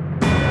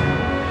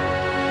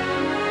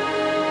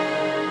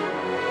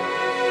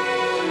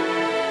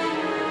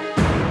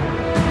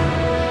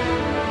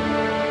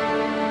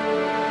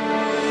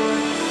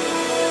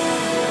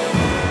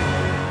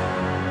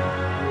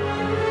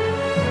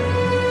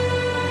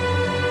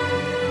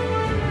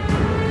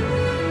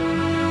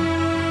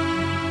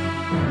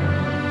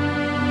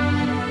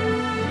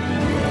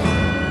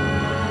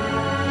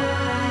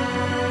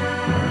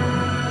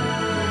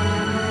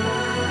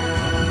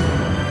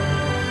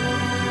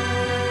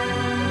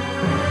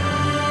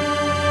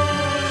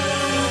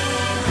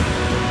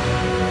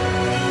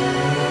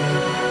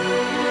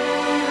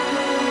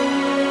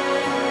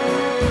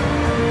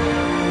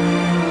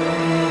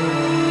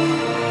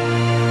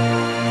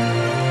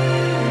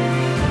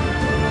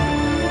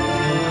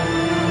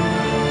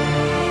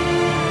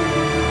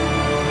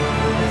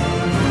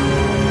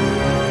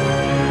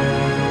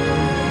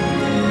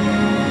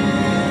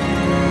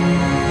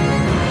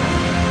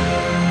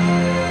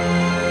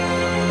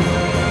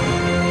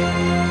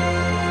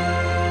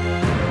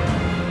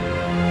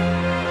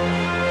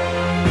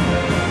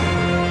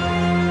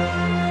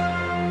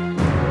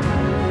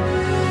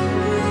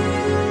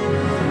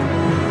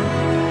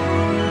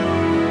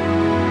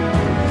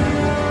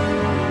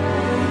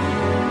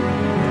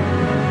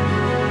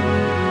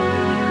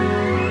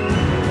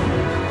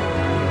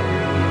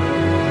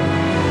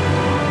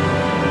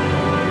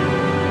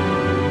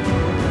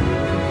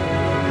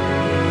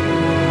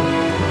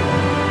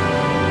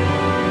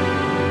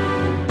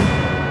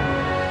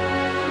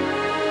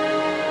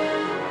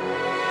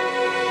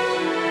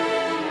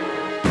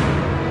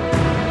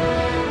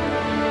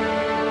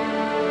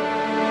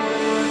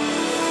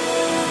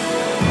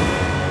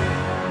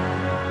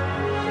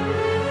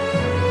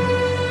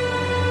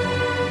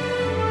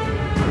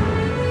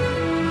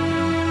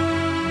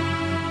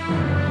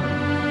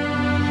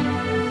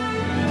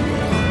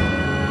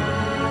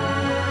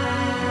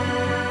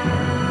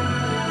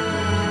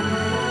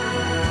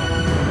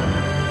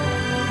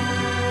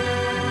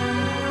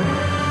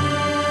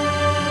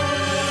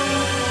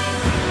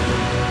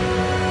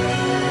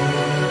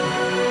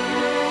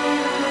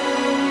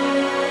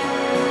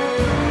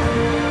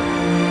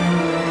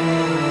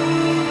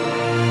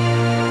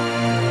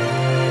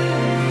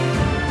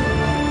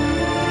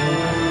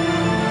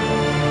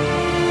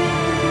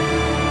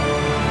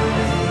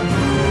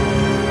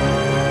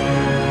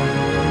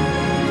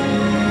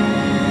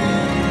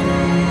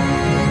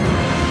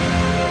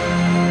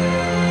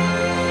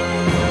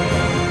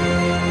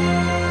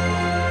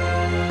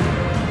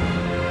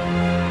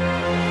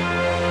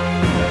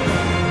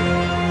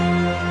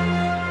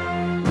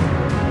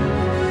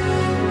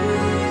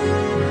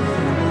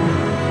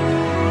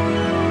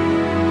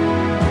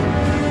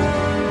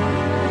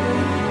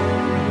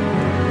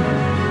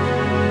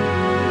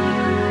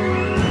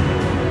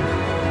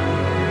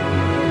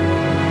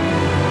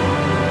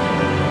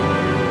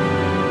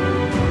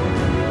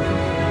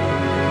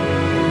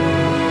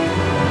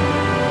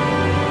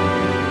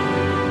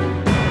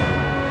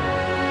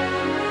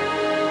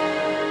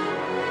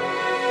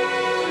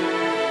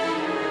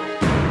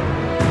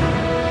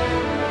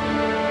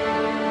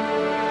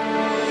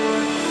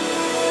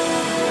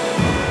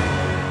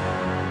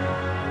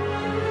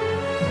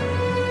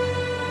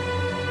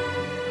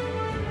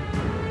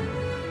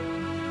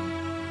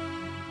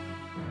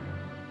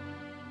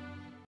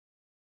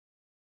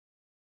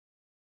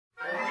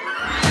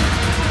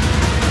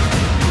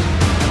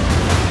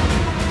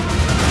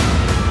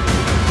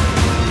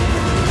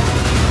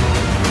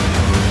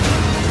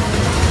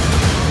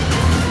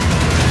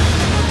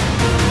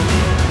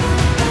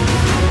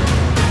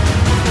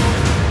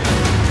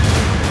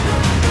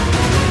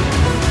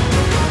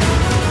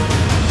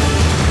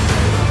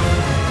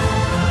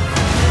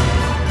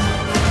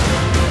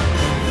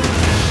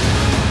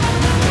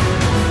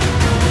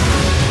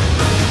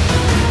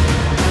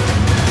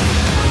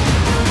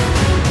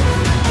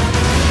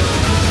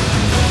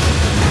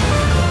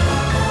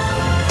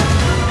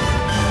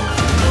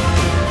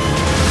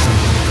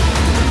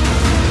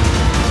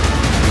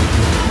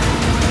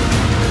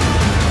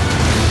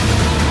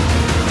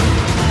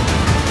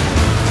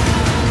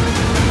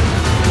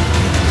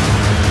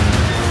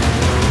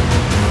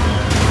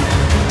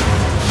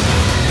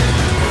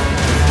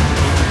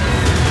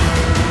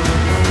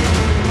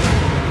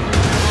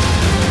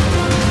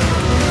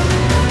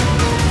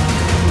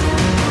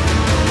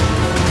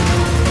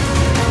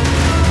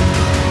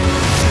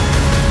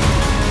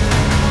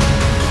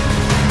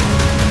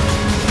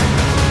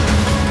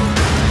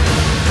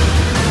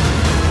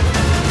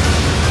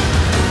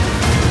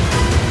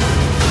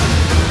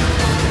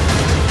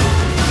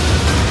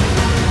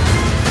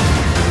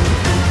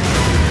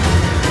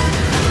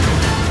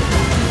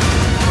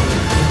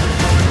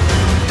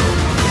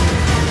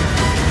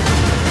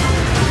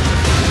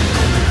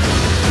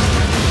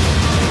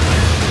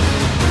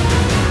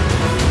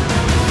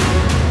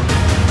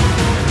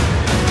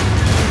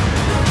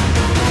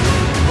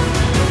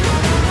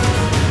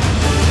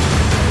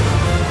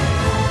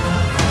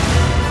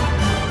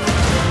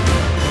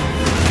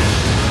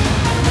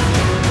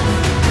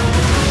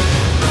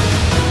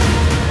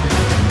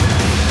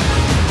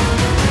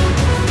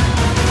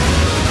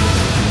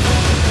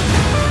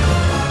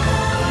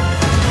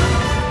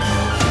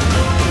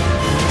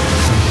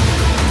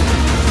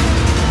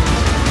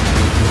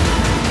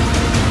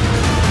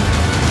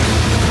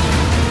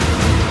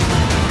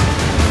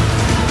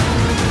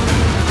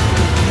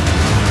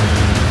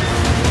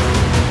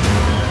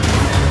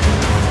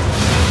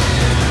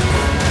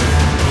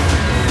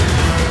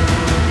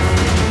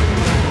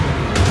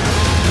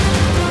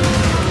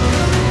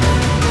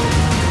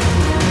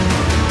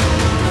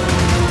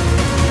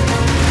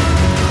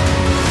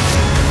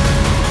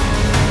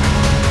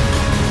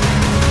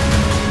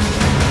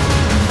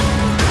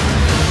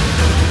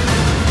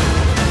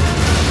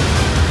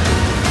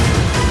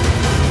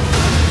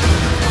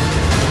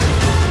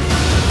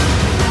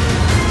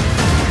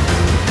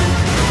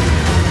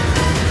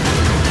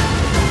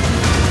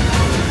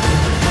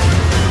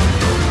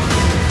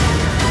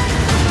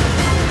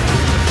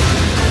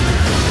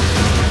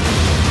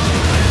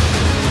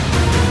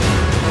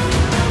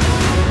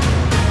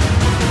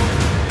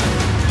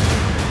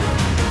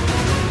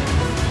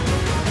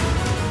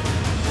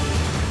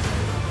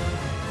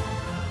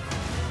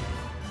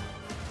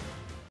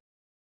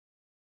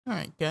 All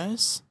right,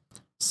 guys.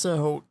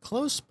 So,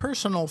 close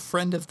personal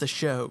friend of the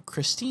show,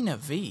 Christina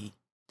V,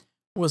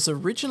 was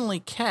originally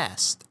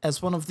cast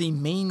as one of the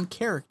main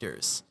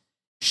characters.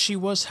 She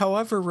was,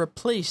 however,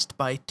 replaced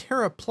by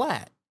Tara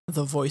Platt,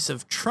 the voice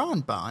of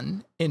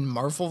Tron in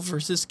Marvel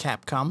vs.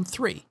 Capcom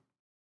 3.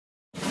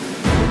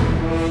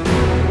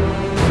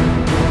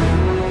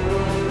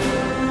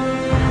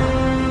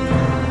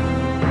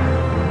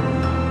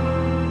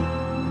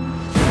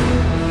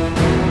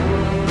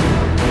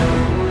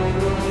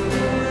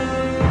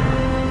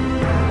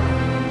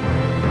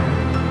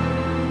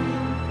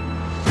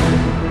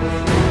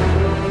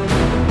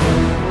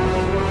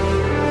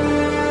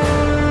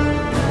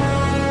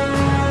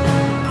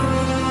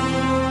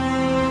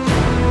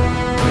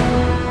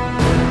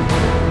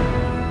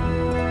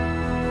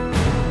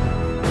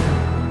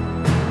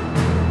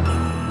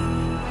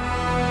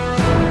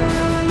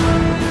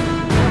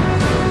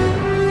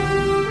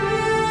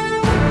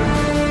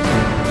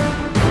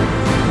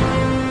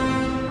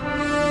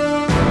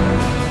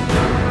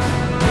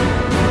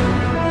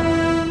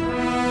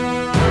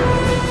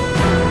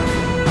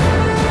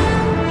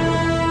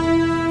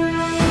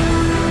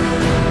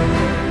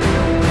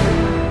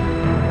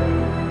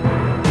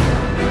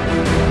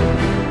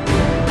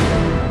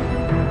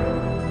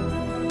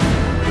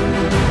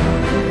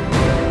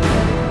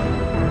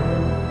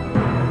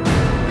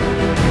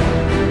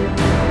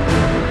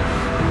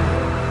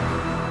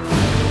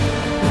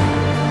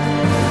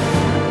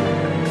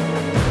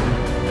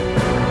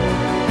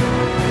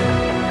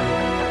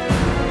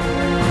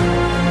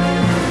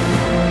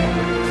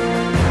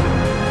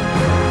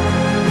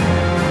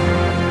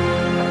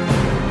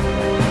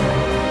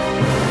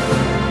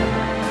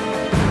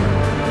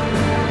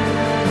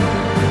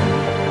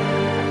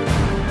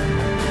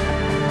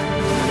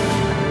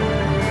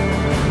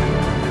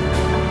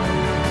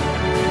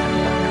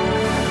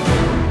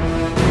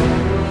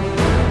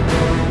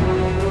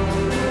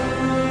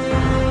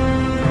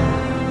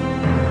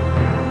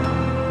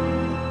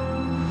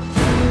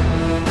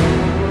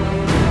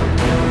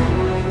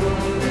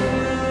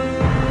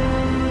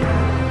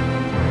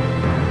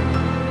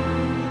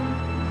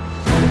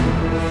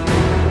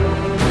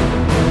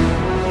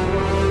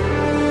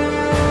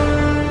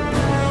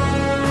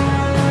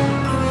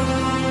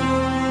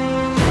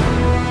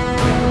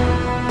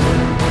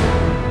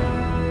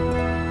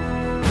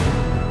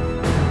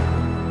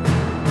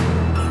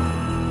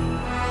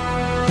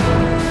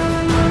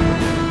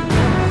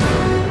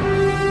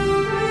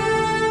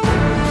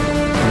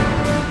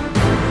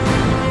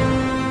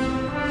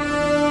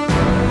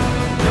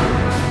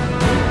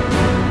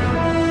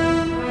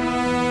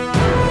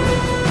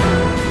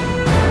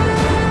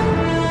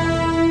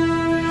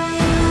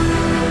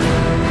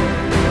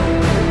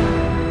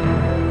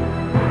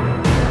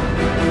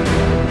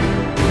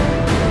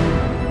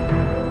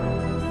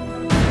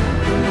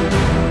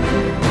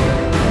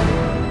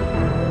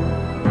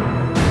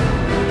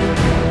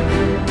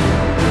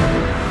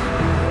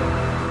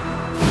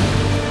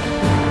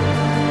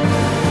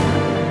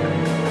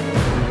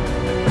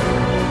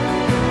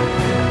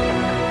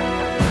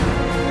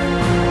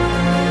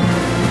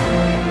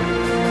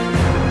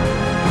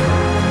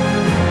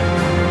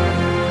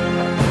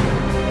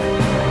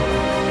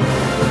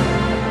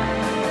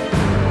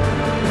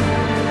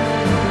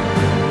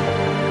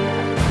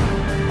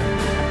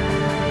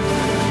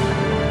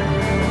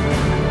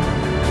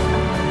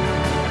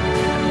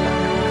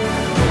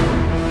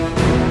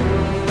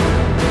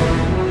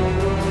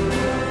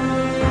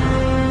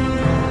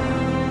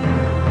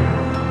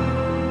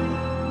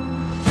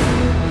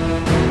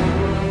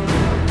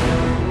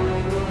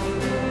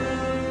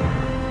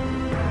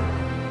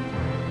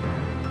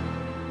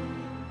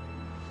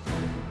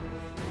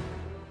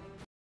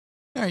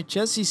 All right,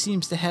 Jesse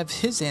seems to have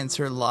his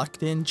answer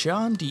locked in.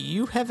 John, do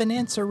you have an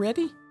answer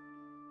ready?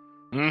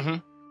 Mm-hmm.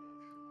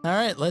 All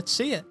right, let's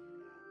see it.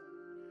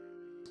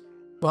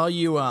 While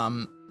you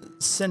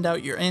send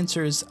out your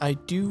answers, I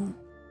do...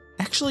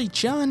 Actually,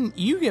 John,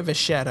 you give a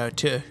shout out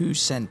to who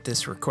sent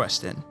this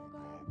request in.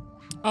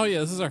 Oh yeah,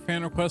 this is our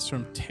fan request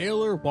from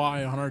Taylor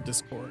Y on our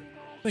Discord.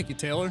 Thank you,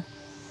 Taylor.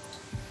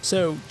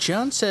 So,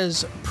 John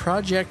says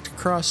Project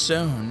Cross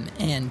Zone,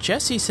 and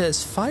Jesse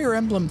says Fire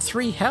Emblem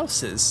 3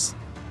 Houses.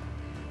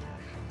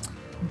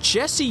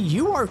 Jesse,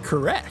 you are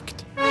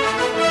correct.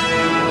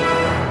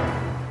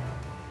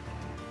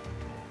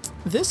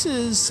 This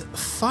is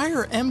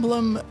Fire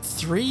Emblem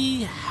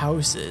 3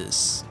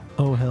 Houses.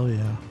 Oh, hell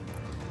yeah.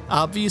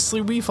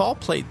 Obviously, we've all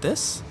played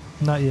this.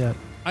 Not yet.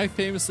 I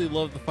famously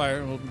love the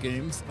Fire Emblem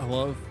games. I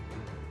love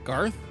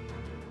Garth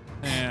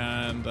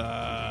and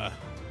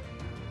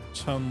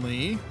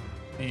Chun-Li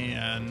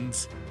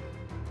and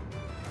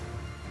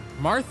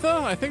Martha.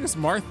 I think it's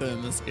Martha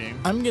in this game.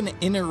 I'm going to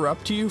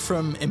interrupt you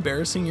from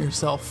embarrassing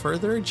yourself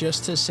further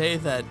just to say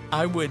that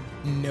I would,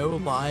 no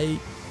lie,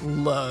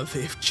 love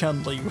if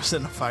Chun-Li was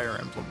in a Fire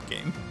Emblem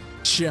game.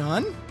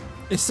 John,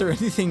 is there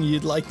anything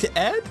you'd like to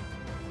add?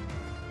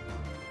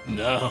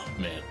 No,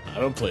 man, I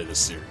don't play this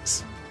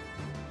series.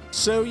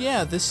 So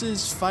yeah, this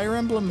is Fire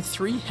Emblem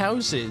 3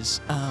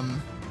 Houses.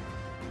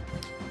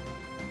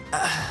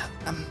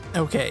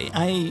 okay,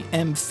 I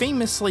am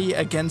famously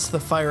against the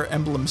Fire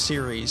Emblem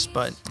series,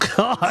 but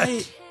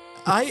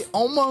I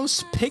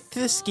almost picked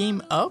this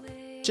game up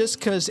just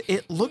because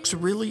it looks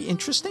really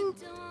interesting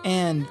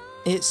and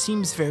it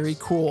seems very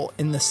cool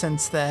in the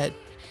sense that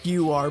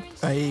you are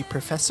a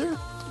professor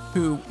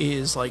who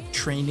is like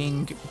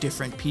training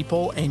different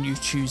people and you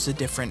choose a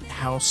different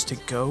house to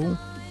go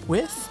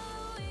with.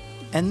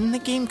 And then the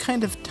game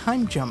kind of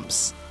time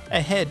jumps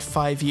ahead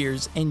 5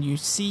 years and you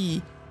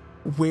see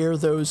where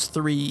those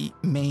 3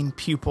 main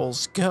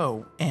pupils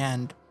go.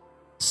 And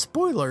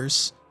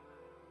spoilers,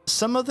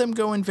 some of them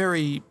go in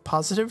very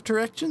positive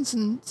directions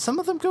and some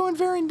of them go in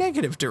very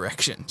negative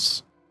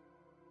directions.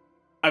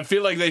 I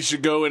feel like they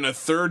should go in a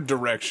third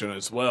direction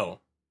as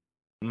well.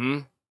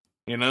 You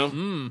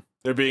know?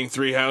 There being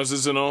 3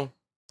 houses and all.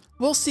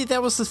 Well, see,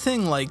 that was the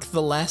thing. Like,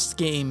 the last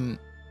game,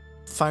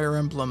 Fire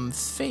Emblem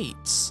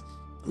Fates,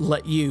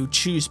 let you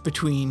choose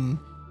between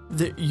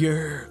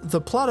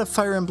the plot of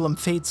Fire Emblem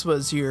Fates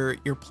was your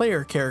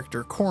player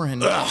character,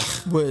 Corrin,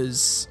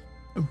 was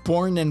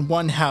born in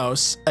one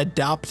house,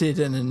 adopted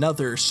in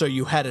another, so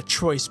you had a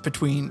choice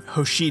between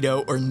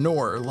Hoshido or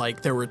Nor.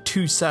 Like, there were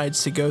 2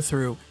 sides to go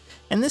through.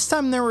 And this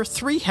time there were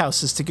 3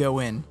 houses to go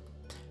in.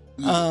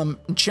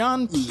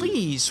 John,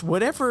 please,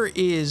 whatever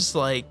is,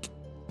 like,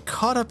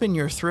 caught up in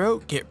your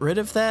throat, get rid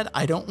of that.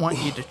 I don't want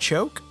you to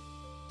choke.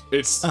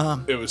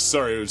 It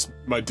was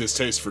my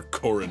distaste for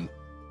Corrin.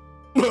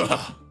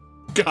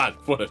 God,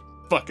 what a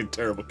fucking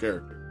terrible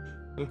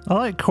character. I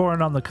like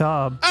corn on the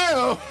cob.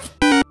 Oh!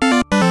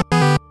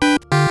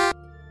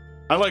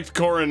 I liked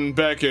Corrin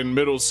back in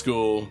middle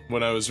school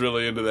when I was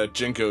really into that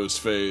Jinkos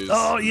phase.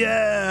 Oh,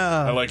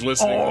 yeah. I like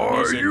listening to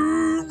music. Are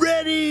you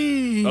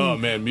ready? Oh,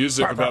 man,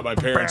 music about my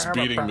parents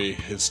beating me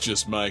is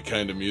just my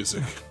kind of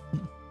music.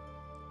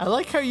 I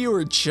like how you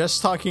were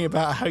just talking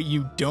about how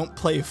you don't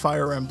play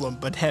Fire Emblem,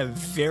 but have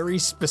very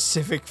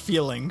specific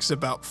feelings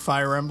about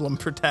Fire Emblem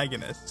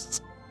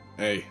protagonists.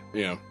 Hey,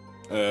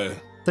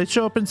 they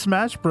show up in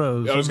Smash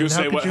Bros. I was going to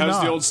say,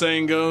 how's the old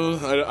saying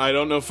go? I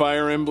don't know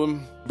Fire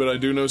Emblem, but I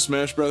do know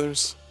Smash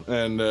Brothers.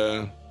 And,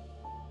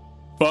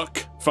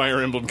 fuck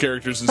Fire Emblem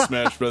characters in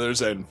Smash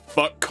Brothers, and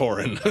fuck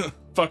Corrin.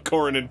 Fuck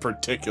Corrin in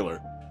particular.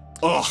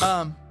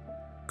 Ugh.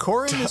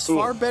 Corrin is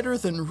far better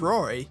than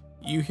Roy.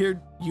 You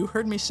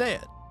heard me say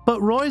it.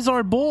 But Roy's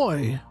our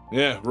boy.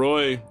 Yeah,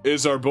 Roy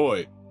is our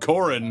boy.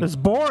 Corrin. It's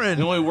boring.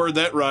 The only word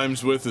that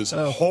rhymes with is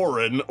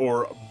Horin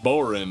or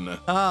Borin.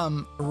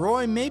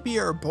 Roy may be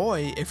our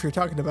boy if you're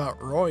talking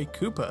about Roy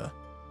Koopa.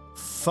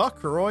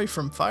 Fuck Roy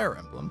from Fire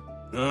Emblem.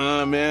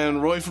 Man,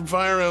 Roy from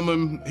Fire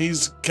Emblem,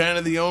 he's kind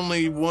of the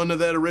only one of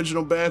that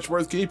original batch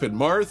worth keeping.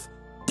 Marth?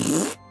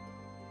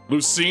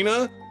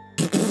 Lucina?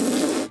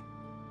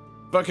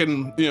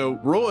 Fucking,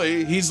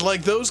 Roy, he's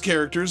like those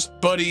characters,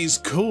 but he's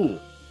cool.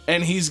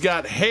 And he's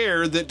got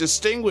hair that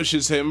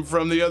distinguishes him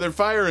from the other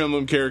Fire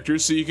Emblem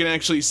characters, so you can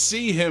actually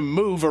see him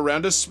move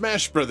around a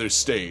Smash Brothers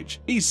stage.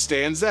 He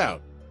stands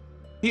out.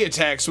 He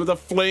attacks with a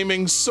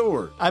flaming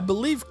sword. I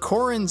believe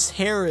Corrin's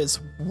hair is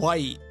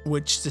white,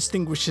 which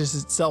distinguishes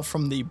itself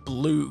from the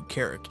blue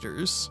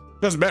characters.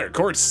 Doesn't matter.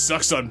 Corrin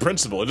sucks on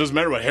principle. It doesn't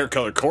matter what hair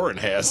color Corrin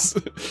has.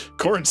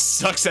 Corrin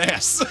sucks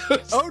ass.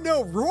 Oh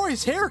no,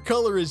 Roy's hair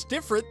color is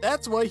different.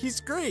 That's why he's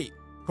great.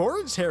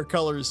 Corrin's hair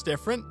color is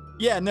different.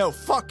 Yeah, no,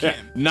 fuck him.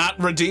 Not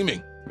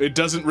redeeming. It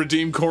doesn't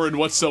redeem Corrin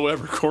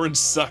whatsoever. Corrin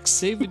sucks.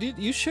 David,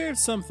 you shared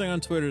something on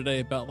Twitter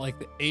today about like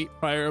the 8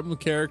 Fire Emblem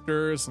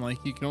characters and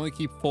like you can only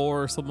keep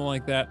 4 or something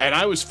like that. And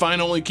I was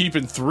fine only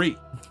keeping 3.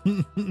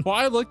 Well,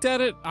 I looked at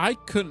it, I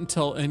couldn't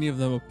tell any of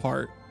them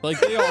apart. Like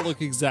they all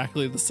look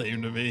exactly the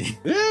same to me.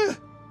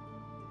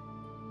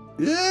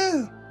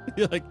 Yeah.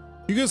 Like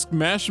you just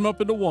mash them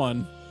up into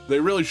one. They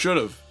really should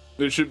have.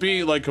 It should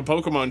be like a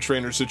Pokemon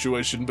trainer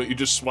situation, but you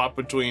just swap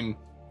between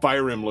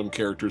Fire Emblem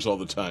characters all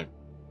the time.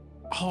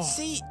 Oh.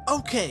 See,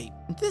 okay,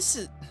 this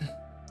is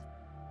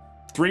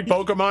 3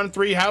 Pokemon,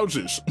 3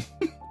 houses.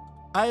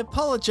 I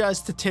apologize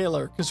to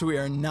Taylor because we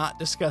are not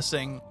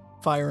discussing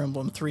Fire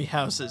Emblem 3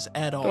 Houses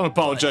at all. Don't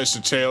apologize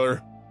to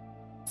Taylor.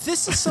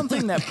 This is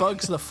something that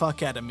bugs the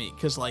fuck out of me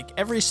because, like,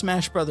 every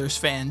Smash Brothers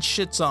fan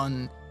shits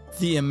on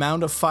the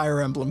amount of Fire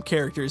Emblem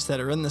characters that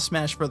are in the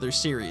Smash Brothers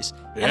series,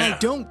 and I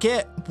don't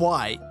get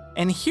why.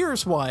 And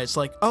here's why. It's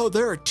like, oh,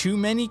 there are too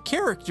many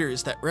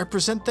characters that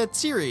represent that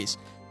series.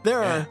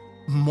 There are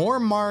more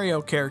Mario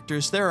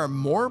characters. There are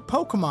more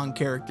Pokemon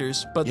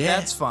characters, but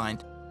that's fine.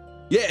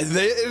 Yeah,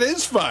 it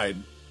is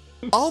fine.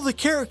 All the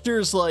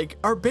characters, like,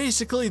 are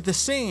basically the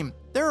same.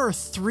 There are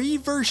 3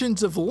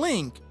 versions of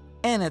Link,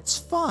 and it's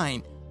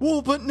fine.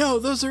 Well, but no,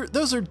 those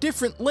are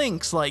different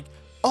Links. Like,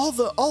 all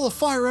the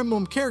Fire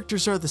Emblem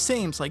characters are the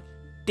same. It's like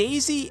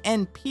Daisy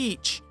and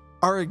Peach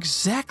are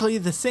exactly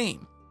the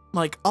same.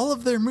 Like, all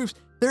of their moves,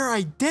 they're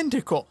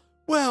identical.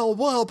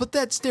 Well, but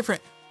that's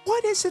different.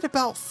 What is it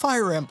about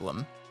Fire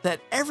Emblem that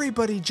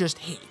everybody just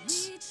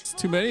hates? It's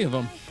too many of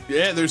them.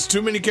 Yeah, there's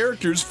too many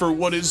characters for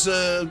what is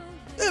a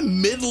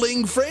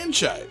middling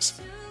franchise.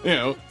 You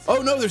know,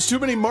 oh no, there's too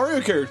many Mario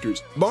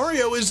characters.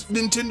 Mario is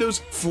Nintendo's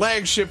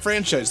flagship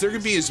franchise. There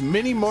could be as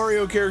many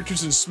Mario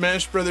characters in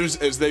Smash Brothers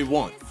as they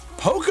want.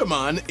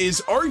 Pokemon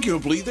is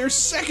arguably their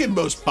second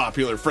most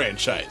popular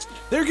franchise.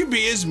 There could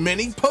be as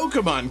many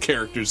Pokemon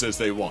characters as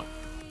they want.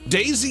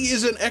 Daisy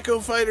is an Echo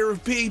Fighter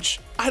of Peach.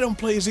 I don't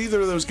play as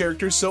either of those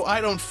characters, so I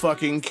don't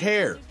fucking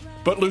care.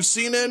 But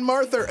Lucina and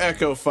Martha are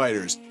Echo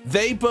Fighters.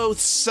 They both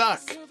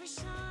suck.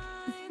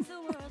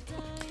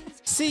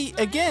 See,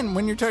 again,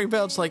 when you're talking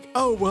about, it's like,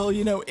 oh, well,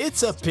 you know,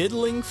 it's a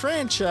piddling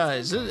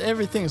franchise.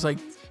 Everything's like,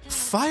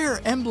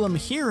 Fire Emblem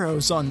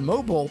Heroes on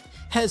mobile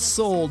has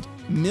sold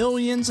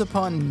millions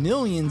upon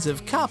millions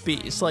of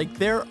copies. Like,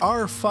 there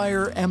are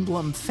Fire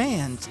Emblem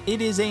fans.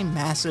 It is a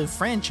massive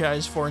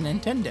franchise for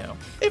Nintendo.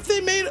 If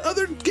they made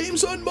other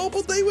games on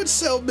mobile, they would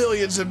sell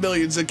millions and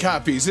millions of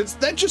copies.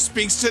 That just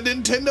speaks to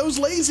Nintendo's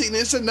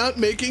laziness and not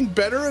making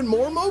better and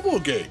more mobile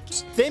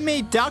games. They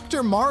made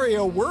Dr.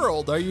 Mario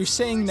World. Are you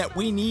saying that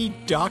we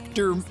need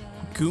Dr.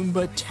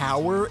 Goomba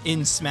Tower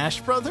in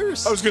Smash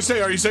Brothers? I was gonna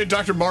say, are you saying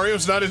Dr.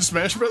 Mario's not in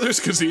Smash Brothers?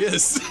 Because he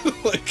is.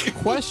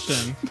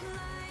 Question.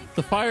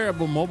 The Fire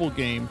Emblem mobile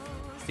game,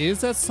 is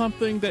that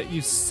something that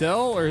you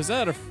sell, or is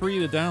that a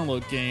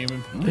free-to-download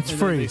game? It's and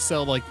free. They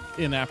sell, like,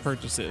 in-app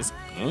purchases.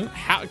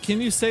 How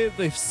can you say that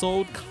they've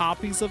sold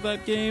copies of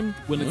that game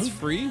when it's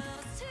free?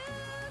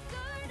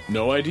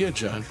 No idea,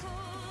 John.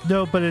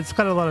 No, but it's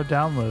got a lot of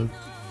downloads.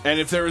 And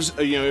if there was,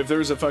 if there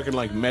was a fucking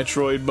like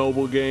Metroid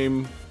mobile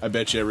game, I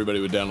bet you everybody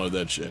would download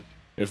that shit.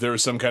 If there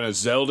was some kind of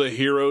Zelda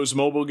Heroes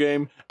mobile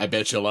game, I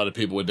bet you a lot of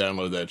people would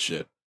download that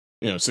shit.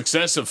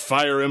 Success of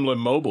Fire Emblem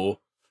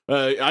Mobile.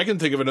 I can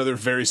think of another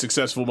very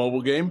successful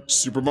mobile game,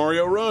 Super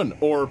Mario Run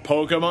or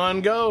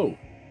Pokemon Go.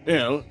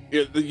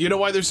 You know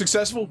why they're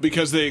successful?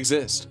 Because they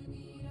exist.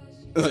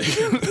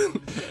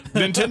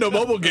 Nintendo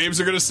mobile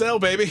games are gonna sell,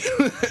 baby.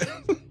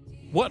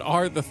 What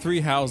are the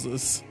three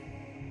houses?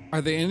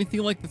 Are they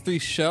anything like the three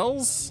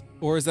shells,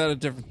 or is that a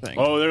different thing?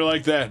 Oh, they're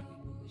like that.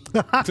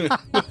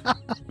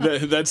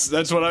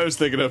 That's what I was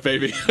thinking of,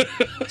 baby.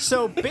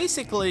 So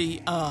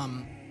basically,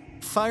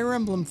 Fire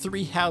Emblem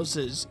Three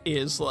Houses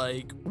is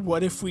like,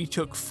 what if we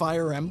took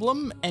Fire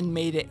Emblem and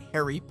made it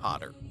Harry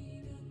Potter?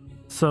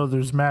 So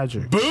there's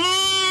magic. Boo!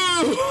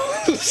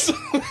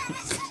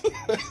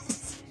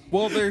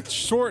 Well, they're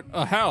short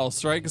a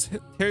house, right? Because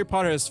Harry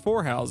Potter has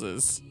 4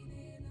 houses.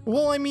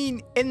 Well, I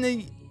mean, in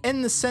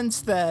the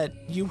sense that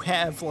you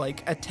have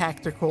like a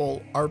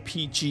tactical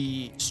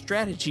RPG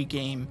strategy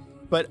game,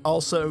 but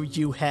also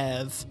you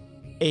have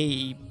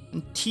a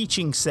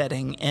teaching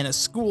setting and a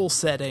school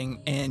setting,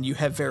 and you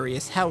have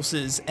various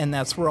houses, and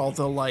that's where all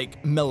the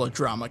like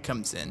melodrama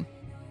comes in.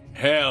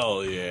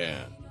 Hell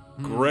yeah.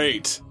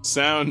 Great.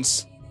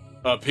 Sounds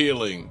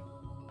appealing.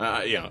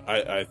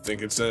 I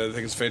think it's a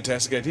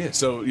fantastic idea.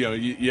 So,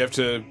 you have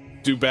to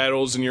do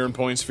battles and you earn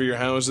points for your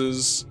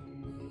houses.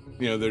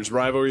 There's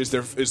rivalries.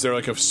 Is there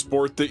like a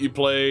sport that you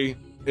play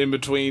in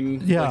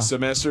between like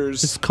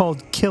semesters? It's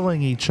called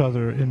killing each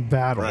other in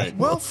battle. Right.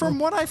 Well, from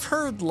what I've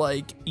heard,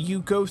 like,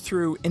 you go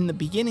through in the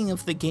beginning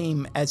of the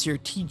game as you're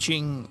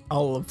teaching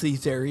all of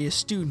these various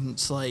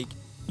students, like,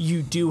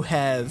 you do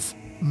have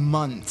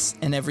months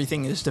and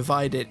everything is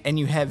divided, and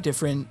you have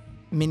different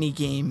mini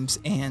games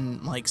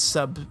and like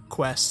sub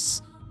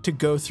quests to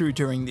go through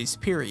during these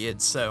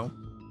periods. So,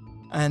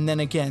 and then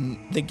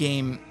again, the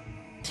game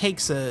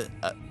takes a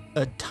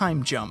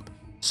time jump.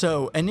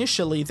 So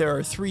initially there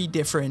are 3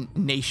 different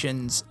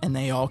nations, and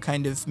they all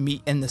kind of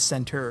meet in the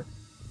center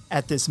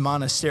at this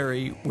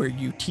monastery where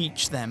you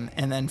teach them,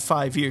 and then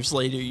 5 years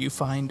later you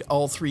find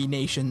all 3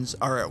 nations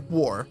are at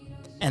war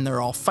and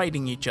they're all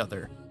fighting each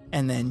other,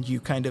 and then you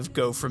kind of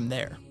go from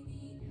there.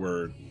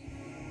 Word.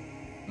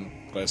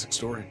 Classic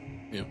story.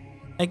 Yeah.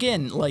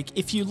 Again, like,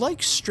 if you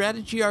like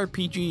strategy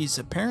RPGs,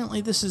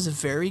 apparently this is a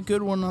very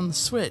good one on the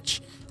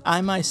Switch.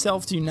 I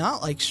myself do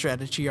not like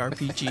strategy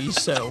RPGs,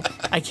 so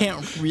I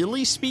can't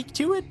really speak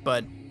to it,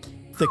 but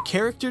the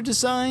character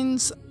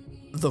designs,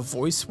 the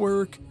voice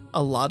work,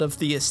 a lot of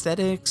the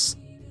aesthetics,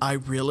 I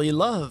really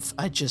love.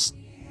 I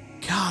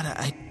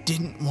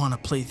didn't want to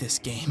play this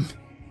game.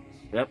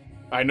 Yep.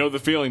 I know the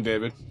feeling,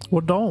 David.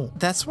 Well, don't.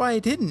 That's why I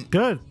didn't.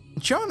 Good.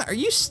 John, are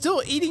you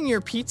still eating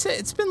your pizza?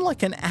 It's been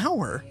like an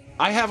hour.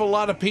 I have a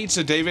lot of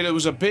pizza, David. It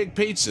was a big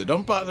pizza.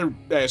 Don't bother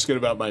asking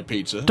about my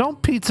pizza.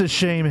 Don't pizza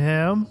shame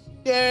him.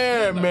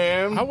 Yeah,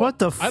 man. What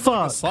the I'd like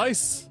fuck? a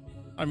slice.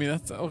 I mean,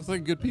 that looks like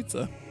a good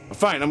pizza.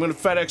 Fine, I'm gonna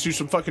FedEx you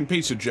some fucking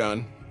pizza,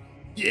 John.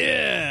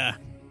 Yeah.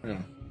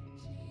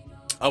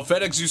 I'll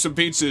FedEx you some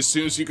pizza as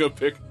soon as you go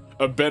pick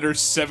a better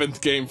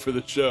 7th game for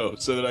the show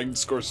so that I can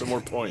score some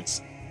more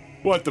points.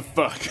 What the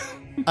fuck?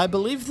 I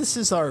believe this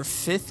is our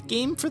 5th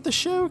game for the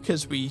show,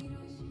 because we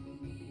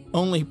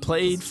only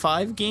played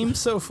 5 games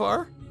so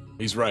far.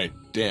 He's right.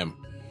 Damn.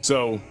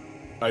 So,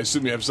 I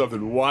assume you have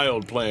something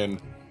wild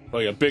planned,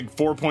 like a big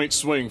 4-point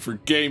swing for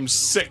Game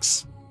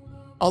 6.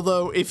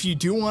 Although, if you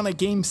do want a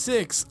Game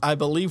 6, I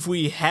believe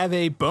we have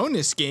a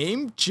bonus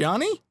game.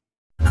 Johnny?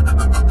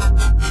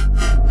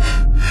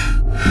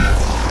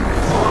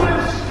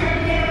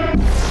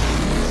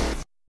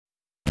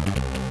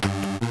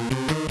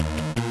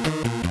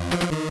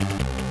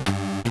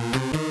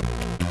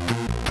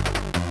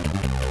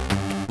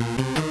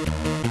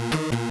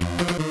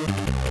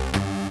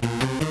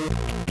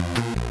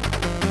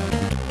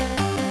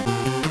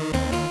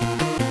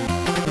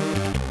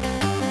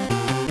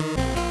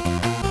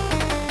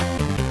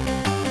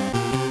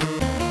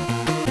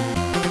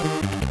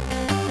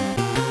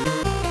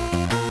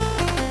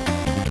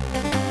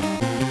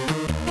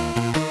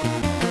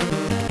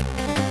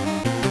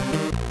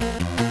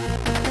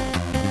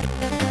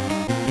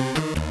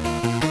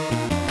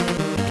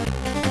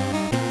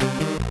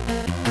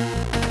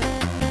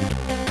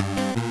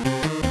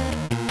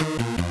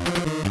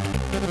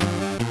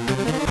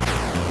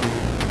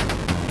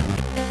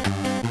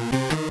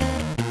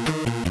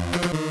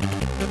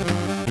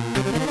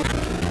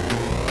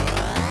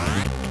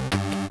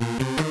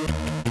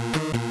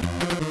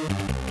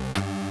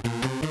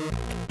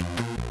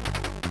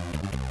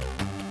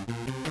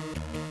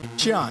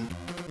 John.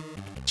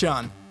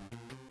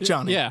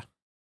 Johnny. Yeah.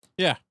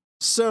 Yeah.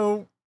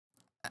 So,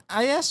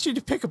 I asked you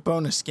to pick a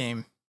bonus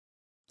game.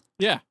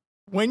 Yeah.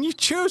 When you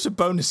chose a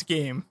bonus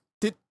game,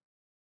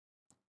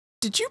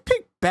 did you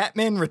pick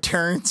Batman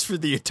Returns for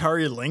the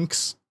Atari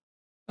Lynx?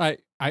 I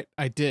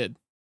did.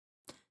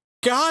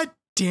 God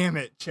damn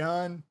it,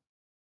 John.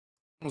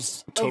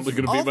 Was totally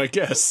going to be my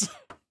guess.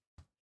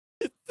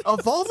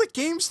 Of all the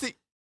games that...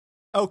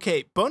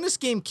 Okay, bonus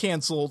game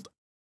canceled.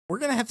 We're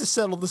going to have to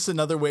settle this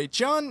another way.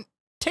 John,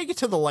 take it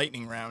to the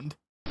lightning round.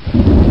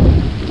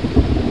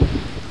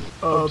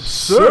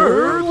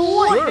 Absurd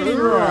lightning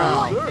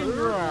round.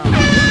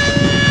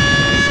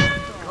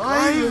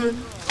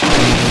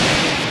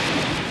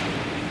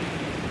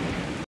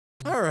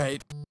 All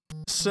right.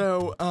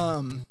 So,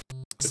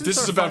 If this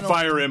is about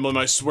Fire Emblem,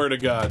 I swear to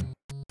God.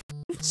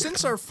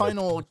 Since our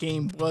final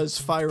game was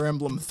Fire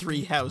Emblem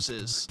Three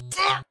Houses,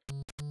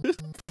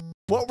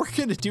 what we're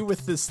going to do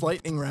with this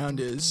lightning round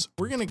is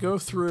we're going to go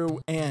through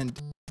and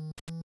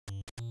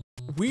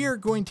we are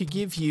going to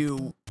give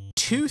you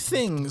two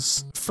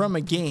things from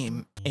a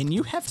game, and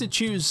you have to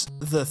choose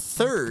the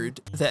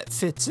third that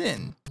fits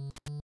in.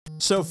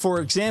 So,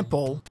 for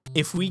example,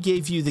 if we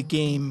gave you the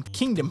game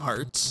Kingdom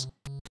Hearts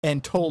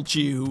and told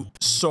you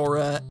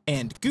Sora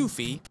and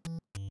Goofy,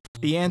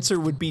 the answer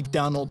would be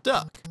Donald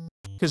Duck,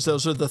 because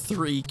those are the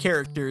three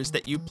characters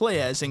that you play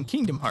as in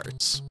Kingdom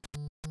Hearts.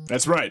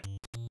 That's right.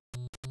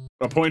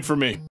 A point for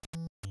me.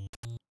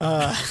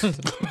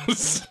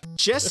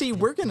 Jesse,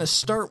 we're going to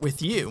start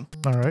with you.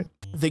 All right.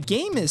 The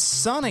game is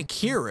Sonic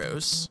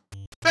Heroes,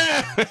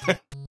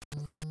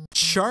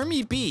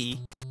 Charmy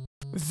Bee,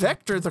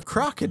 Vector the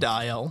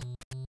Crocodile,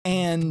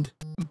 and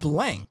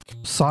blank.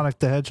 Sonic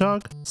the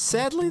Hedgehog?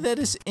 Sadly, that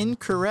is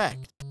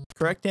incorrect.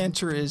 Correct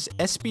answer is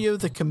Espio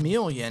the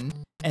Chameleon,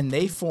 and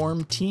they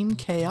form Team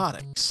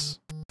Chaotix.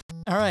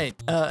 All right,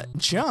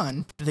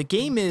 John, the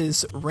game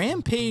is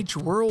Rampage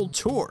World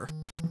Tour,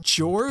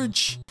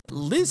 George,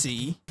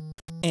 Lizzie,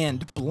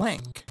 and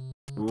blank.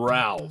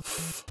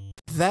 Ralph.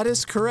 That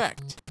is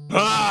correct.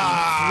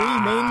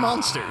 Ah! 3 main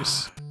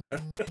monsters.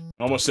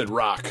 Almost said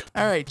rock.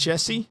 All right,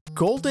 Jesse.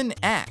 Golden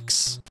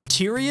Axe,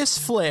 Tyrius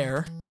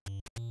Flare,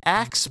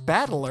 Axe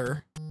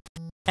Battler,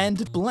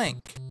 and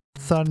blank.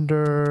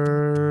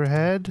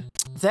 Thunderhead?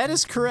 That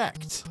is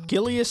correct.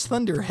 Gilius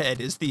Thunderhead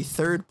is the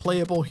third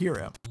playable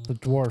hero. The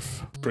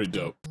dwarf. Pretty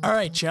dope. All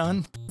right,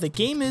 John. The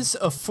game is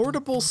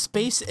Affordable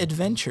Space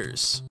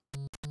Adventures,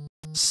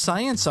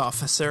 Science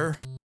Officer,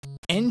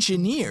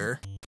 Engineer,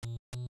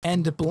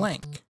 and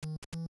blank.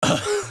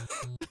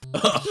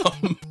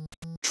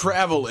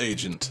 Travel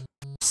agent.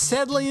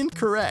 Sadly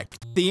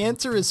incorrect. The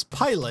answer is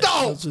Pilot.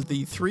 No! Those are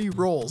the 3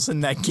 roles in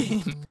that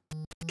game.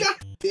 God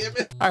damn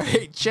it. All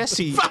right,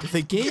 Jesse.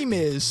 The game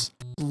is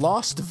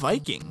Lost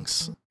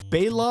Vikings,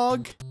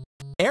 Baylog,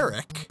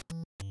 Eric,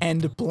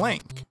 and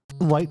blank.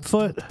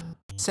 Lightfoot?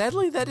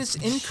 Sadly, that is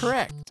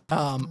incorrect.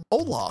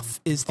 Olaf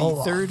is the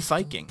third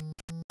Viking.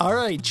 All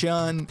right,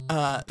 John.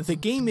 The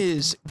game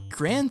is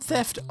Grand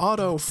Theft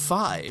Auto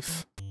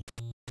 5,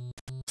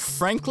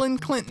 Franklin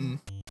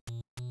Clinton,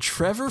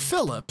 Trevor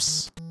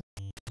Phillips,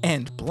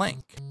 and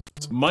blank.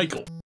 It's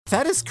Michael.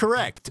 That is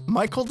correct.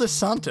 Michael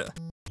DeSanta.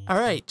 All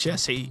right,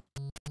 Jesse.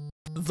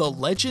 The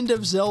Legend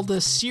of Zelda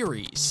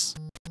series,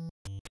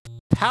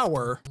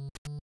 Power,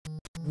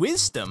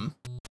 Wisdom,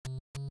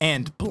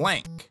 and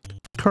blank.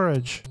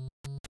 Courage.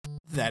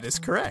 That is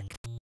correct.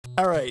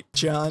 All right,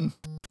 John.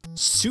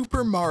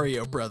 Super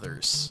Mario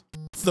Brothers,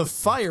 The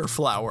Fire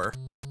Flower,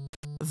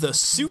 The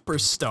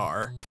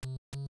Superstar,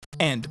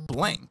 and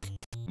blank.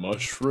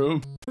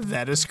 Mushroom.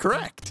 That is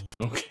correct.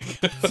 Okay.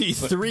 The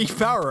 3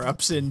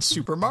 power-ups in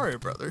Super Mario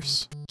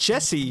Brothers.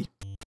 Jesse,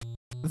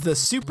 the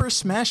Super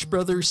Smash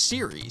Brothers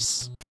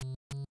series,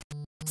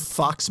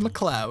 Fox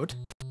McCloud,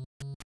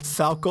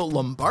 Falco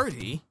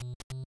Lombardi,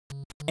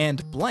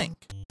 and blank.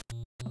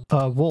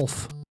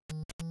 Wolf.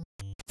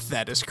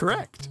 That is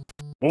correct.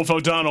 Wolf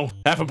O'Donnell.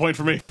 Half a point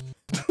for me.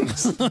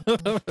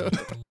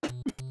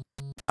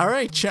 All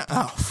right, John.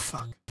 Oh,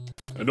 fuck.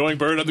 Annoying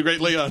bird on the Great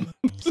Leon.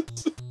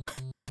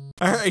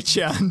 All right,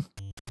 John.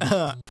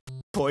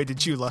 Boy,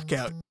 did you luck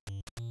out.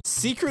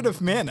 Secret of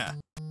Mana,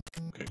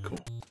 Okay, cool.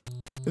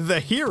 The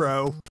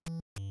Hero,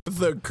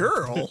 The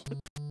Girl,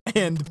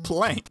 and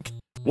blank.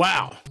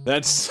 Wow,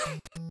 that's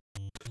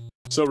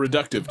so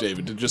reductive,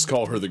 David, to just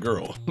call her the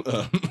girl.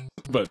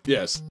 But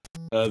yes,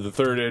 the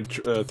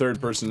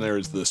third person there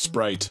is the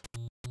sprite.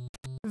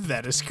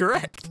 That is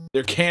correct.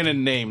 Their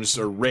canon names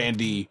are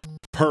Randy,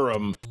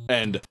 Purim,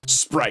 and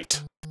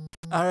Sprite.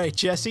 All right,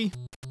 Jesse.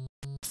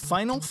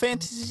 Final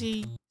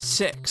Fantasy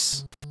VI,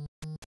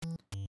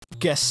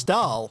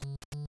 Gestal,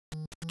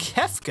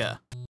 Kefka,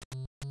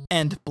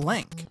 and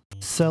blank.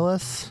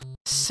 Celis.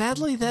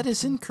 Sadly, that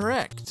is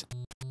incorrect.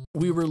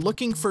 We were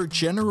looking for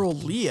General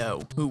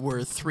Leo, who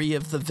were 3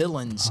 of the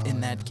villains in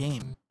that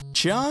game.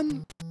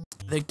 John,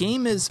 the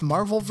game is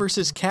Marvel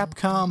vs.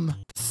 Capcom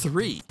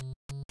 3,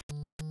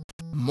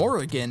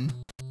 Morrigan,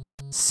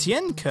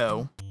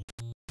 Cienko,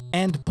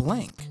 and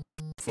blank.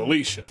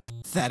 Felicia.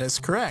 That is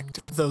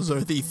correct. Those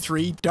are the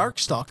 3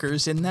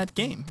 Darkstalkers in that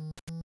game.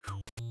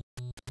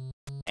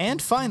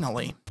 And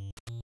finally,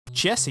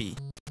 Jesse,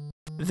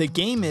 the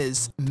game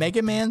is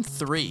Mega Man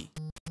 3,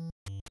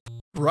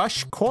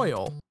 Rush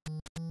Coil,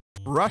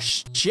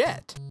 Rush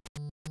Jet,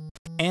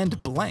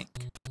 and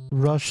blank.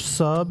 Rush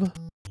Sub.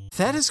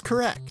 That is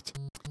correct.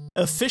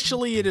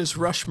 Officially, it is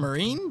Rush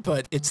Marine,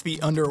 but it's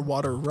the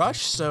underwater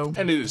Rush, so...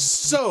 And it is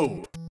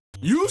so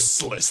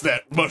useless,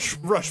 that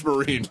Rush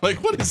Marine.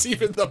 Like, what is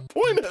even the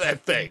point of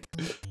that thing?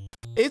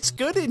 It's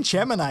good in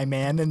Gemini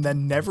Man, and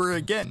then never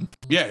again.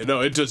 Yeah, no,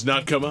 it does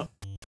not come up.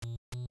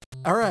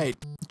 All right,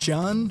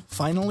 John,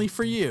 finally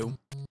for you.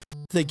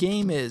 The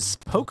game is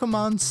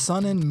Pokemon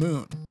Sun and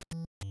Moon,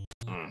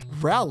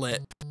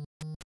 Rowlet,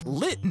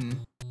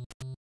 Litten,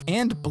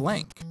 and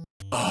blank.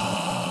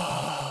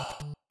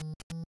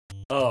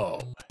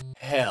 Oh,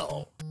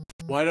 hell.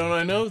 Why don't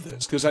I know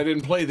this? Because I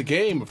didn't play the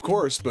game, of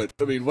course, but,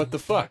 I mean, what the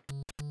fuck?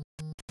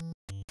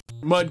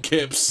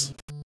 Mudkips.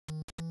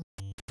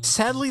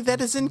 Sadly,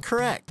 that is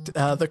incorrect.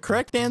 The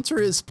correct answer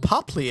is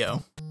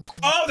Poplio.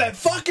 Oh, that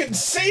fucking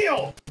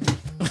seal!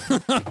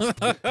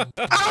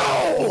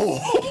 Ow!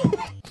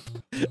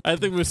 I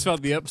think we just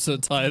found the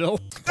episode title.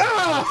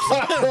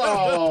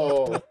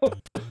 Oh!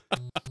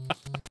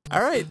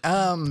 All right,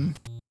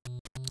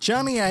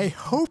 Johnny, I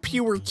hope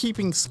you were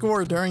keeping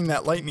score during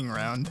that lightning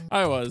round.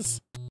 I was.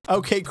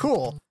 Okay,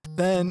 cool.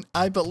 Then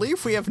I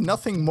believe we have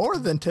nothing more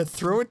than to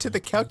throw it to the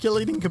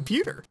calculating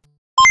computer.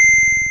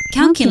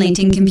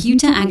 Calculating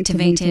computer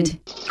activated.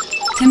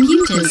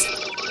 Computers.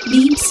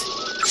 Beeps.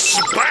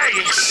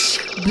 Space!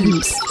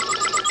 Boops.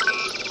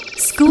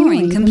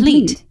 Scoring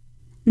complete.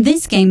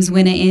 This game's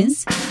winner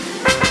is...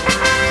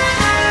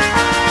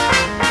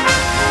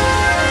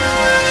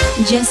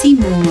 Jesse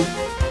Moore.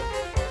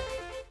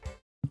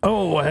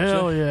 Oh,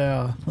 hell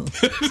yeah.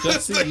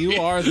 Jesse,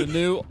 you are the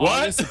new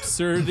Honest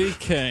Absurdity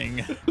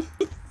King.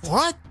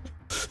 What?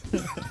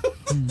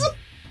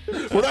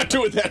 We're not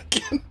doing that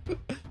again.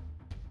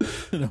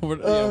 No, we're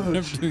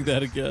never doing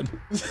that again.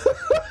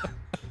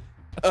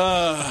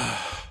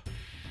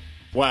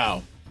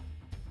 Wow.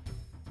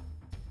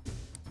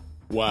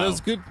 Wow. That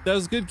was good. That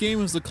was a good game.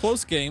 It was a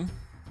close game.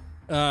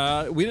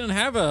 We didn't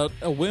have a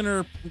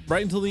winner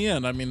right until the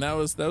end. I mean, that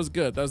was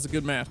good. That was a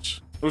good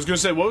match. I was gonna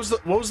say, what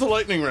was the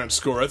lightning round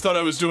score? I thought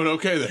I was doing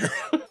okay there.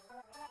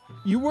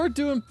 You were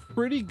doing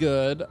pretty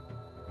good.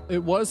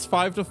 It was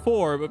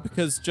 5-4, but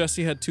because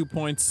Jesse had 2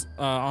 points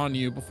on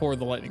you before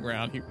the lightning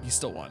round, he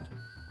still won.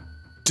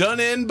 Done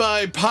in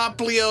by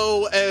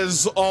Poplio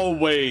as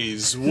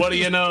always. What do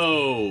you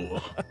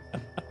know?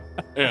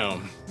 Yeah.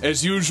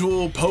 As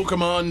usual,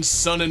 Pokemon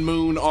Sun and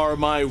Moon are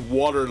my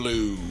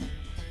Waterloo.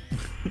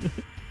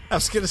 I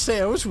was going to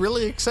say, I was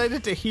really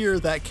excited to hear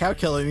that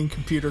calculating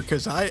computer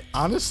because I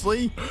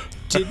honestly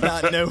did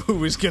not know who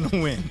was going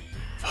to win.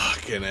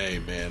 Fucking A,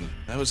 man.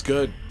 That was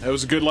good. That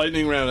was a good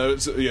lightning round.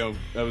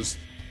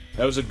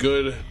 That was a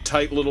good,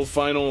 tight little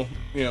final,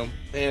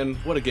 and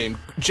what a game.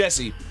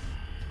 Jesse,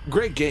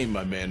 great game,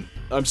 my man.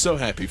 I'm so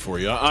happy for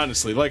you.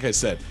 Honestly, like I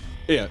said,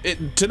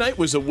 tonight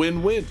was a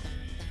win-win.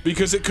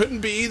 Because it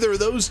couldn't be either of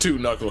those two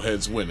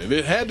knuckleheads winning.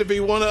 It had to be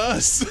one of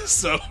us.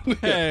 So,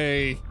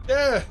 hey.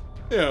 Yeah,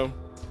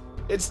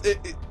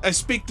 I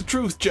speak the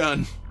truth,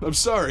 John. I'm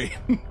sorry.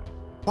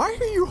 Why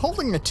are you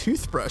holding a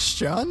toothbrush,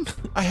 John?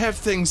 I have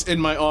things in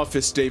my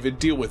office, David.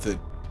 Deal with it.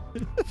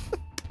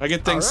 I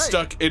get things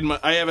stuck in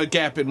I have a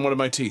gap in one of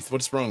my teeth.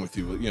 What's wrong with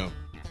you?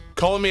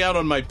 Calling me out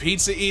on my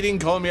pizza eating,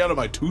 calling me out on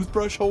my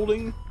toothbrush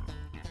holding?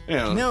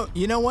 No,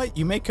 you know what?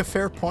 You make a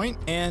fair point,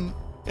 and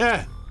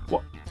yeah,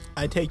 well,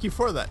 I take you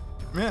for that.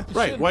 Yeah,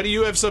 right. Why do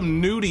you have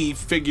some nudie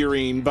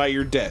figurine by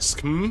your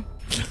desk?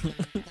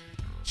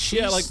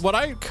 She's like what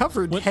I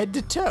covered head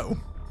to toe.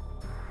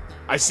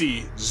 I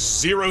see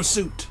zero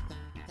suit.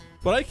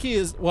 What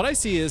I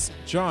see is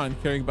John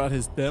caring about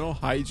his dental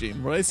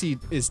hygiene. What I see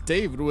is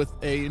David with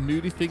a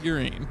nudie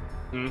figurine.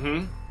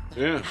 Mm-hmm.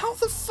 Yeah. How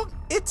the fuck?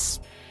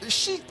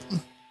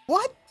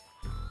 What?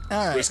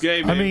 All right.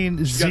 Game, man. I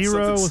mean,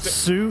 zero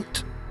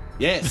suit.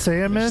 Yeah.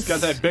 Samus. She's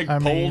got that big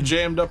pole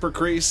jammed up her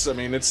crease. I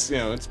mean, it's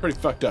it's pretty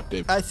fucked up,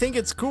 Dave. I think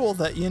it's cool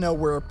that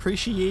we're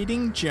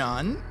appreciating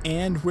John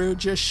and we're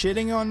just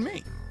shitting on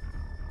me.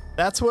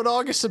 That's what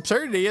August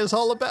Absurdity is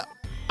all about.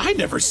 I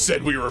never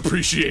said we were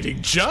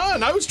appreciating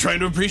John. I was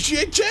trying to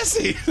appreciate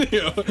Jesse.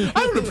 I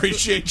don't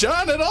appreciate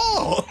John at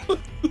all.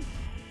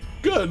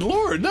 Good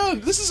Lord, no.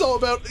 This is all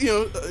about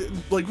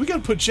we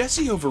gotta put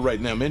Jesse over right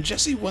now, man.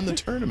 Jesse won the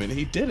tournament.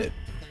 He did it.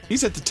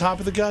 He's at the top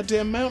of the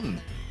goddamn mountain.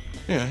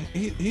 Yeah,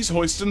 he's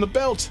hoisting the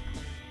belt.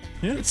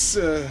 Yeah,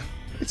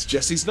 it's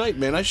Jesse's night,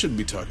 man. I shouldn't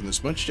be talking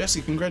this much.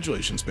 Jesse,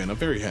 congratulations, man. I'm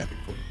very happy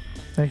for you.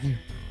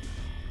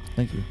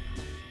 Thank you.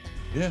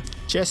 Yeah.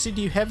 Jesse,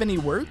 do you have any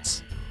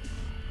words?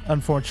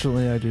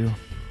 Unfortunately, I do.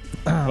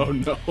 Oh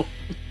no.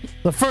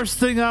 The first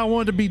thing I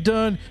want to be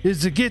done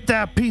is to get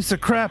that piece of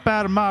crap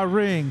out of my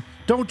ring.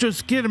 Don't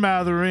just get him out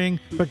of the ring,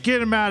 but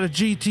get him out of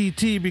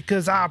GTT,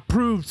 because I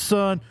proved,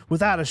 son,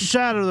 without a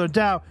shadow of a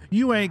doubt,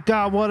 you ain't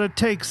got what it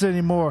takes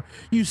anymore.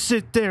 You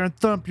sit there and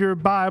thump your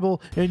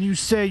Bible and you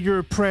say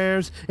your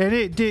prayers, and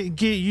it didn't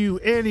get you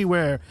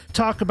anywhere.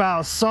 Talk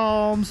about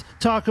Psalms,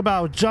 talk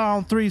about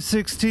John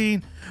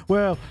 3:16.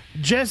 Well,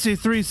 Jesse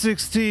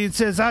 3:16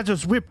 says, I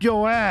just whipped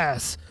your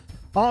ass.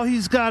 All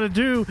he's got to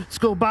do is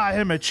go buy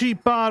him a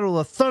cheap bottle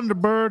of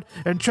Thunderbird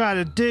and try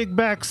to dig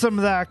back some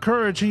of that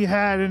courage he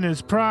had in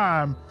his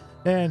prime.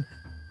 And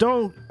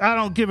I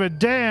don't give a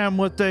damn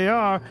what they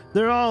are.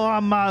 They're all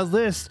on my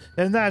list,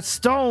 and that's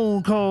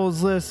Stone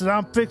Cold's list, and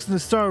I'm fixing to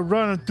start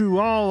running through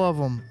all of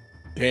them.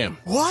 Damn.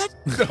 What?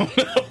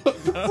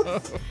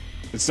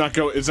 It's not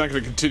going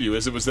to continue,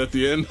 is it? Was that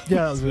the end?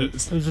 Yeah, it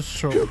was just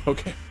short.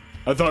 Okay.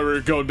 I thought we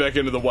were going back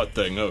into the what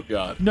thing. Oh,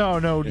 God. No.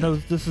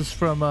 This is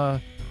from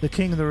the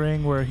King of the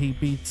Ring, where he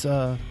beats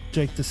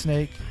Jake the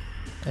Snake.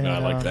 And, I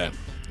like that.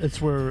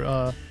 It's where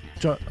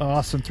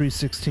Austin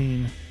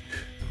 3:16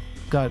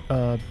 got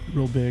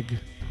real big.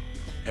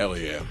 Hell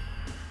yeah.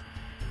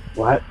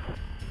 What?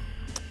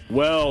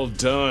 Well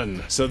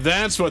done. So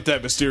that's what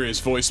that mysterious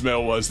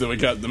voicemail was that we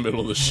got in the middle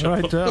of the show.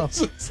 Right down.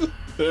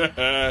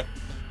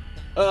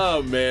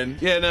 Oh, man.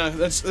 Yeah, no,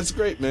 that's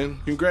great, man.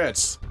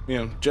 Congrats.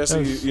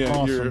 Jesse,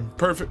 awesome. You're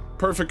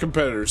perfect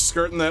competitors.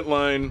 Skirting that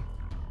line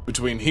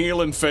between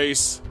heel and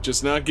face,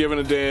 just not giving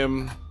a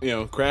damn,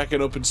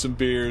 cracking open some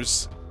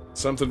beers,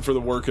 something for the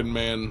working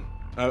man.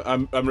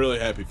 I'm really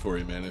happy for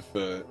you, man. If,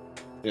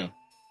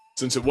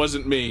 since it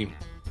wasn't me,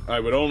 I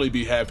would only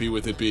be happy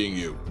with it being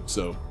you.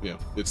 So,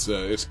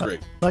 it's great.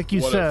 Like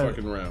you what said, a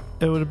fucking round.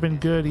 It would have been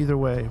good either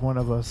way, one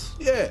of us.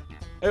 Yeah,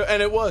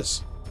 and it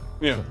was.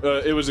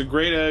 It was a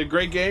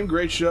great game,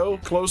 great show,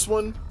 close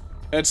one.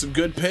 Had some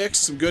good picks,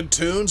 some good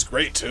tunes,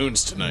 great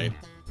tunes tonight.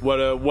 What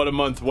a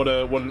month, what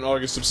an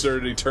August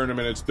Absurdity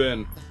tournament it's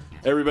been.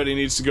 Everybody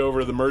needs to go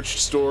over to the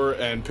merch store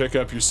and pick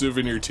up your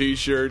souvenir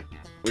t-shirt.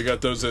 We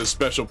got those at a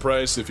special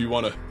price. If you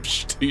want a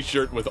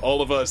t-shirt with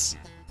all of us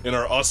in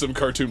our awesome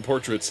cartoon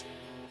portraits,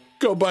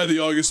 go buy the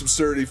August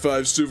Absurdity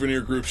 5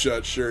 souvenir group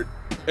shot shirt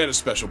at a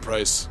special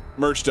price.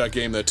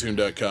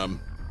 Merch.gamethattune.com.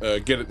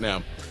 Get it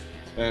now.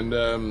 And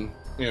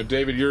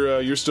David,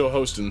 you're still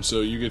hosting,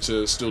 so you get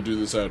to still do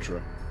this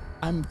outro.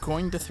 I'm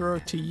going to throw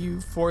it to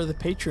you for the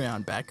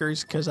Patreon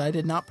backers, because I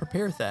did not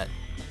prepare that.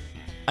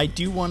 I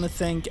do want to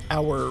thank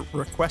our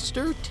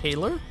requester,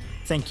 Taylor.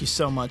 Thank you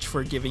so much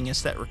for giving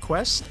us that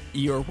request.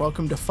 You're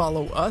welcome to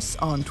follow us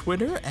on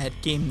Twitter at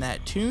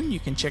GameThatTune. You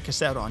can check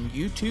us out on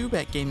YouTube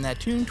at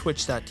GameThatTune,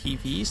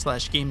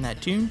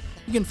 twitch.tv/GameThatTune.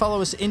 You can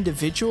follow us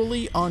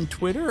individually on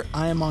Twitter.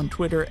 I am on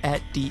Twitter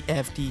at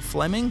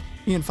DFDFleming.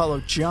 You can follow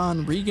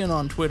John Regan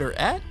on Twitter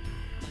at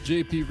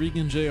JP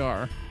Regan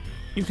Jr.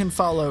 You can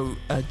follow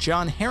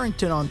John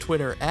Harrington on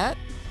Twitter at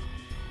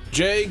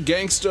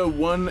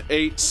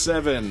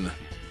JGangsta187.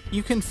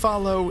 You can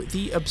follow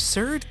the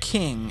Absurd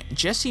King,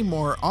 Jesse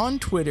Moore, on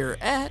Twitter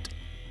at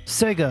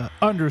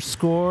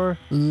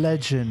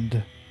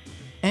Sega_legend.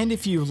 And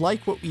if you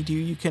like what we do,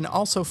 you can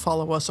also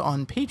follow us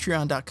on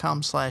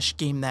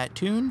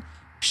patreon.com/GameThatTune.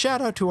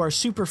 Shout out to our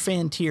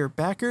Superfan tier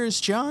backers,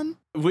 John.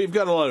 We've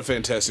got a lot of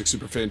fantastic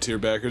Superfan tier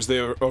backers. They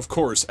are, of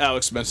course,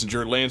 Alex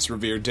Messenger, Lance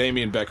Revere,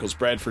 Damian Beckles,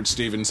 Bradford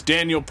Stevens,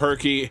 Daniel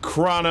Perky,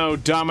 Chrono,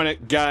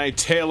 Dominic Guy,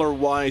 Taylor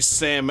Y,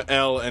 Sam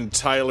L, and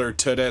Tyler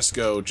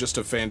Tedesco. Just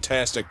a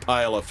fantastic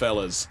pile of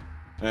fellas.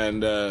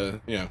 And,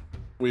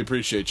 we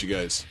appreciate you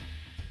guys.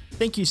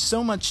 Thank you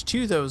so much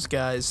to those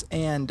guys.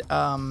 And,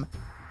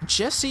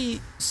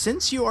 Jesse,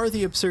 since you are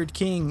the Absurd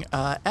King,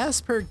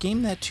 as per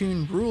Game That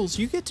Tune rules,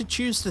 you get to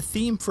choose the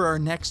theme for our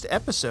next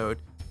episode.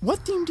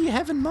 What theme do you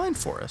have in mind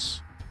for us?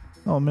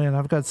 Oh man,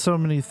 I've got so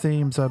many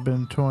themes I've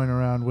been toying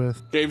around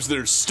with. Games that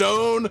are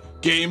stone,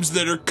 games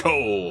that are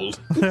cold.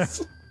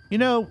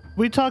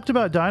 We talked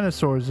about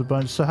dinosaurs a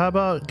bunch, so how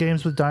about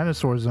games with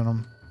dinosaurs in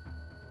them?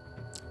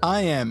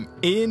 I am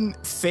in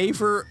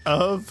favor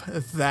of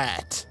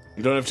that.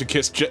 You don't have to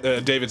kiss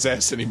David's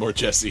ass anymore,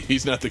 Jesse.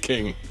 He's not the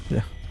king.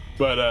 Yeah.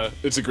 But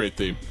it's a great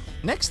theme.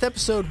 Next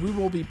episode, we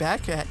will be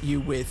back at you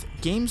with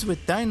games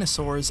with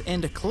dinosaurs,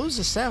 and to close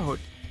us out,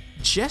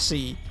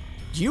 Jesse,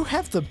 you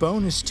have the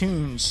bonus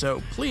tunes,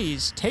 so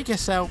please take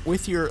us out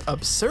with your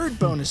absurd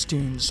bonus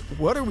tunes.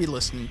 What are we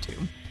listening to?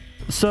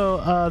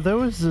 So there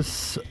was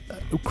this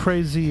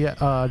crazy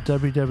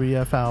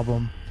WWF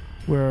album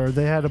where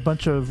they had a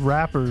bunch of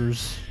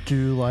rappers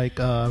do like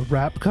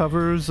rap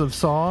covers of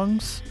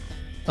songs,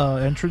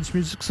 entrance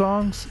music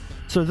songs.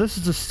 So this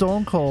is a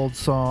Stone Cold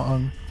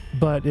song,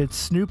 but it's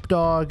Snoop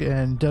Dogg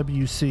and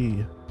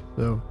WC.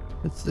 So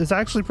it's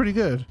actually pretty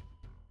good.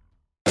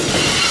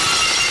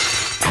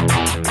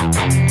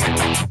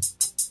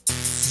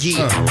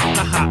 Yeah,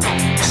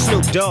 haha,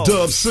 Snoop Dogg,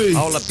 Dub C,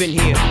 all up in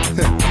here.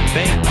 Bang,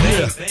 bang,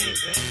 yeah,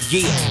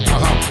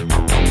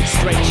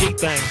 straight G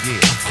thing,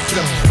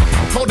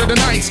 yeah. Colder than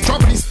ice,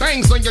 dropping these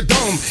things on your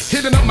dome.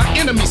 Hitting up my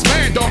enemies,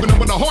 mad dogging them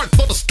with a heart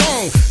full of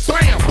stone.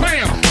 Blam,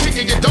 bam,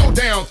 get your dough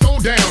down, throw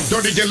down,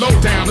 dirty get low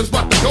down. It's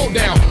about to go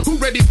down. Who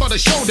ready for the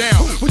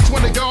showdown? Which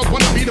one of y'all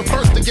wanna be the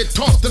first to get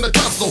tossed in the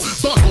tussle?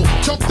 Buckle,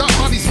 choked out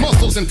by these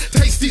muscles and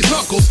taste these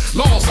knuckles.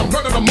 Lost, I'm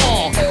running them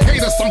all.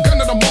 Haters, I'm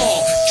gunning them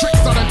all.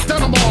 Tricks, I done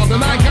done them all.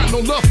 And I ain't got no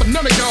love for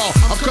none of y'all.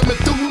 I'm coming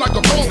through like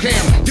a roll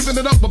cam, giving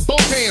it up with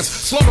both hands,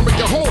 slaughtering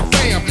your whole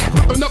fam,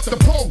 ripping up the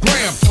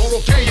program.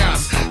 Total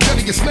chaos,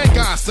 telling your snake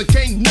eyes, so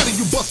can't none of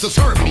you busters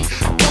hurt me.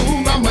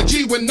 Boom, I'm a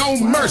G with no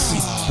mercy.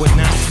 When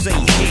I say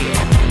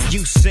hell,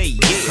 you say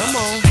yeah. Come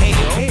on,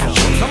 hell,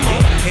 come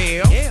on,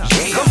 hell,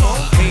 come on,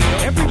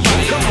 hell,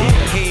 everybody, come on,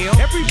 hell,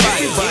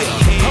 everybody,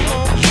 come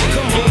on,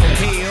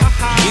 hell,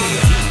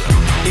 yeah.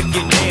 If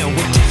you're down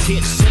with this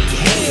hit, say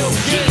hell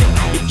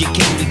yeah. If you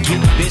came to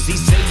get busy,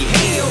 say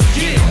hell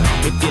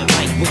yeah. If you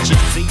like what you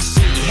see,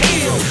 say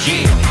hell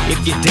yeah.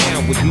 If you're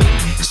down with me,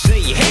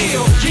 say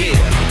hell yeah.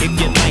 If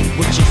you like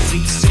what you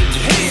see, say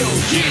hell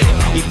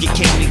yeah. If you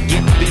came to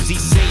get busy,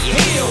 say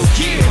hell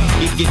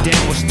yeah. If you're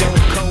down with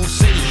Stone Cold,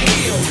 say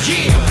hell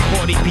yeah.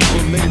 Party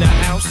people in the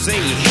house, say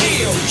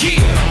hell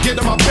yeah. Get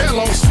on my bell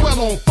on, swell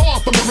on, far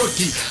from a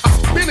rookie. I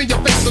spin in your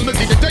face and look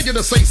at you, dare you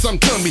to say something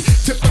to me.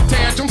 Tip the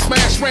tantrum,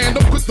 smash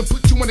random, quick to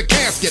put you in a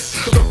casket.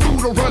 The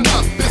food will run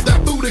up, is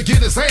that food to get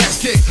his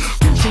ass kicked.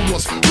 Crucial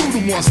ones,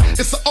 brutal ones,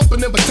 it's an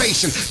open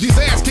invitation. These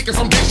ass kickers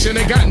from nation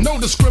ain't got no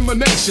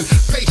discrimination.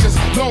 Patience,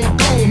 long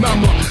gone,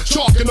 I'm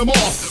chalking them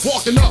off.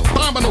 Walking up,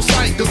 bombing no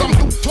sight, cause I'm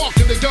through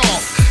talking to y'all.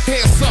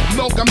 Hands up,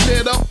 low, I'm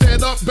lit up,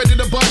 fed up, ready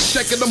to bust,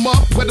 shaking them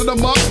up, wetting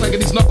them up, slanging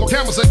these knuckle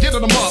cameras and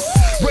getting them up.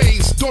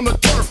 Raised on the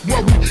turf,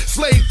 where we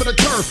slave for the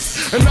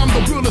turf. And I'm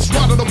the realest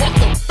rider to walk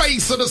the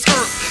face of this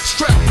earth.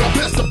 Strapped, the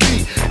best to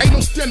be, ain't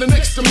no standing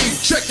next to me,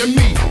 checking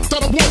me.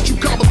 Thought I want you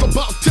cowards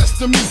about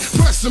testing me,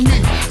 pressing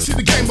me. See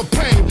the game of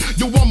pain,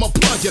 you want my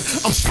plug it.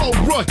 I'm so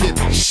rugged,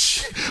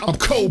 shh, I'm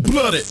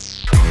cold-blooded.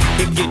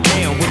 If you're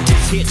down with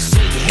this hit,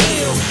 say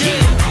hell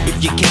yeah.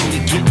 If you came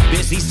to get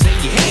busy, say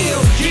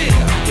hell yeah.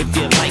 If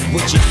you like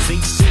what you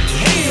see, say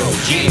hell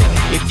yeah.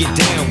 If you're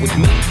down with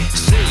me,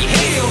 say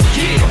hell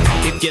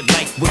yeah. If you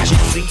like what you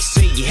see,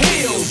 say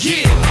hell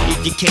yeah.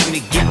 If you came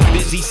to get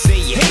busy,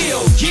 say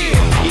hell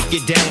yeah. If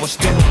you're down with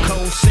Stone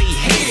Cold, say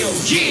hell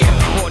yeah.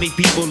 Party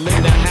people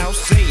in the house,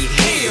 say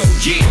hell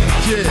yeah.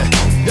 Yeah,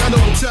 y'all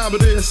know what time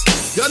it is.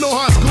 Y'all know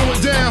how it's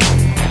going down.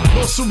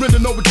 No surrender,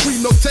 no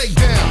retreat, no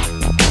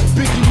takedown.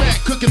 Biggie Mac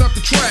cooking up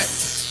the track.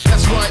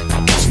 That's right,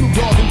 Snoop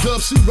Dogg and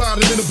Dub C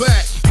riding in the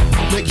back.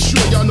 Making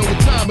sure y'all know what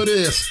time it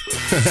is.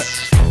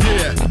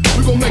 Yeah,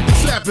 we gon' make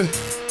this happen.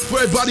 For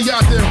everybody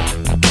out there,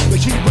 the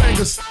heat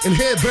bangers and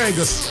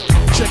headbangers.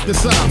 Check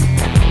this out.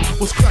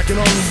 What's cracking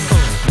on you?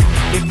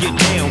 If you're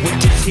down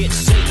with this hit,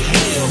 say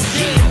hell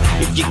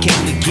yeah. If you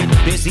came to get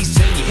busy,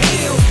 say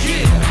hell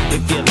yeah.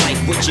 If you like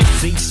what you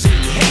see, say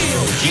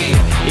hell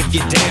yeah. If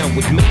you're down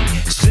with me,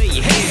 say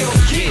hell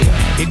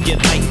yeah. If you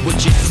like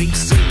what you see,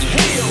 say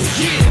hell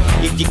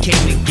yeah. If you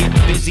came to get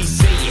busy,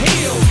 say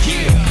hell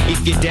yeah.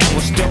 If you're down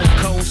with Stone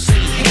Cold, say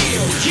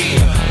hell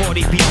yeah.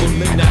 Party people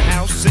in the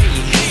house, say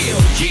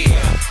hell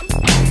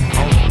yeah.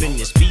 All up in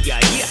this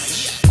B.I.E.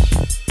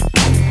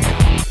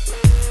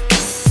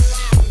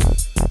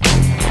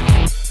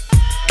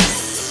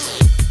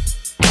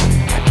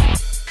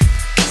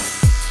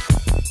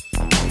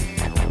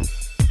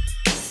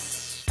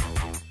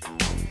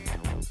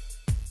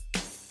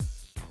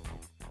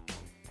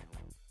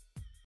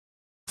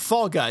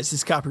 Fall Guys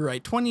is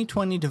copyright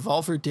 2020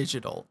 Devolver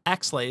Digital.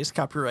 Axlay is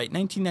copyright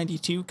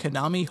 1992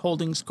 Konami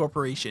Holdings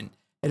Corporation.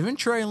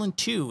 Adventure Island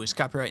 2 is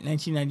copyright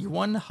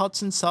 1991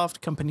 Hudson Soft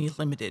Company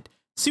Limited.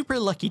 Super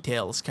Lucky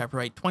Tale is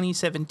copyright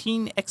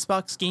 2017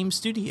 Xbox Game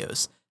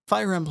Studios.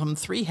 Fire Emblem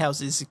Three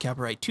Houses is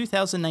copyright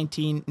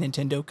 2019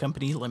 Nintendo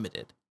Company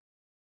Limited.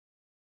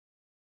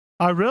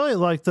 I really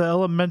like the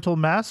Elemental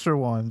Master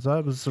ones.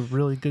 That was a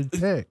really good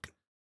pick.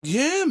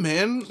 Yeah,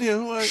 man.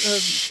 You know,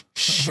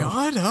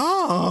 Shut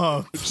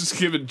up. Just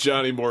giving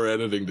Johnny more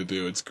editing to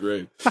do. It's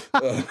great.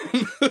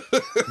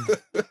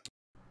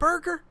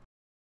 Burger.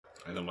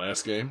 And the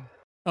last game?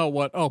 Oh,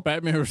 what? Oh,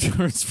 Batman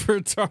Returns for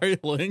Atari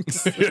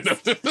Lynx.